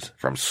Texans,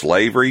 From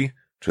Slavery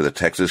to the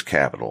Texas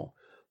Capitol.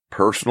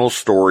 Personal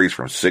stories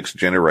from 6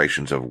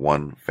 generations of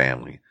one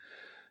family.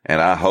 And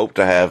I hope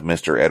to have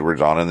Mr.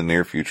 Edwards on in the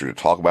near future to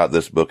talk about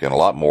this book and a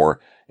lot more.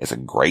 It's a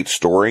great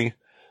story,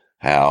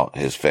 how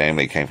his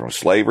family came from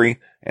slavery,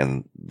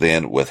 and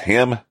then with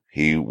him,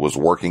 he was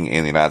working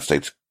in the United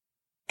States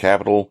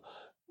Capitol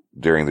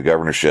during the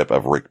governorship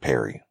of Rick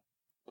Perry.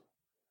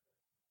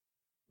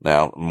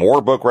 Now,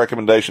 more book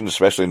recommendations,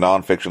 especially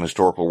nonfiction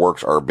historical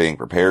works, are being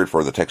prepared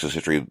for the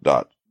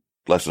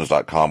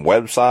TexasHistory.lessons.com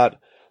website.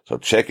 So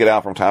check it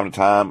out from time to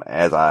time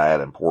as I add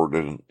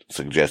important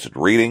suggested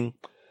reading.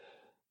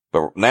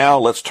 But now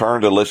let's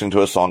turn to listening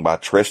to a song by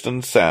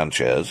Tristan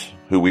Sanchez,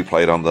 who we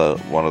played on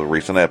one of the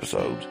recent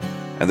episodes.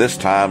 And this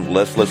time,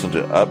 let's listen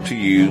to Up to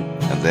You,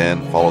 and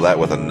then follow that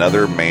with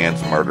Another Man's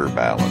Murder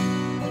Ballad,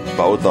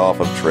 both off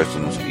of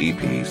Tristan's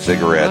EP,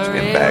 Cigarettes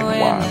and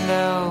Bagged Wine.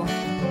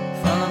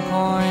 From the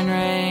pouring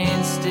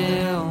rain,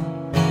 still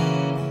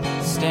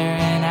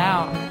staring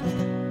out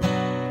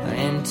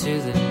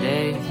into the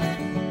day,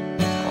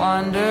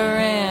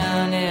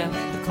 wondering if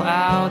the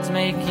clouds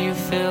make you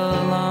feel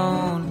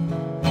alone.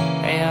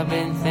 Hey, I've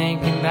been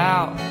thinking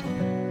about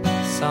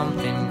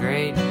something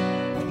great.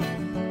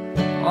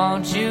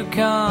 Won't you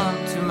come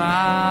to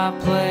my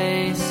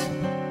place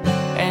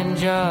and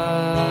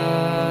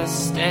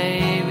just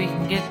stay? We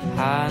can get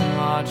high and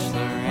watch the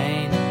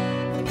rain.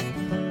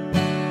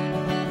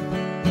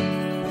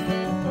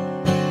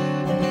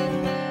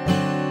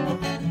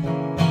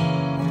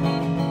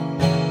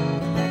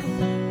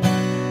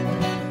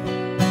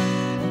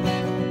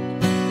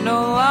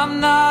 No, I'm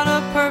not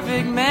a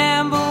perfect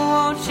man, but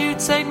won't you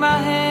take my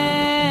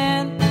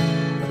hand?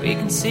 We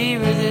can see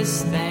where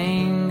this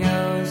thing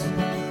goes.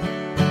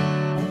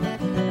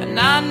 And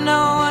I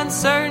know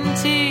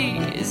uncertainty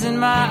is in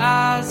my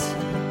eyes,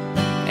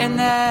 and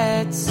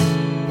that's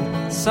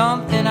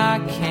something I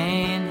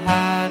can't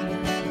hide.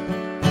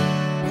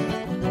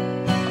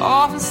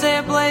 Often stay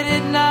up late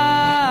at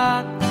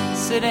night,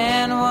 sit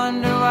and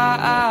wonder why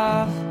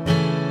I've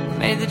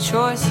made the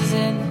choices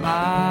in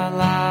my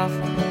life.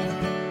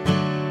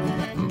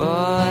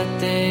 But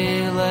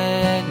they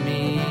led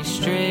me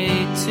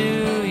straight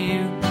to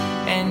you,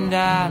 and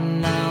I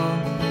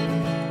know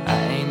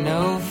I ain't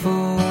no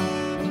fool.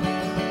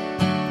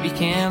 We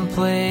can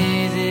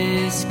play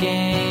this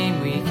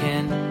game, we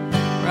can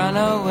run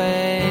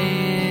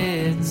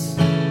away.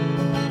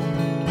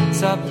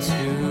 It's up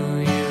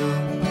to you.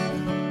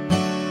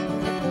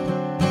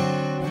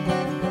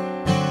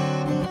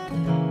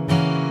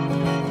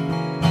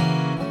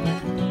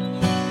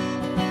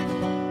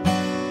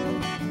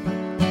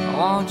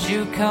 Won't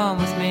you come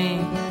with me?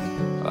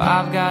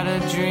 I've got a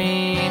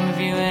dream of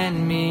you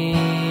and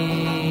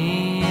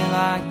me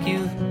like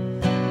you've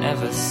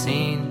never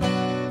seen.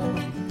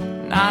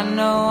 And I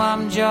know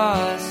I'm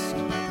just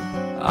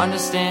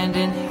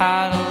understanding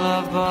how to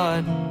love,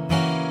 but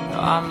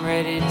I'm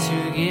ready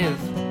to give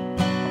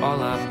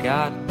all I've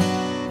got.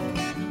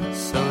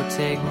 So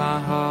take my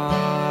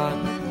heart,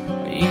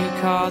 you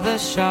call the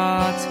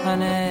shots,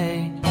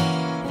 honey.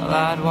 Well,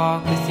 I'd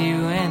walk with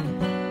you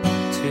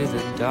into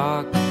the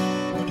dark.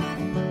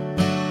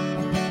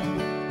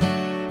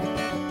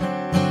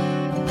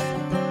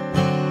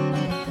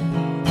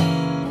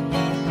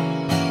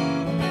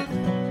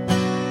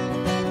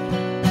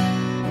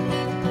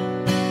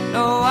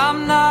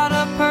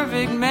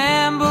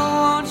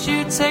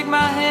 take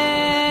my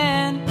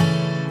hand,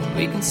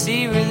 we can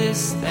see where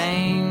this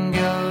thing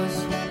goes.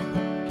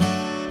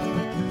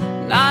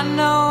 And I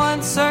know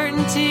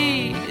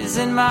uncertainty is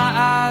in my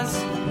eyes,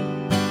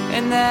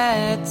 and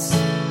that's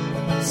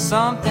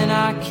something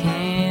I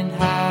can't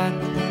hide.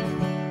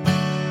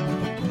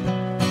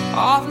 I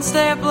often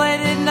stay up late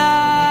at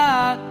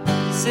night,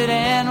 sit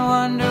and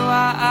wonder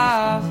why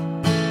I've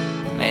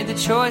made the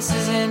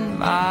choices in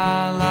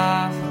my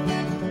life.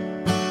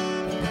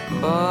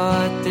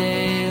 But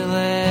they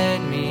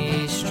led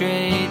me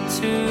straight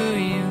to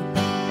you,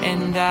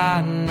 and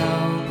I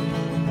know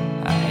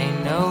I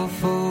ain't no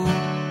fool.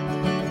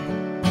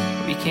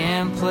 We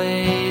can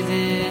play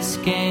this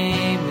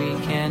game, we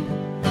can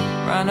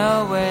run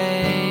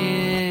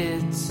away,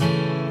 it's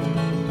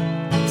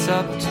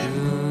up to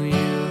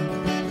you.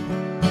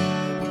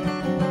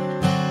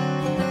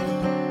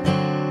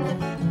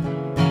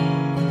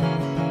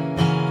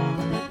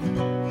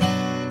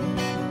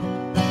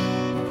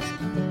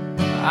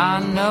 I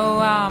know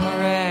I'm a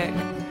wreck,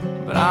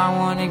 but I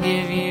want to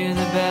give you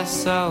the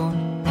best, so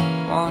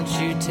won't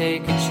you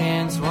take a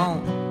chance,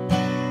 won't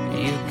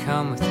you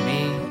come with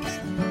me?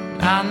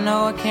 I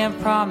know I can't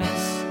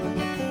promise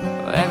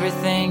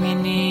everything you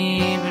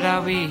need, but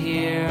I'll be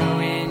here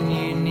when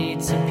you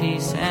need some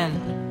peace and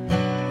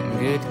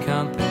good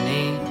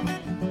company.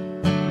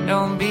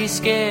 Don't be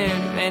scared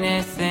of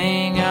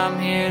anything, I'm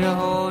here to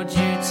hold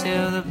you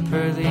till the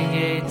pearly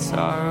gates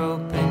are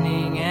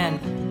opening and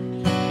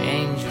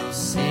angels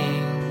sing.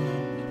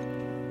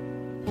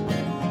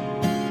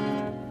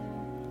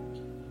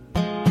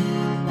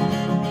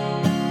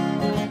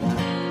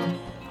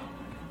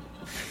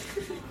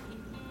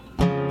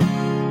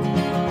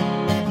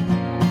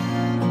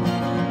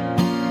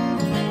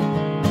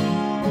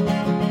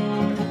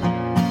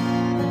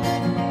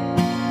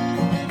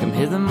 Come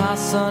hither, my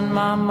son,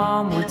 my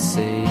mom would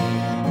say,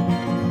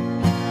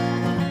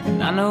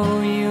 and I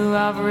know you,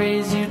 I've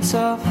raised you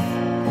tough,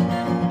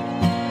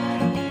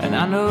 and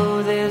I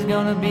know there's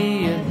gonna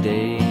be a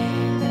day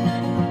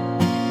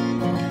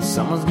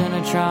someone's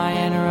gonna try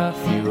and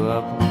rough you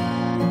up.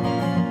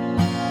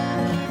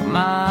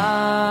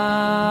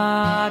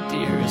 My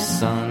dearest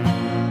son,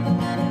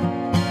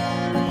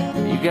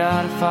 you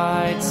gotta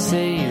fight to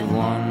say you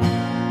won.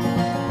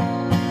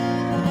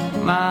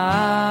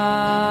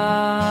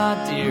 My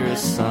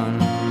dearest son,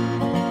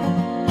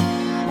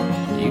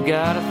 you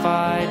gotta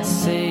fight to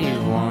say you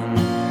won.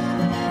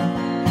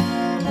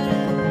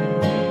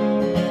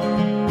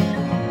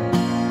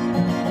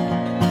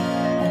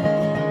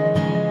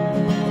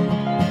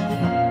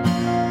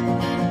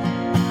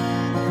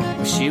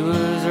 She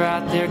was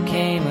right, there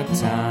came a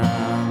time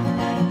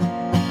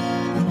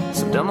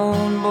some dumb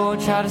old boy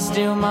tried to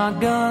steal my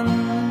gun,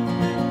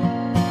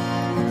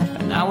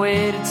 and I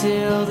waited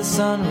till the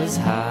sun was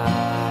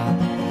high,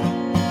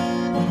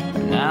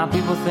 and now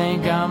people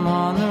think I'm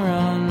on the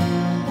run.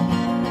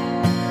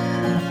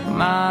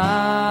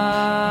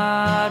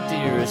 My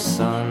dearest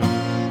son,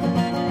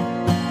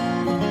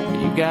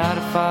 you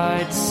gotta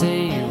fight to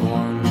say you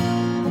won.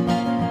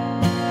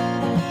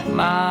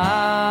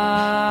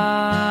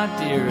 My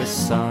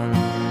dearest son,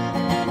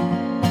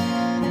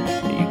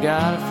 you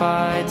gotta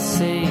fight to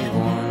say you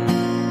won.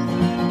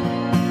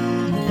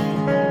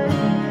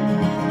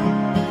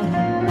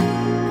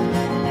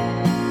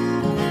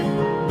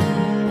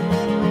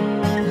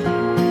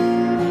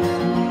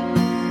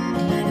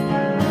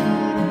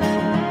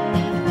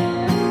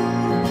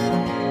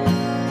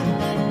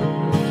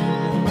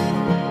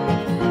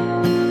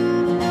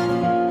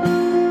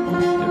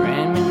 They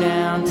ran me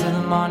down to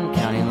the Martin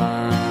County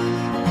line,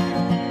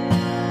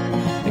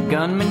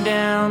 gunman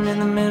down in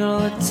the middle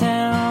of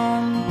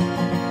town.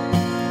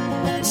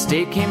 The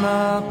state came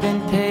up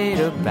and paid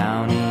a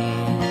bounty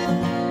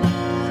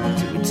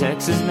to a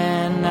Texas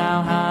man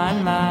now high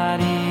and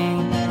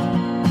mighty.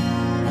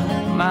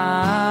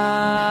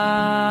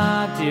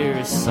 My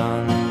dearest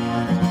son,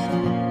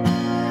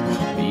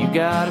 you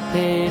gotta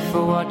pay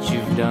for what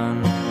you've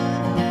done.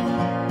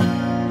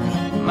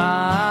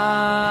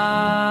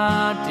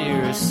 My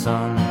dearest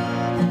son,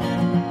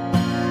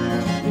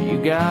 you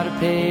gotta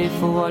pay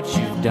for what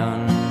you've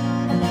done.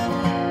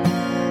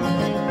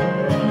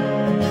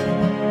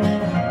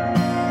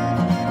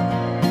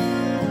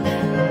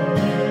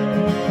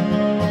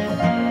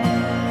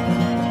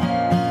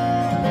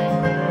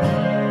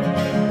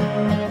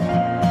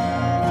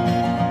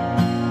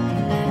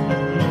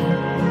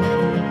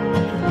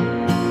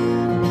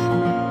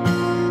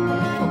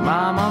 Well,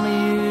 my mama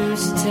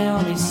used to tell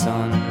me,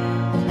 son,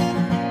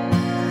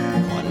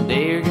 one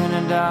day you're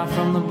gonna die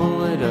from the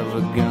bullet of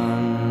a gun.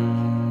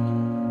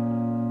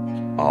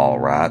 All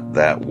right,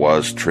 that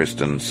was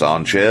Tristan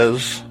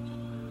Sanchez.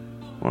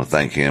 I want to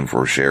thank him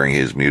for sharing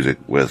his music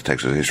with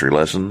Texas History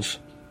Lessons.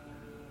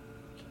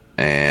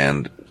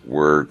 And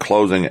we're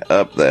closing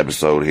up the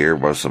episode here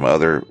with some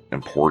other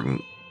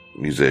important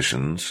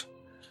musicians.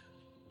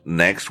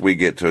 Next, we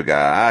get to a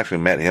guy, I actually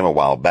met him a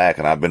while back,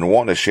 and I've been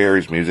wanting to share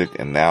his music,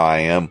 and now I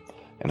am.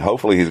 And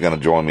hopefully he's going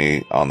to join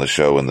me on the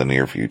show in the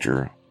near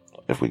future,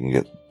 if we can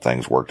get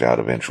things worked out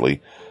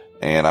eventually.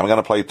 And I'm going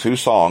to play 2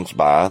 songs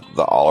by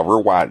the Oliver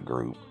White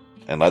Group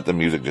and let the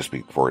music just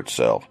speak for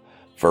itself.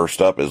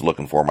 First up is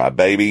Looking for My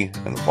Baby,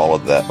 and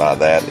followed by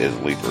that is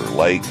Leaper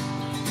Lake.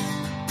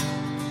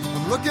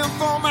 I'm looking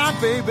for my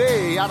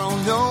baby, I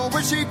don't know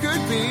where she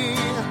could be.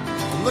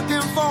 I'm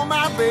looking for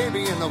my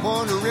baby, and I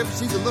wonder if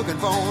she's looking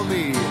for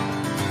me.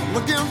 I'm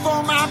looking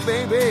for my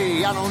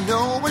baby, I don't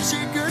know where she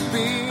could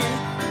be.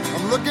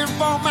 I'm looking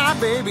for my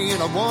baby,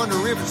 and I wonder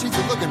if she's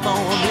looking for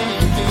me.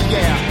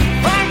 Yeah,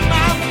 find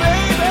my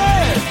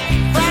baby,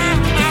 find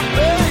my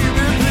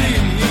baby,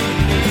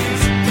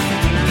 please.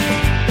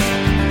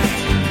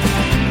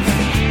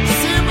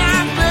 See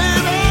my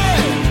baby,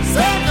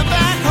 send her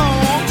back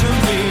home to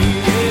me.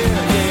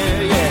 Yeah,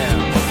 yeah, yeah.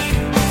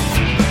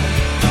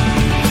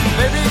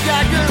 Baby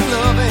got good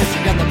loving, she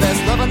got the best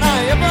loving I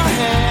ever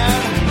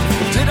had.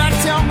 Did I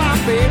tell my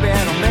baby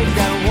to make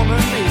that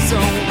woman be so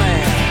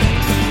mad?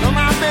 No,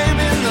 my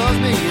baby loves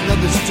me, you know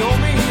that she told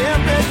me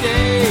every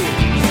day.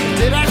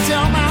 Did I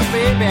tell my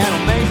baby to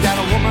make that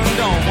a woman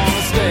don't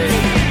wanna stay?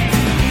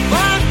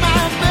 Find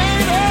my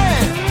baby,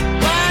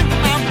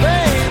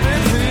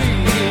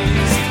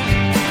 please.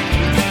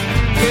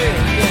 Yeah,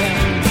 yeah.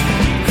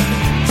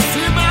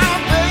 See my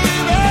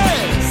baby,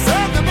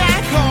 send her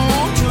back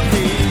home to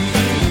me.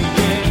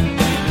 Yeah,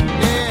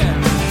 yeah.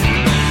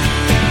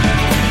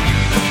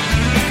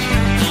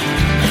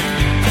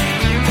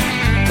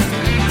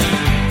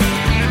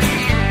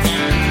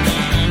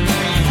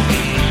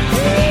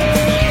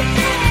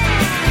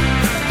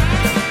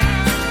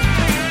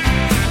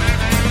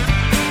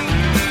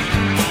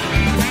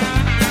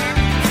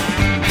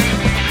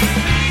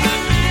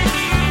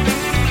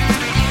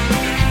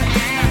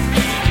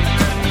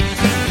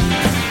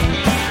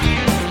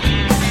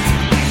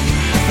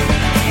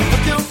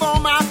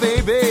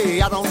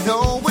 I don't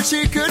know where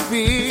she could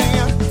be.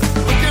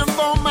 Looking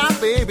for my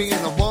baby,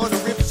 and I wonder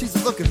if she's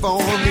looking for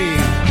me.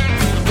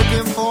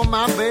 Looking for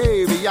my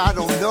baby, I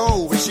don't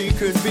know where she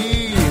could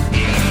be.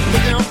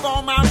 Looking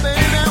for my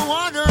baby,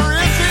 wonder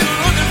if she's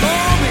looking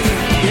for me.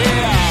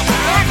 Yeah,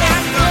 like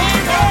that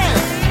baby,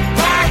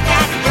 like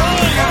that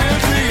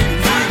baby.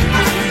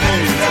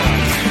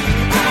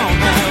 Come on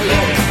now,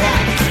 yeah.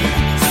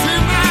 See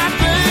my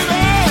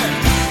baby,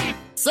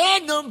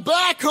 send her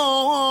back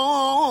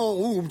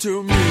home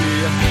to me.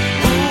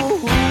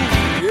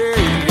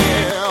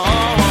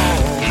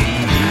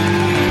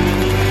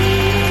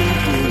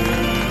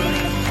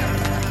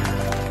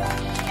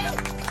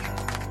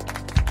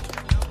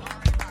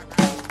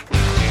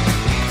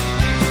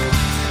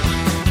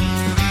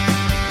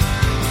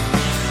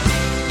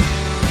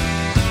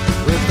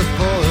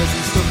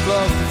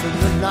 From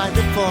the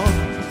 94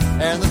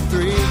 and the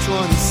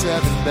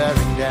 327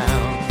 bearing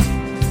down.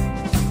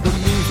 The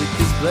music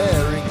is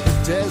blaring,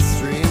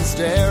 pedestrians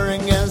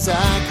staring as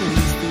I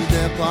cruise through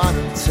their part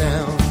of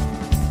town.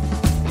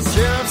 The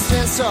sheriff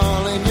stands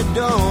tall in your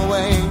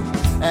doorway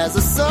as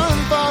the sun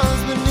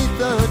falls beneath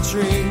the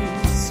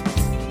trees.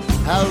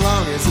 How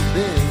long has it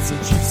been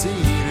since you've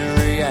seen her?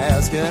 He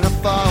asked, and I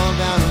fall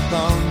down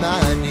upon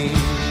my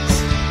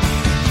knees.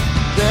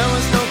 There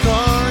was no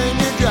car in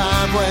your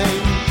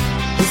driveway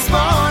this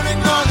morning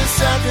or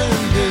this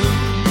afternoon.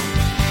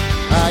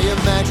 I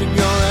imagine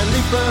you're at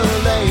Leaper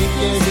Lake,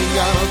 gazing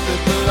up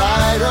at the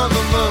light of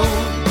the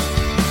moon.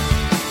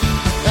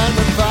 And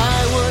if I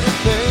would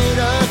have paid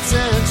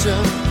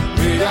attention,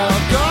 we'd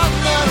have gone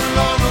that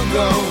long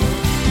ago.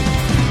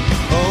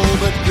 Oh,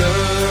 but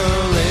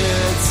girl,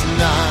 it's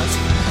not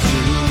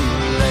too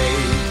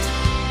late.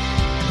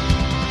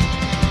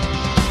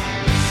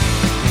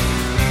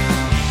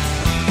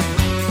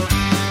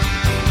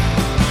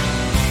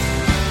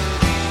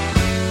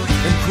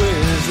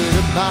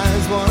 Inquisitive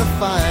eyes want to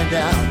find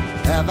out,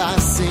 have I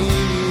seen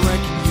you, where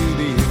can you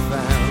be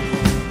found?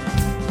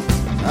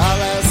 I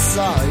last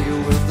saw you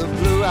with the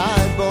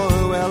blue-eyed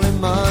boy, well, it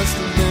must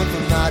have been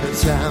from out of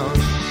town.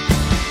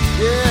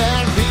 Yeah,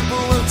 and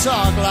people will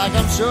talk like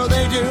I'm sure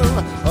they do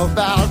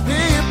about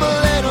people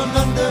they don't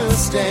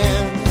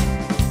understand.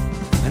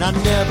 And I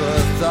never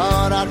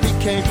thought I'd be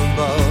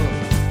capable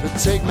to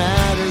take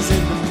matters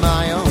into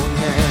my own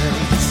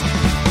hands.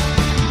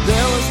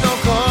 There was no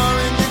car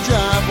in the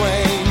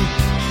driveway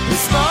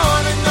this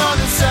morning or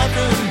this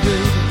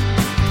afternoon.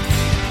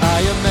 I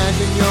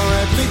imagine you're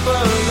at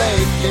Leaper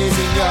Lake,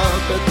 gazing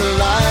up at the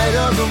light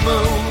of the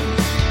moon.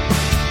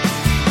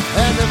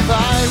 And if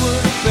I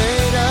would have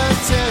paid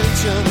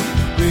attention,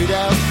 we'd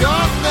have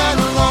gone that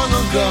long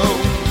ago.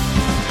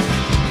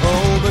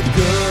 Oh, but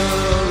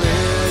girl,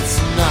 it's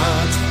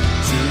not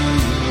too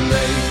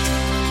late.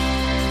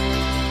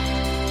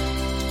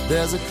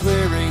 There's a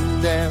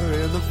clearing there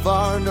in the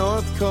far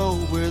North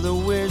Cove where the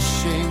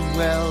wishing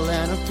well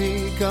and a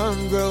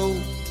pecan grow.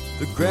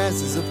 The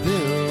grass is a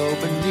pillow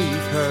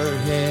beneath her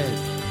head.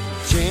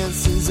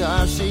 Chances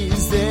are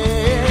she's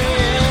there,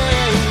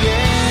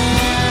 yeah.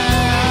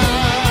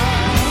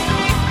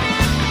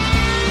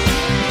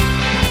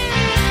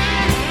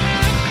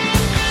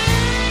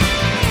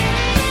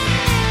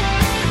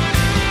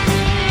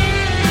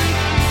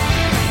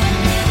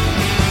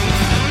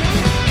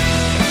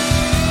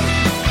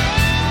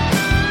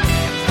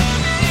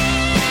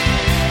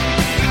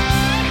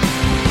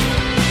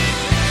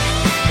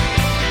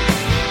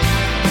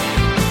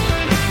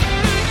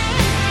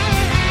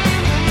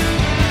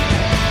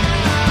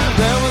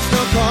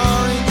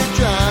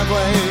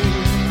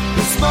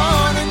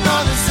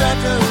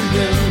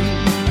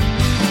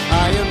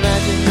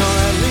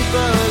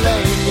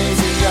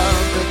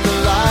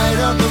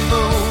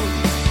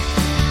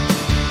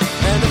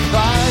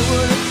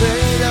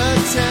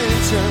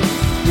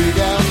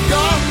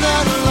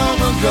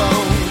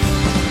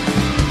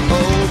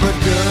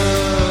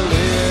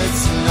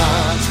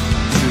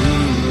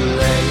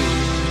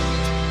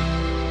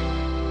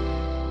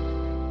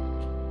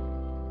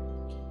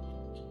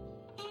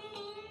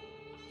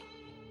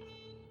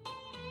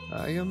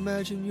 I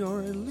imagine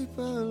you're at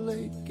Lipa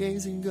Lake,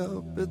 gazing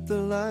up at the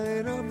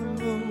light of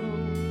the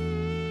moon.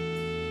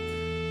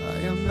 I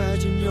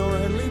imagine you're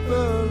at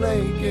Lipa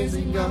Lake,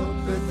 gazing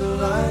up at the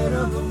light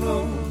of the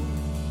moon.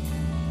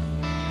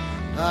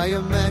 I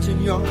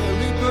imagine you're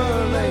at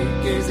Lipa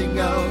Lake, gazing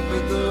up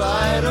at the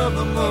light of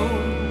the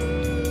moon.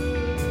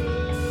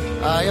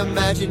 I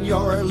imagine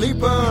you're at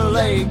Lipa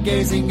Lake,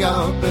 gazing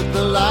up at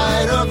the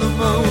light of the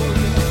moon.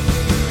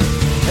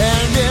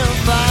 And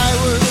if I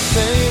were to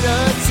pay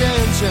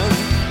attention,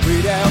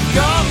 we'd have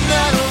come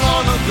that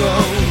long ago.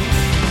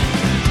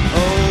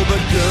 Oh,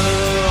 but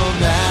girl,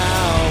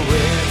 now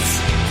it's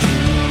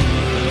too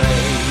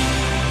late.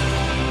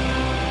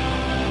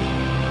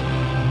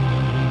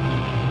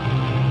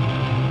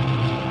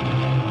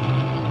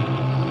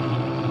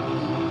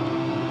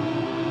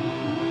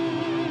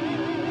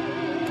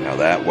 Now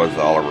that was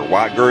the Oliver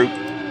White Group.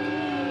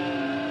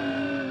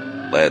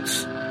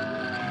 Let's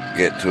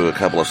get to a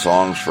couple of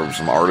songs from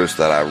some artists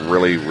that I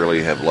really,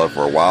 really have loved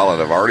for a while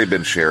and I've already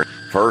been sharing.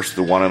 First,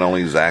 the one and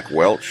only Zach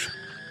Welch,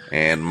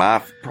 and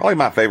probably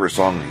my favorite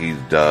song he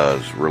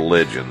does,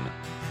 Religion,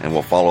 and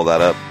we'll follow that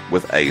up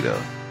with Ada.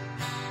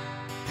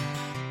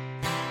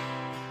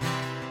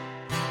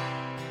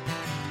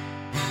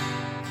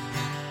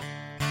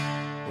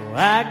 Well,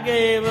 I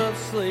gave up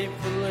sleep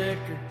for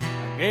liquor,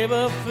 I gave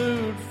up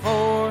food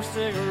for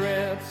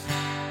cigarettes,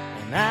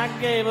 and I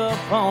gave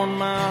up on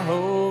my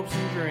hopes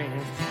and dreams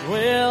to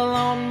dwell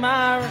on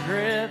my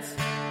regrets.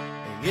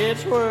 It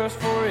gets worse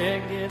before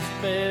it gets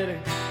better,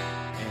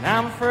 and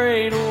I'm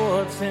afraid of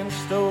what's in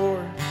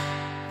store.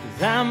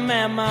 'Cause I'm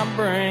at my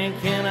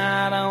brink and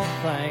I don't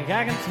think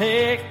I can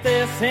take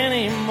this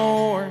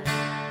anymore.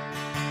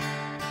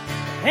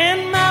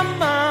 And my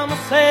mama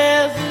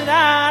says that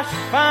I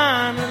should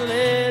find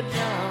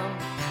religion,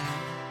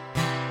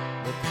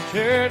 but the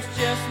church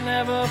just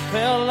never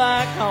felt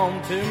like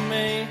home to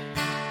me.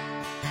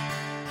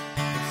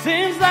 It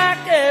seems like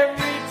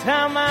every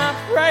time I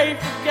pray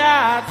for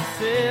God's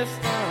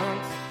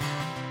assistance,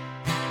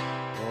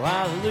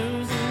 I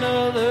lose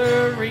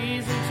another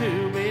reason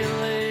to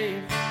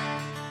believe.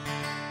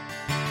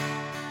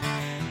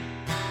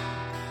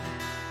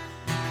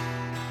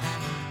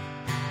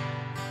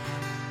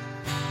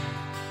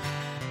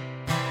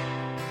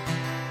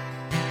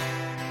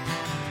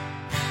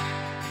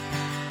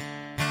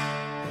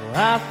 Well,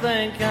 I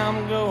think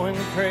I'm going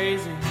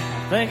crazy.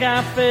 I think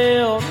I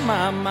felt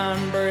my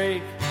mind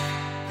break.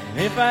 And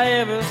if I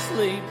ever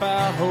sleep,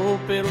 I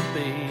hope it'll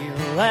be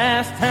the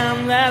last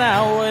time that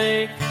I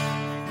wake.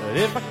 But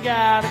if I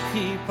gotta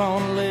keep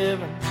on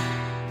living,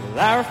 well,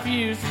 I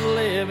refuse to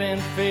live in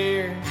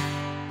fear.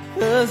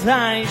 'Cause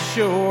I ain't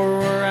sure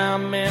where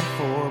I'm meant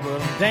for,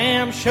 but I'm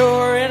damn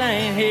sure it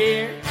ain't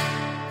here.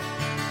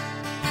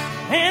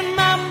 And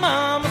my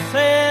mama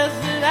says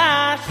that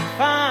I should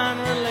find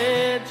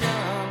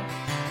religion,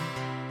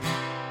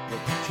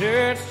 but the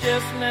church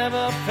just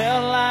never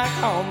felt like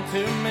home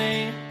to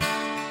me.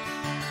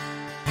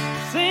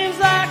 Seems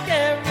like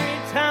every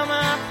time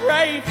I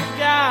pray for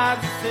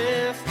God's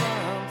assistance,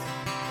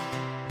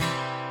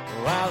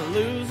 I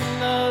lose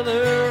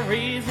another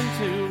reason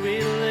to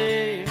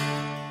believe.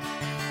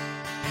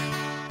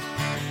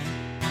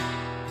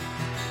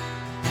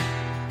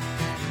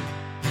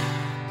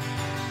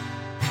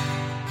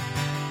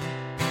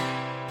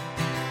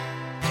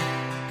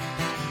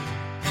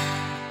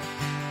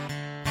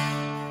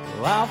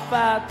 Well, I'll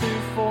fight through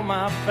for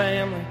my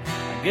family.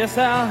 I guess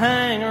I'll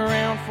hang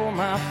around for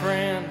my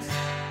friends.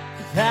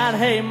 'Cause I'd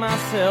hate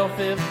myself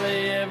if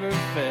they ever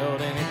felt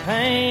any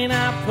pain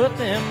I put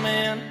them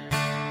in.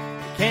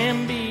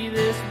 Can't be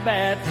this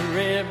bad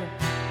forever.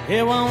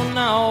 It won't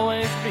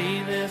always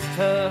be this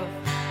tough.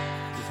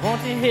 'Cause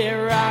once you hit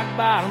rock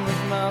bottom,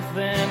 there's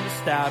nothing to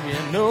stop you.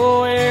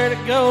 Nowhere to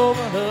go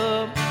but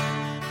up.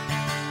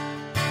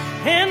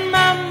 And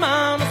my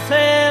mama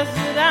says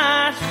that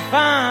I should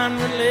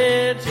find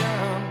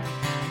religion,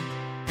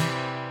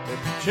 but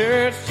the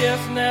church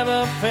just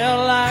never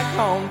felt like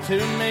home to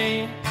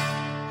me.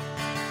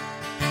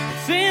 It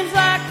seems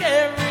like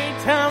every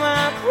time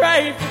I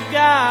pray for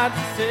God's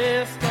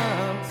assistance,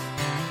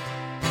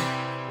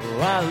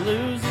 I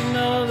lose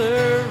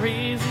another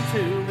reason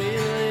to believe.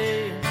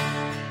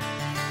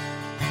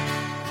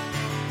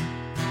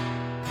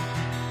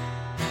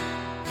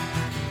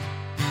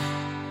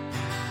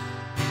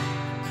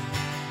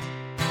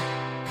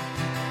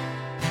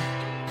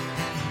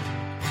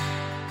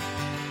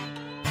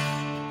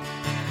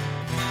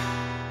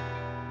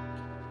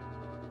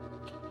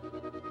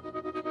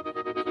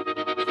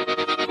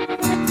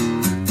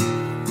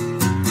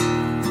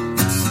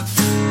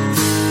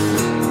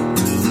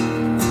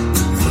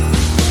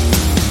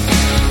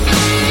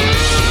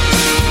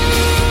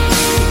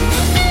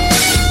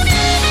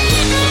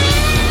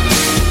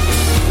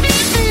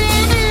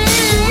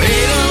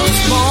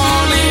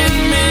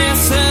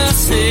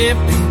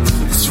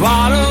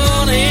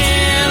 Swaddled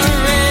in a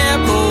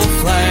rebel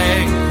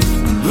flag,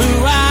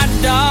 blue-eyed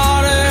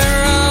daughter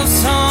of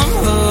some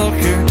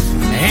hooker,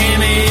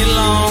 Annie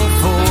long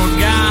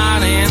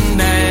forgotten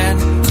dad.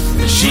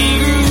 She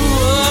grew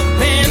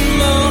up in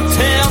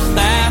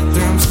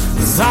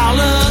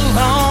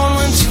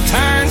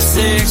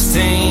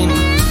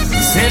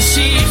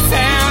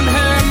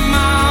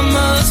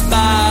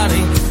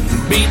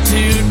beat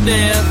to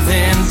death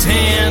in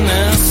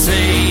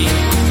Tennessee.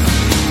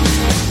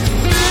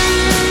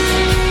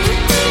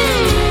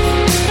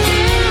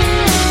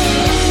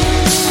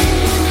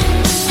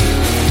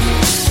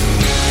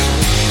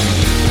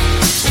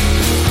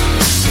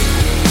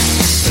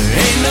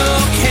 Ain't no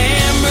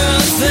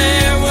cameras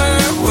there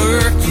were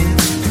working.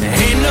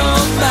 Ain't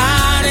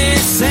nobody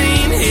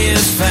seen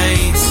his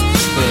face.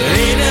 But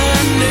Ada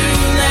knew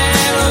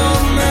that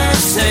old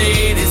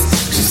Mercedes.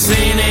 She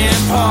seen it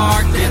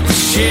parked at the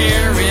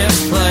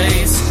sheriff's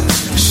place.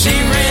 She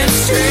ran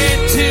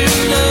straight to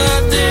the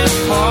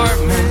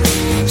department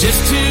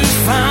just to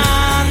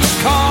find the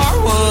car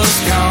was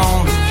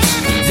gone.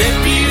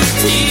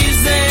 Deputies,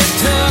 they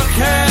took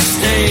her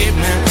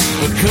statement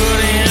but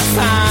couldn't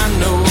find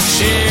no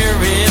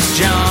Sheriff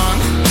John.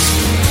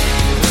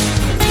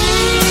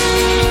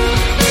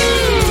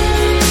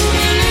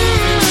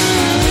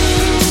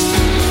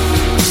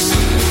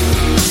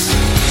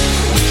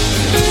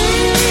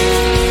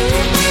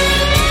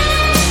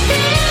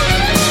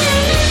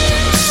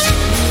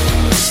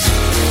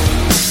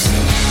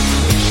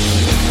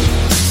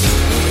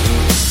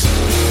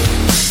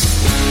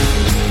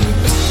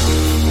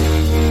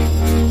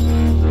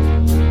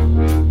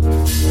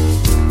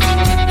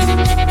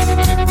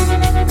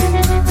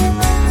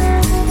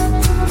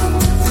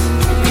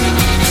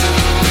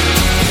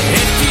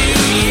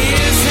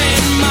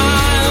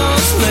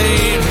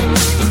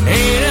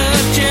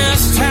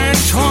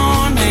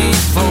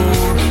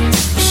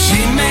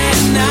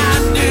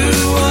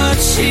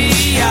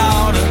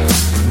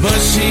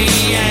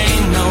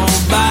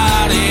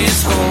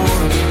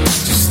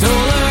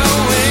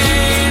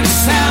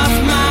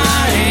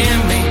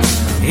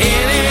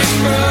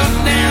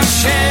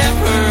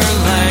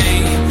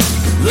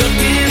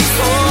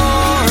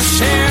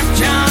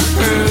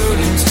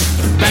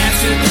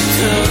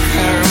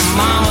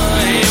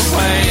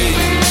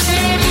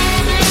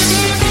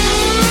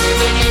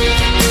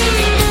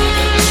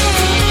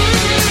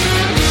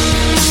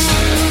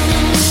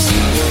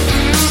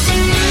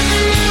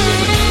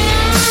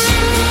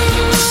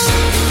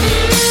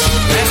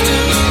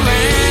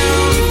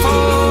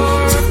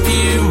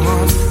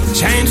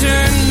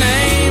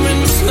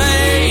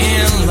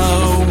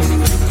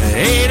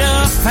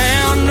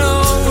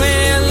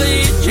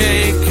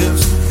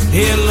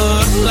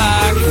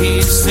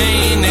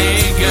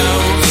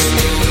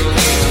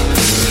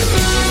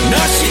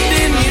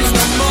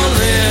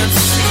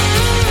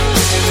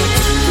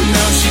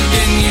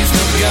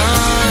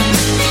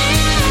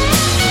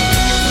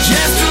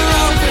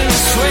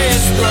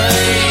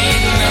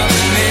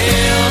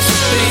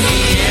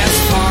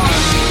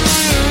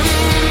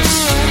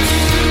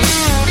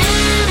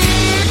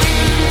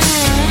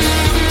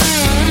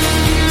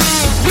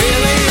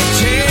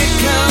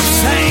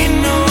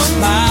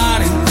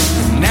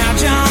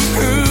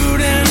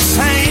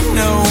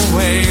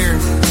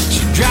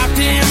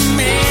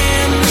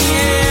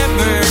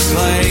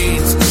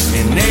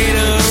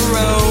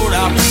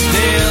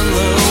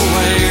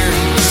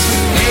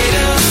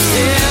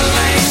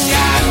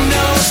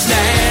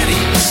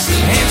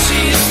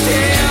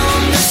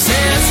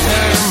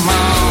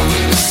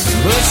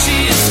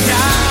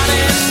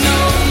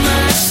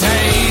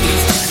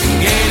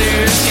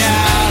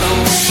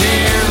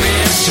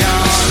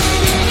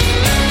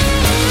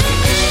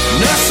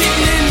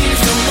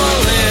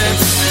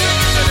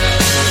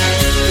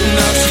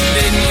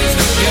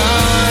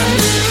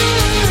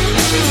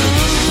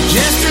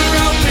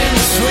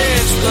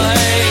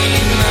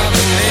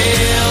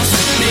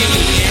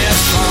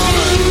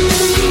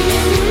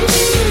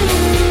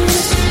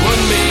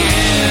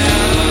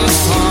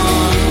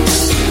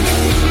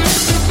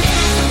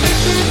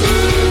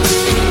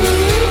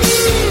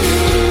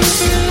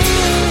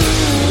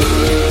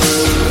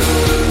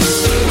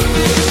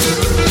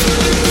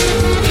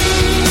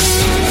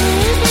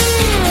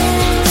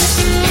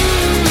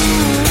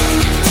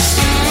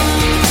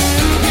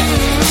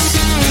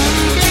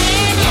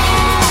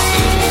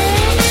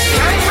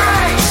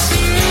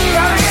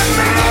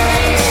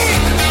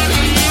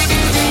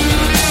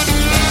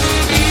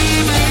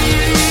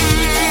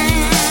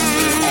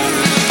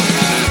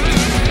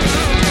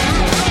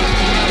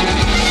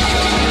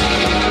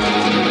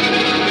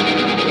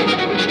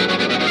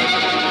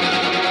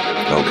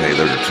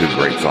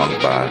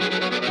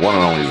 One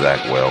and only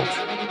Zach Welch,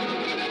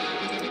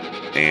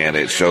 and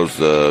it shows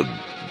the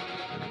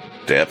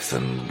depth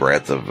and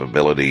breadth of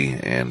ability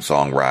and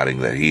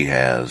songwriting that he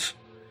has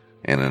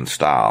and in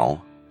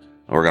style.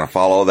 And we're going to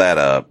follow that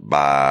up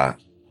by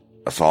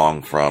a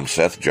song from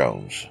Seth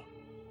Jones,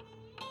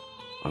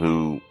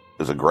 who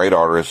is a great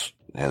artist,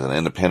 has an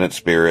independent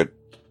spirit,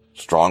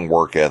 strong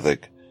work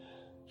ethic,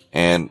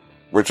 and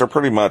which are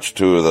pretty much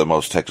two of the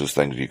most Texas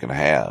things you can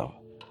have.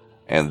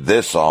 And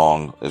this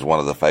song is one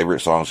of the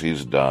favorite songs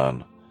he's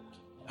done.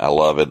 I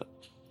love it.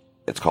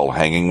 It's called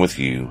Hanging With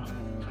You.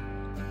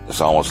 It's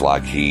almost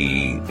like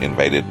he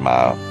invaded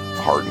my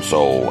heart and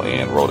soul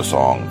and wrote a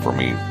song for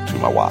me to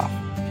my wife.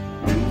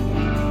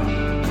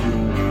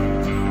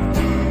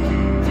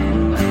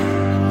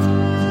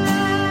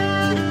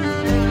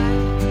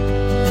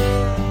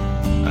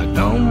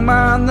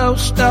 mind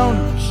those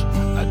stoners,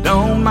 I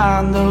don't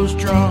mind those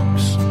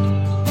drunks.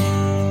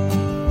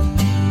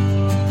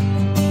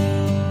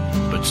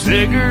 But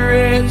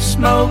cigarette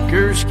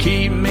smokers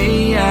keep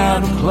me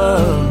out of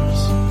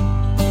clubs.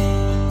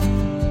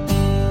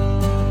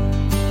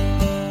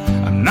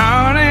 I'm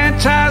not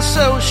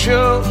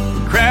antisocial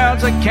for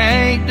crowds I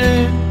can't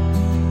do.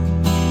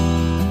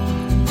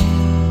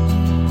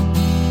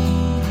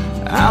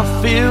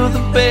 I feel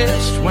the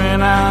best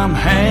when I'm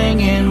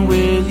hanging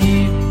with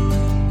you.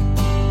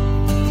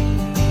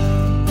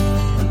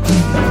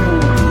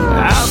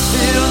 I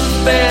feel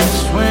the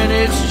best when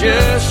it's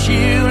just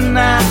you and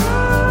I.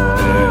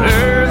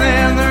 Better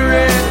than the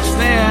rest,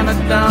 then I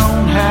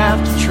don't have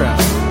to try.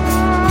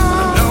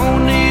 I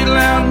don't need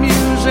loud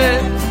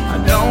music,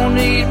 I don't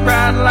need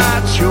bright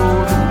lights. You're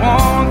the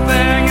one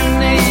thing I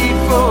need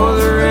for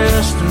the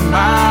rest of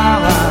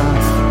my life.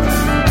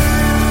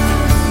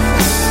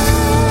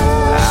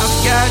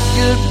 Got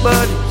good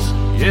buddies,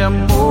 yeah,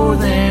 more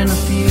than a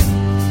few.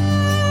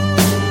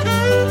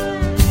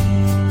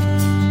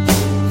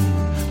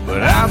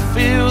 But I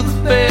feel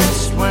the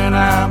best when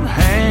I'm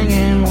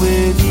hanging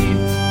with you.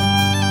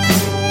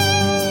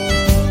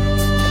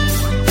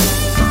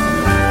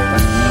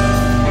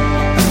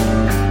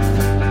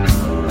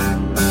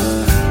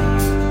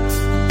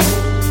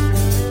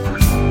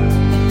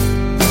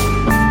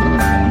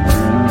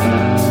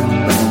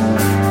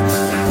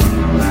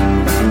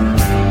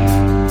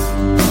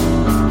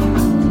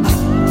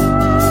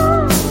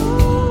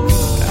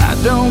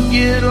 Don't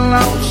get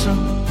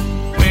lonesome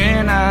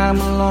when I'm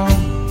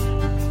alone.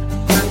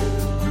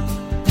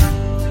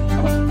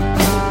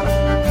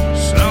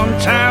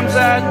 Sometimes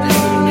I do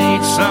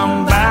need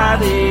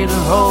somebody to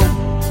hold.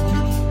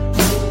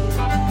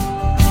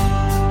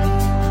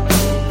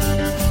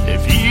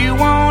 If you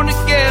want to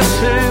guess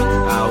who,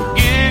 I'll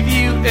give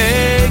you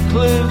a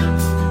clue.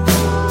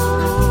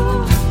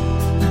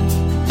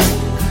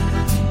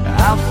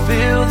 I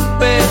feel the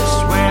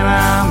best when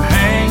I'm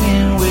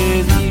hanging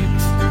with you.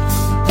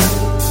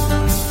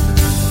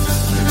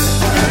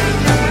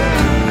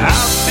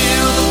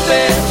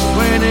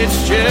 When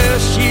it's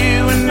just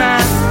you and I,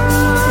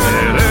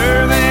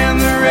 better than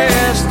the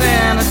rest,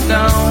 and I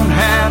don't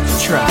have to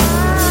try.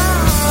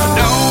 I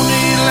don't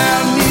need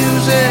loud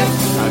music,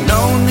 I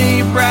don't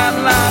need bright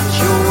lights.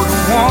 You're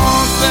the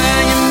one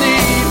thing I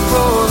need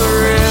for the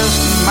rest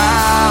of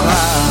my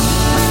life.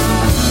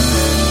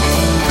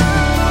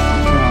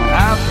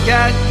 I've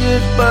got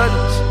good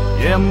buddies,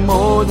 yeah,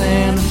 more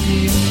than a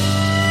few.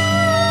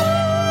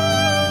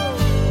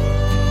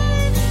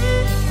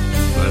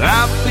 But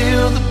I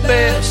feel the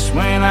best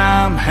when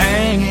I'm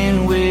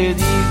hanging with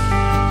you.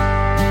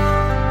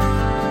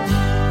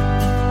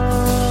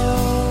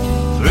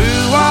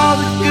 Through all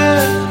the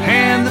good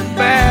and the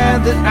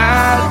bad that I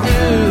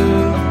do,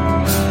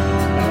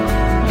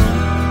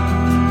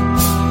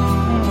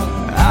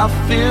 I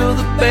feel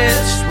the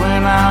best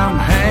when I'm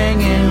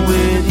hanging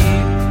with you.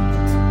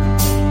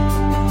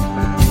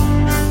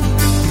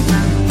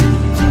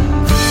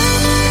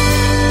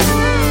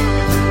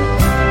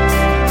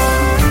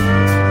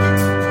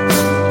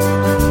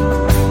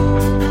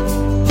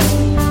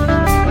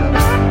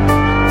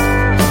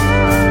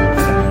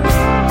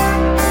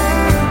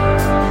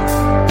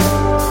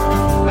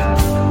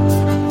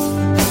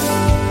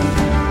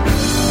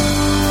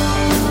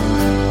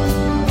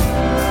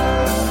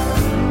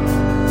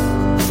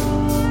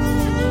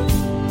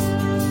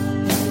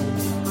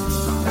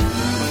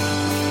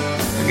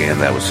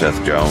 That was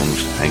Seth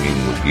Jones,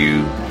 Hanging With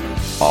You,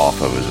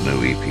 off of his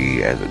new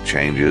EP, As It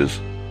Changes.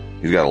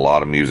 He's got a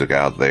lot of music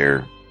out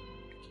there.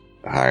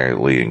 I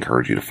highly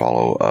encourage you to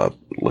follow up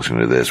listening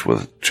to this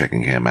with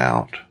checking him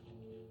out.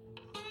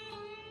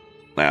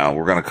 Now,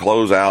 we're going to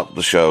close out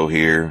the show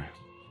here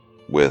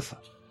with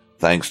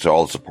thanks to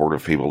all the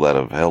supportive people that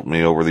have helped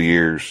me over the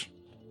years.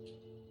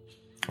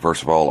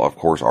 First of all, of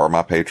course, are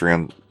my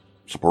Patreon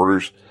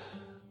supporters,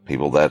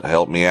 people that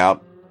help me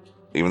out,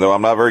 even though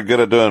I'm not very good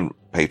at doing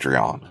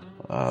Patreon.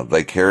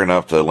 They care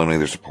enough to lend me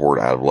their support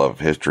out of love of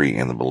history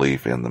and the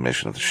belief in the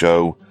mission of the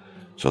show.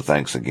 So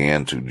thanks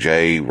again to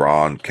Jay,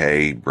 Ron,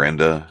 Kay,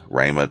 Brenda,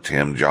 Rayma,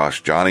 Tim,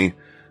 Josh, Johnny,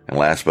 and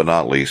last but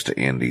not least to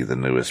Indy, the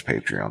newest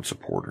Patreon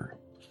supporter.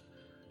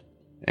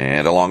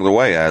 And along the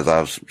way, as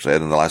I've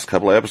said in the last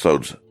couple of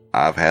episodes,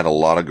 I've had a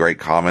lot of great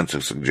comments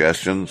and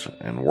suggestions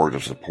and words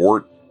of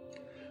support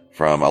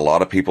from a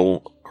lot of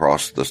people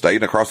across the state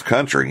and across the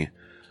country.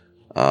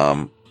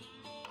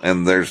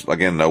 And there's,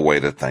 again, no way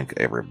to thank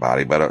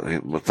everybody, but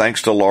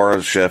thanks to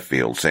Laura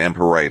Sheffield, Sam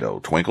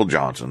Pareto, Twinkle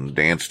Johnson,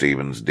 Dan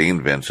Stevens,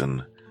 Dean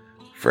Vinson,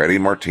 Freddie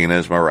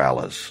Martinez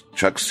Morales,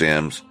 Chuck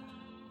Sims,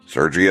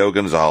 Sergio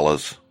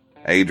Gonzalez,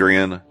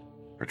 Adrian,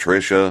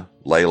 Patricia,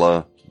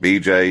 Layla,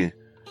 BJ,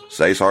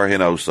 Cesar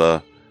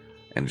Hinosa,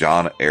 and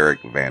John Eric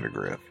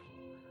Vandergriff.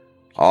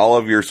 All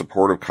of your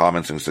supportive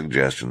comments and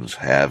suggestions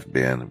have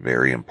been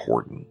very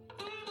important.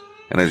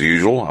 And as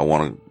usual, I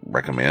want to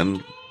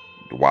recommend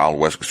the Wild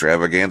West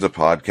Extravaganza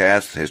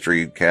podcast,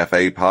 History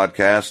Cafe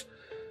podcast.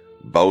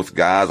 Both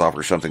guys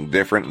offer something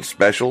different and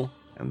special,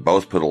 and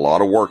both put a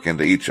lot of work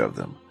into each of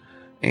them.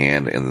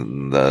 And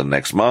in the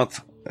next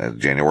month,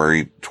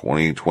 January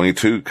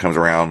 2022 comes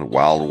around,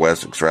 Wild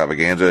West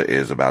Extravaganza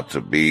is about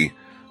to be,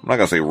 I'm not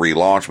going to say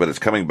relaunched, but it's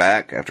coming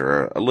back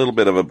after a little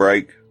bit of a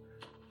break.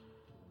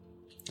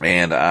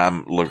 And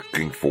I'm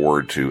looking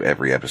forward to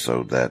every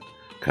episode that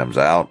comes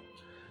out.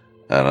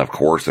 And of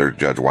course, there's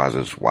Judge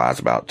Wise's Wise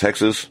About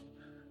Texas.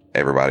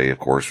 Everybody, of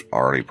course,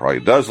 already probably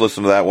does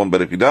listen to that one,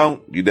 but if you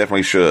don't, you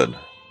definitely should.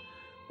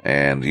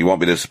 And you won't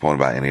be disappointed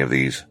by any of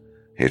these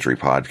history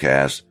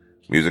podcasts.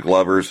 Music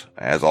lovers,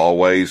 as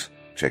always,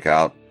 check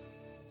out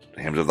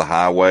Hymns of the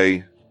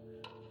Highway,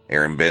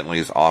 Aaron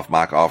Bentley's Off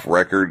Mic Off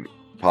Record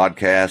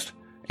podcast,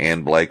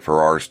 and Blake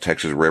Farrar's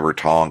Texas River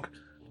Tonk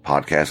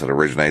podcast that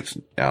originates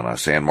on a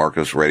San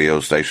Marcos radio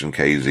station,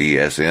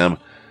 KZSM.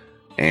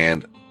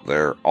 And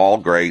they're all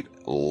great.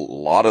 A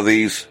lot of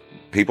these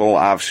people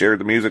I've shared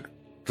the music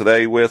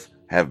today with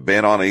have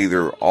been on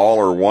either all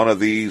or one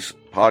of these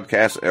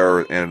podcasts,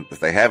 and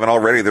if they haven't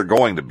already, they're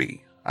going to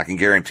be. I can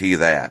guarantee you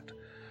that.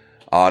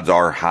 Odds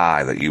are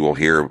high that you will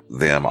hear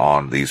them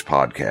on these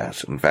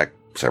podcasts. In fact,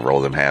 several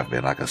of them have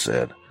been, like I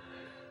said.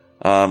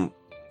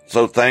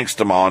 So thanks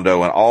to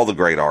Mondo and all the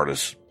great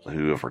artists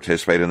who have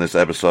participated in this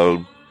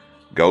episode.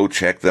 Go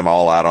check them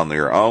all out on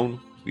their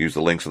own. Use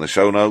the links in the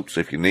show notes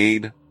if you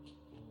need.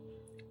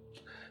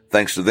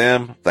 Thanks to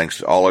them. Thanks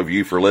to all of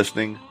you for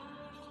listening.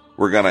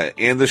 We're going to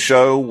end the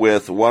show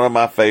with one of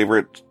my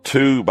favorite,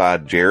 two by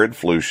Jared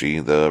Flushy,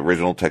 the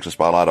original Texas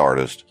Spotlight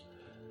artist.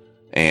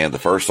 And the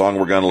first song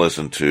we're going to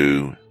listen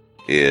to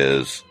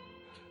is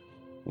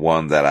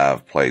one that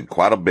I've played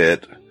quite a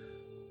bit.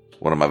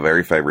 One of my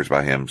very favorites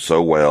by him,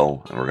 So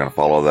Well. And we're going to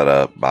follow that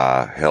up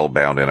by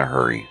Hellbound in a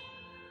Hurry.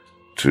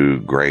 Two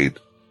great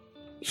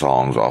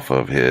songs off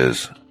of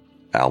his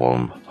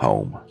album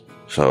Home.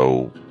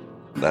 So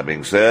that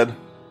being said,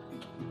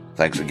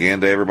 thanks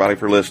again to everybody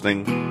for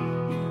listening.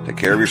 Take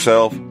care of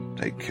yourself.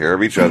 Take care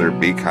of each other.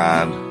 Be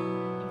kind.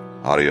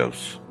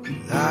 Adios.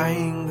 I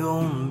ain't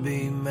gonna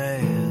be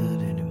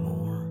mad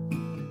anymore.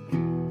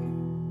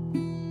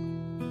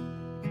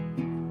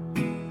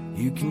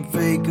 You can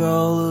fake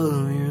all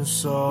of your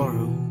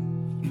sorrow,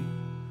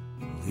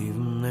 leave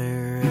them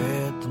there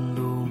at the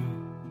door.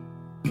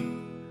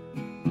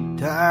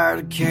 Tired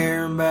of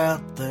caring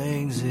about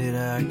things that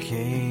I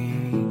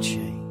can't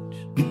change.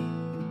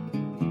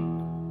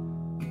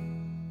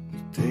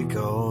 Take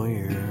all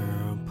your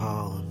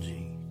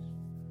apologies,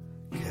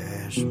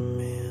 cash them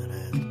in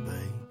at the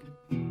bank.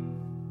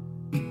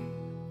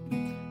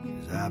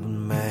 'Cause I've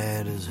been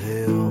mad as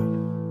hell,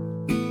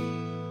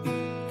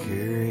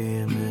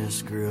 carrying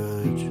this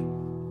grudge,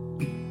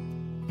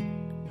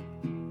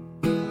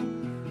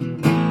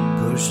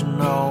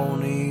 pushing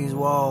on these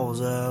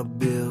walls I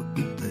built,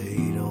 but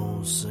they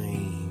don't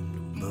seem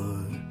to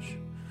budge.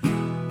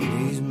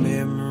 These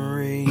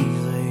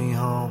memories, they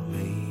haunt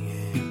me,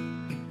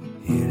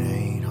 and it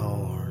ain't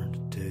hard to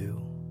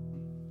tell.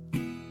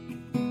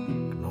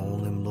 Can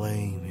only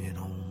blame it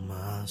on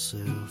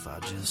myself. I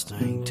just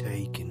ain't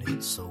taking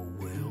it so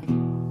well.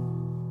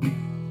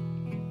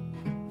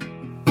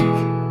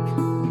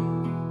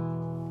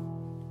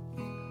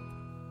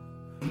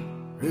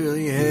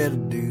 Really had a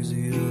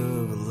doozy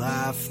of a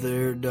life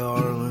there,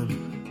 darling.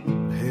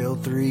 Hell,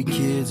 3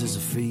 kids is a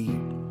feat.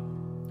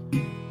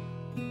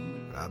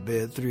 I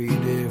bet 3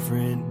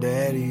 different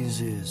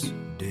daddies is a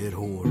dead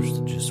horse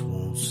that just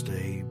won't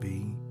stay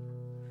beat.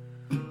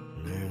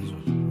 And there's a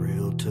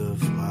real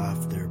tough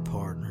life there,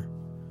 partner.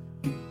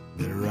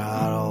 Better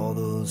write all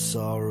those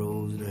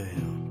sorrows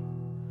down.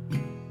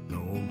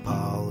 No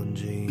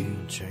apology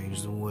will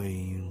change the way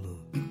you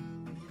look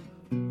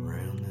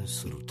around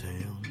this little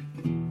town.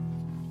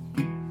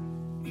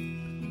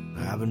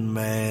 I've been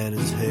mad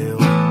as hell,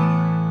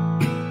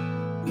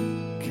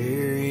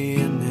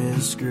 carrying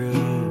this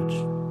grudge,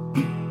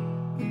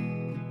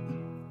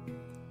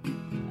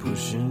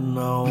 pushing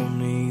on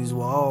these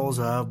walls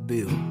I've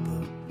built,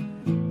 but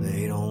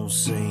they don't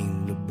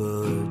seem to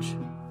budge.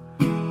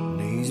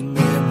 These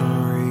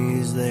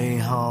memories, they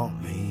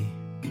haunt me,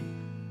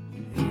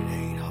 it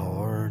ain't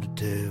hard to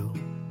tell.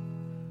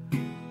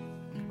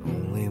 Can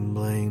only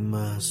blame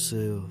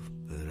myself,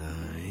 but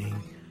I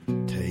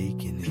ain't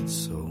taking it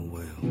so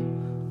well.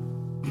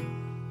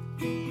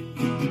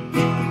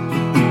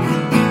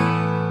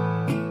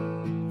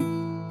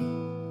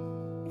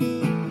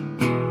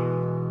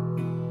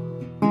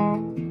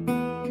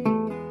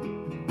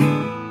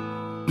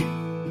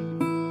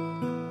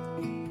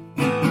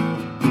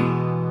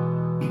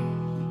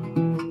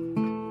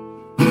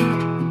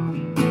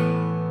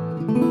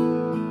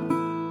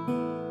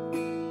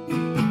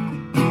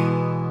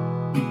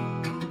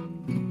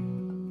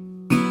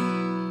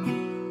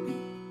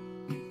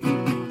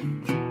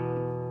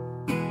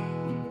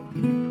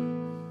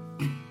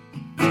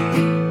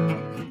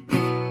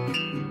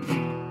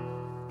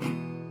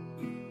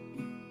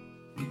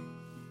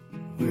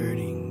 Where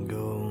do you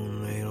go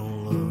when they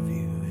don't love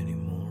you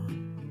anymore?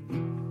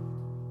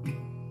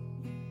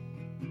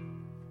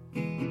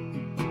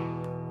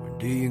 Where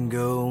do you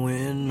go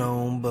when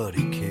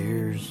nobody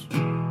cares?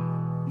 Where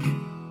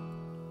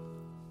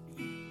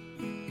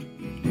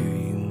do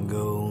you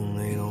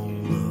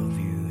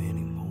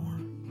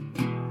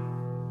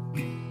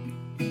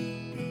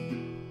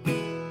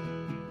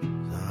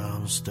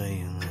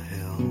staying the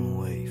hell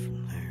away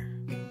from there.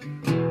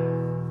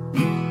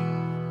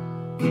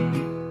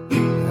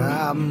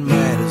 I'm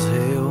mad as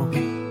hell,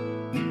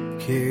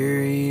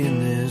 carrying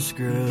this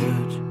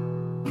grudge,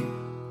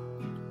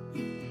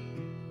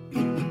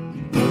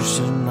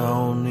 pushing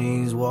on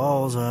these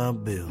walls I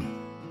built.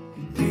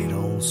 They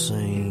don't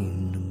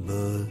seem to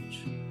budge.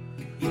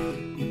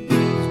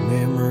 These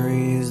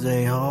memories,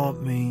 they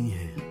haunt me.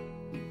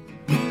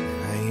 It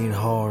ain't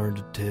hard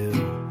to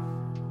tell.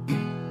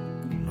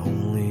 Can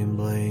only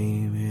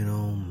blame it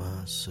on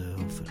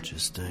myself. I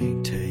just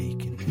ain't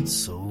taking it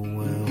so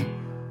well.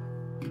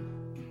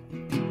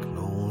 Can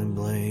only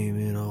blame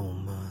it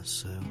on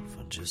myself.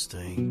 I just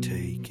ain't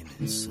taking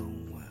it so well.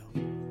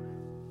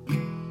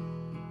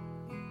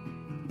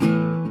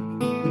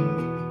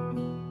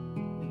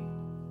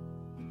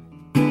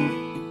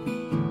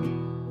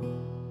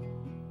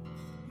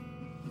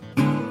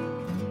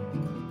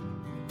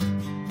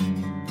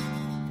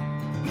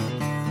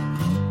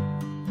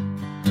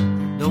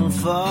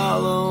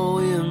 Follow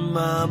in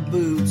my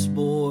boots,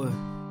 boy.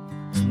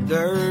 Some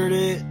dirt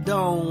it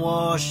don't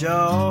wash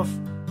off.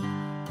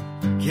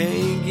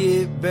 Can't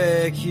get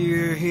back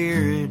your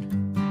hearing.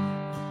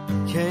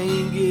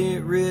 Can't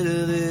get rid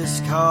of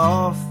this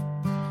cough.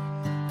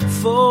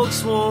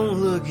 Folks won't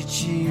look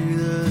at you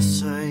the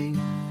same.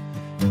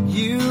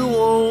 You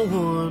won't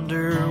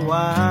wonder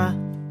why.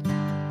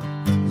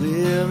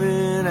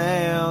 Living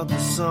out the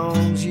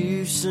songs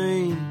you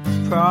sing.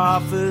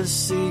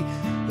 Prophecy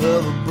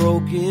of a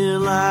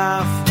broken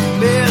life,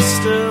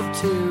 messed up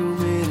too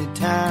many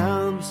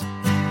times,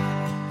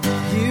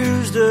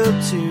 used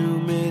up too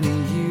many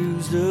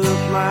used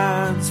up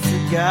lines,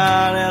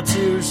 forgot how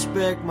to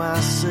respect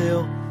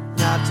myself,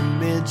 not to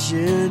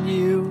mention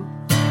you.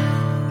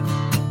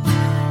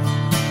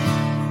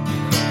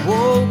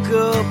 Woke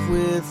up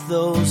with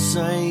those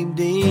same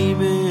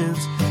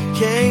demons,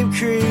 came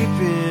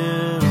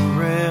creeping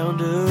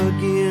around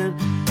again.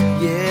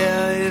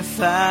 Yeah, if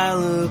I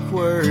look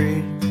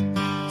worried,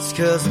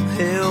 'cause I'm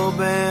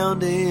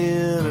hellbound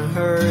in a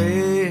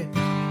hurry.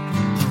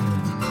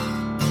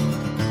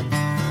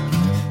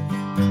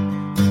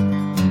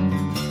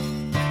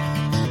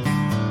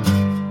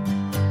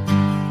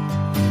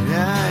 And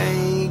I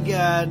ain't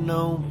got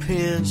no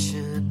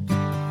pension.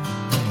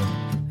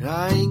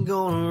 I ain't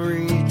gonna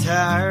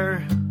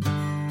retire.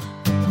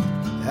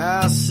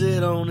 I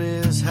sit on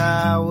this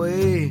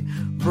highway,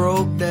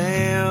 broke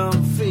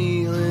down,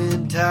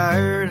 feeling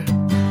tired.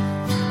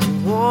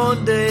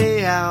 One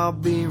day I'll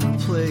be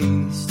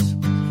replaced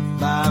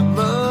by a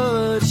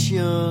much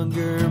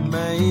younger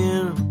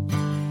man.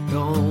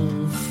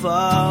 Don't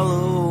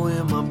follow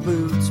in my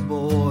boots,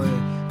 boy.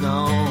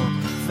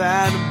 Gonna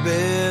find a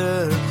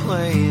better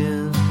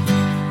plan.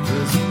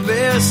 'Cause I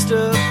messed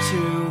up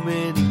too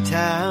many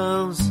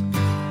times,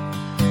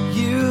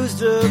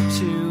 used up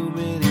too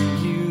many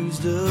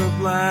used up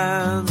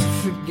lines,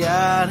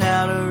 forgot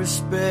how to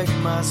respect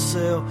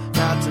myself,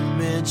 not to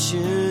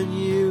mention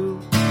you.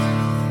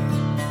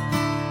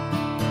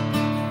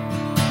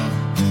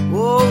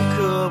 Woke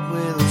up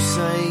with those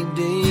same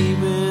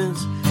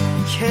demons,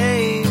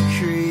 came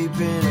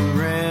creeping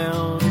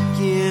around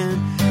again.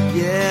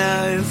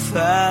 Yeah, if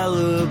I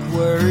look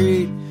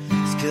worried,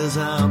 it's 'cause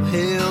I'm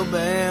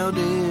hellbound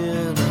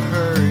in a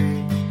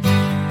hurry.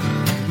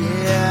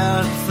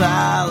 Yeah, if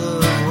I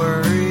look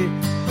worried,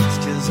 it's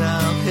 'cause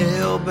I'm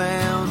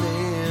hellbound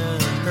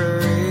in a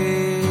hurry.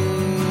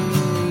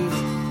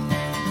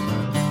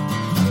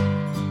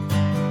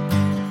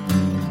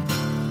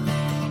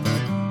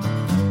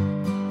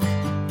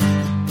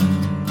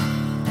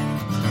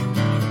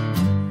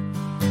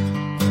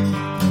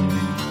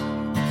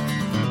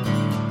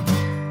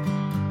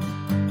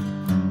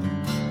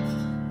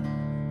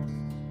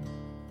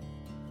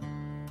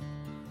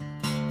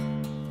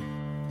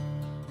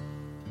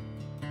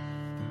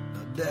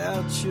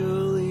 Doubt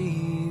you'll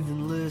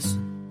even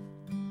listen.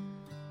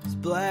 This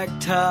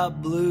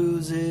blacktop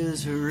blues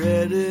is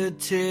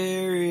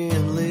hereditary,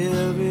 and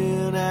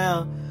living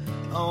out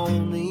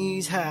on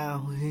these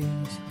highways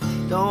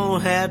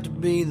don't have to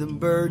be the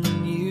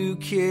burden you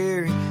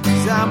carry.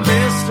 'Cause I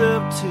messed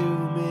up too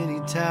many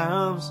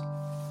times,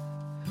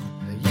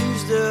 I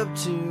used up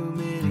too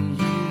many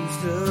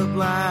used up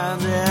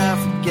lines. I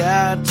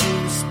forgot to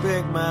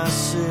respect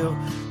myself,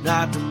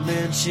 not to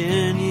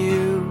mention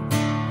you.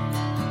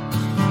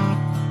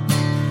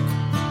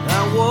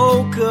 I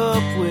woke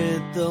up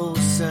with those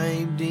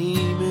same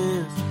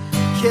demons,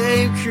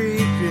 came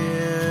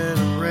creeping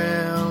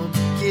around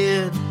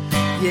again.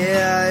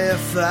 Yeah,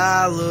 if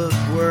I look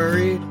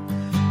worried,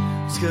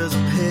 it's 'cause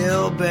I'm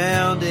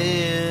hellbound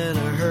in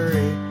a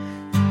hurry.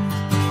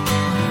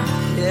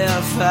 Yeah,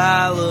 if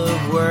I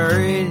look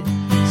worried,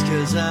 it's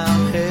 'cause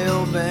I'm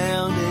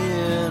hellbound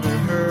in a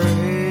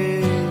hurry.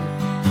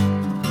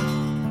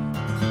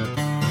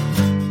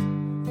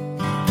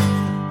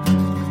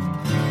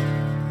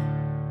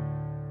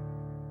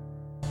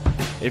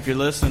 If you're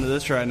listening to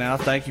this right now,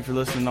 thank you for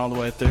listening all the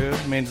way through.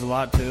 It means a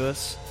lot to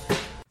us.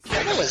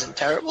 Yeah, that wasn't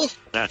terrible.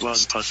 That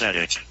was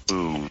pathetic.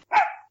 Boo.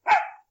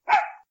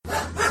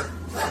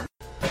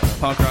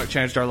 punk rock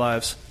changed our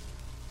lives.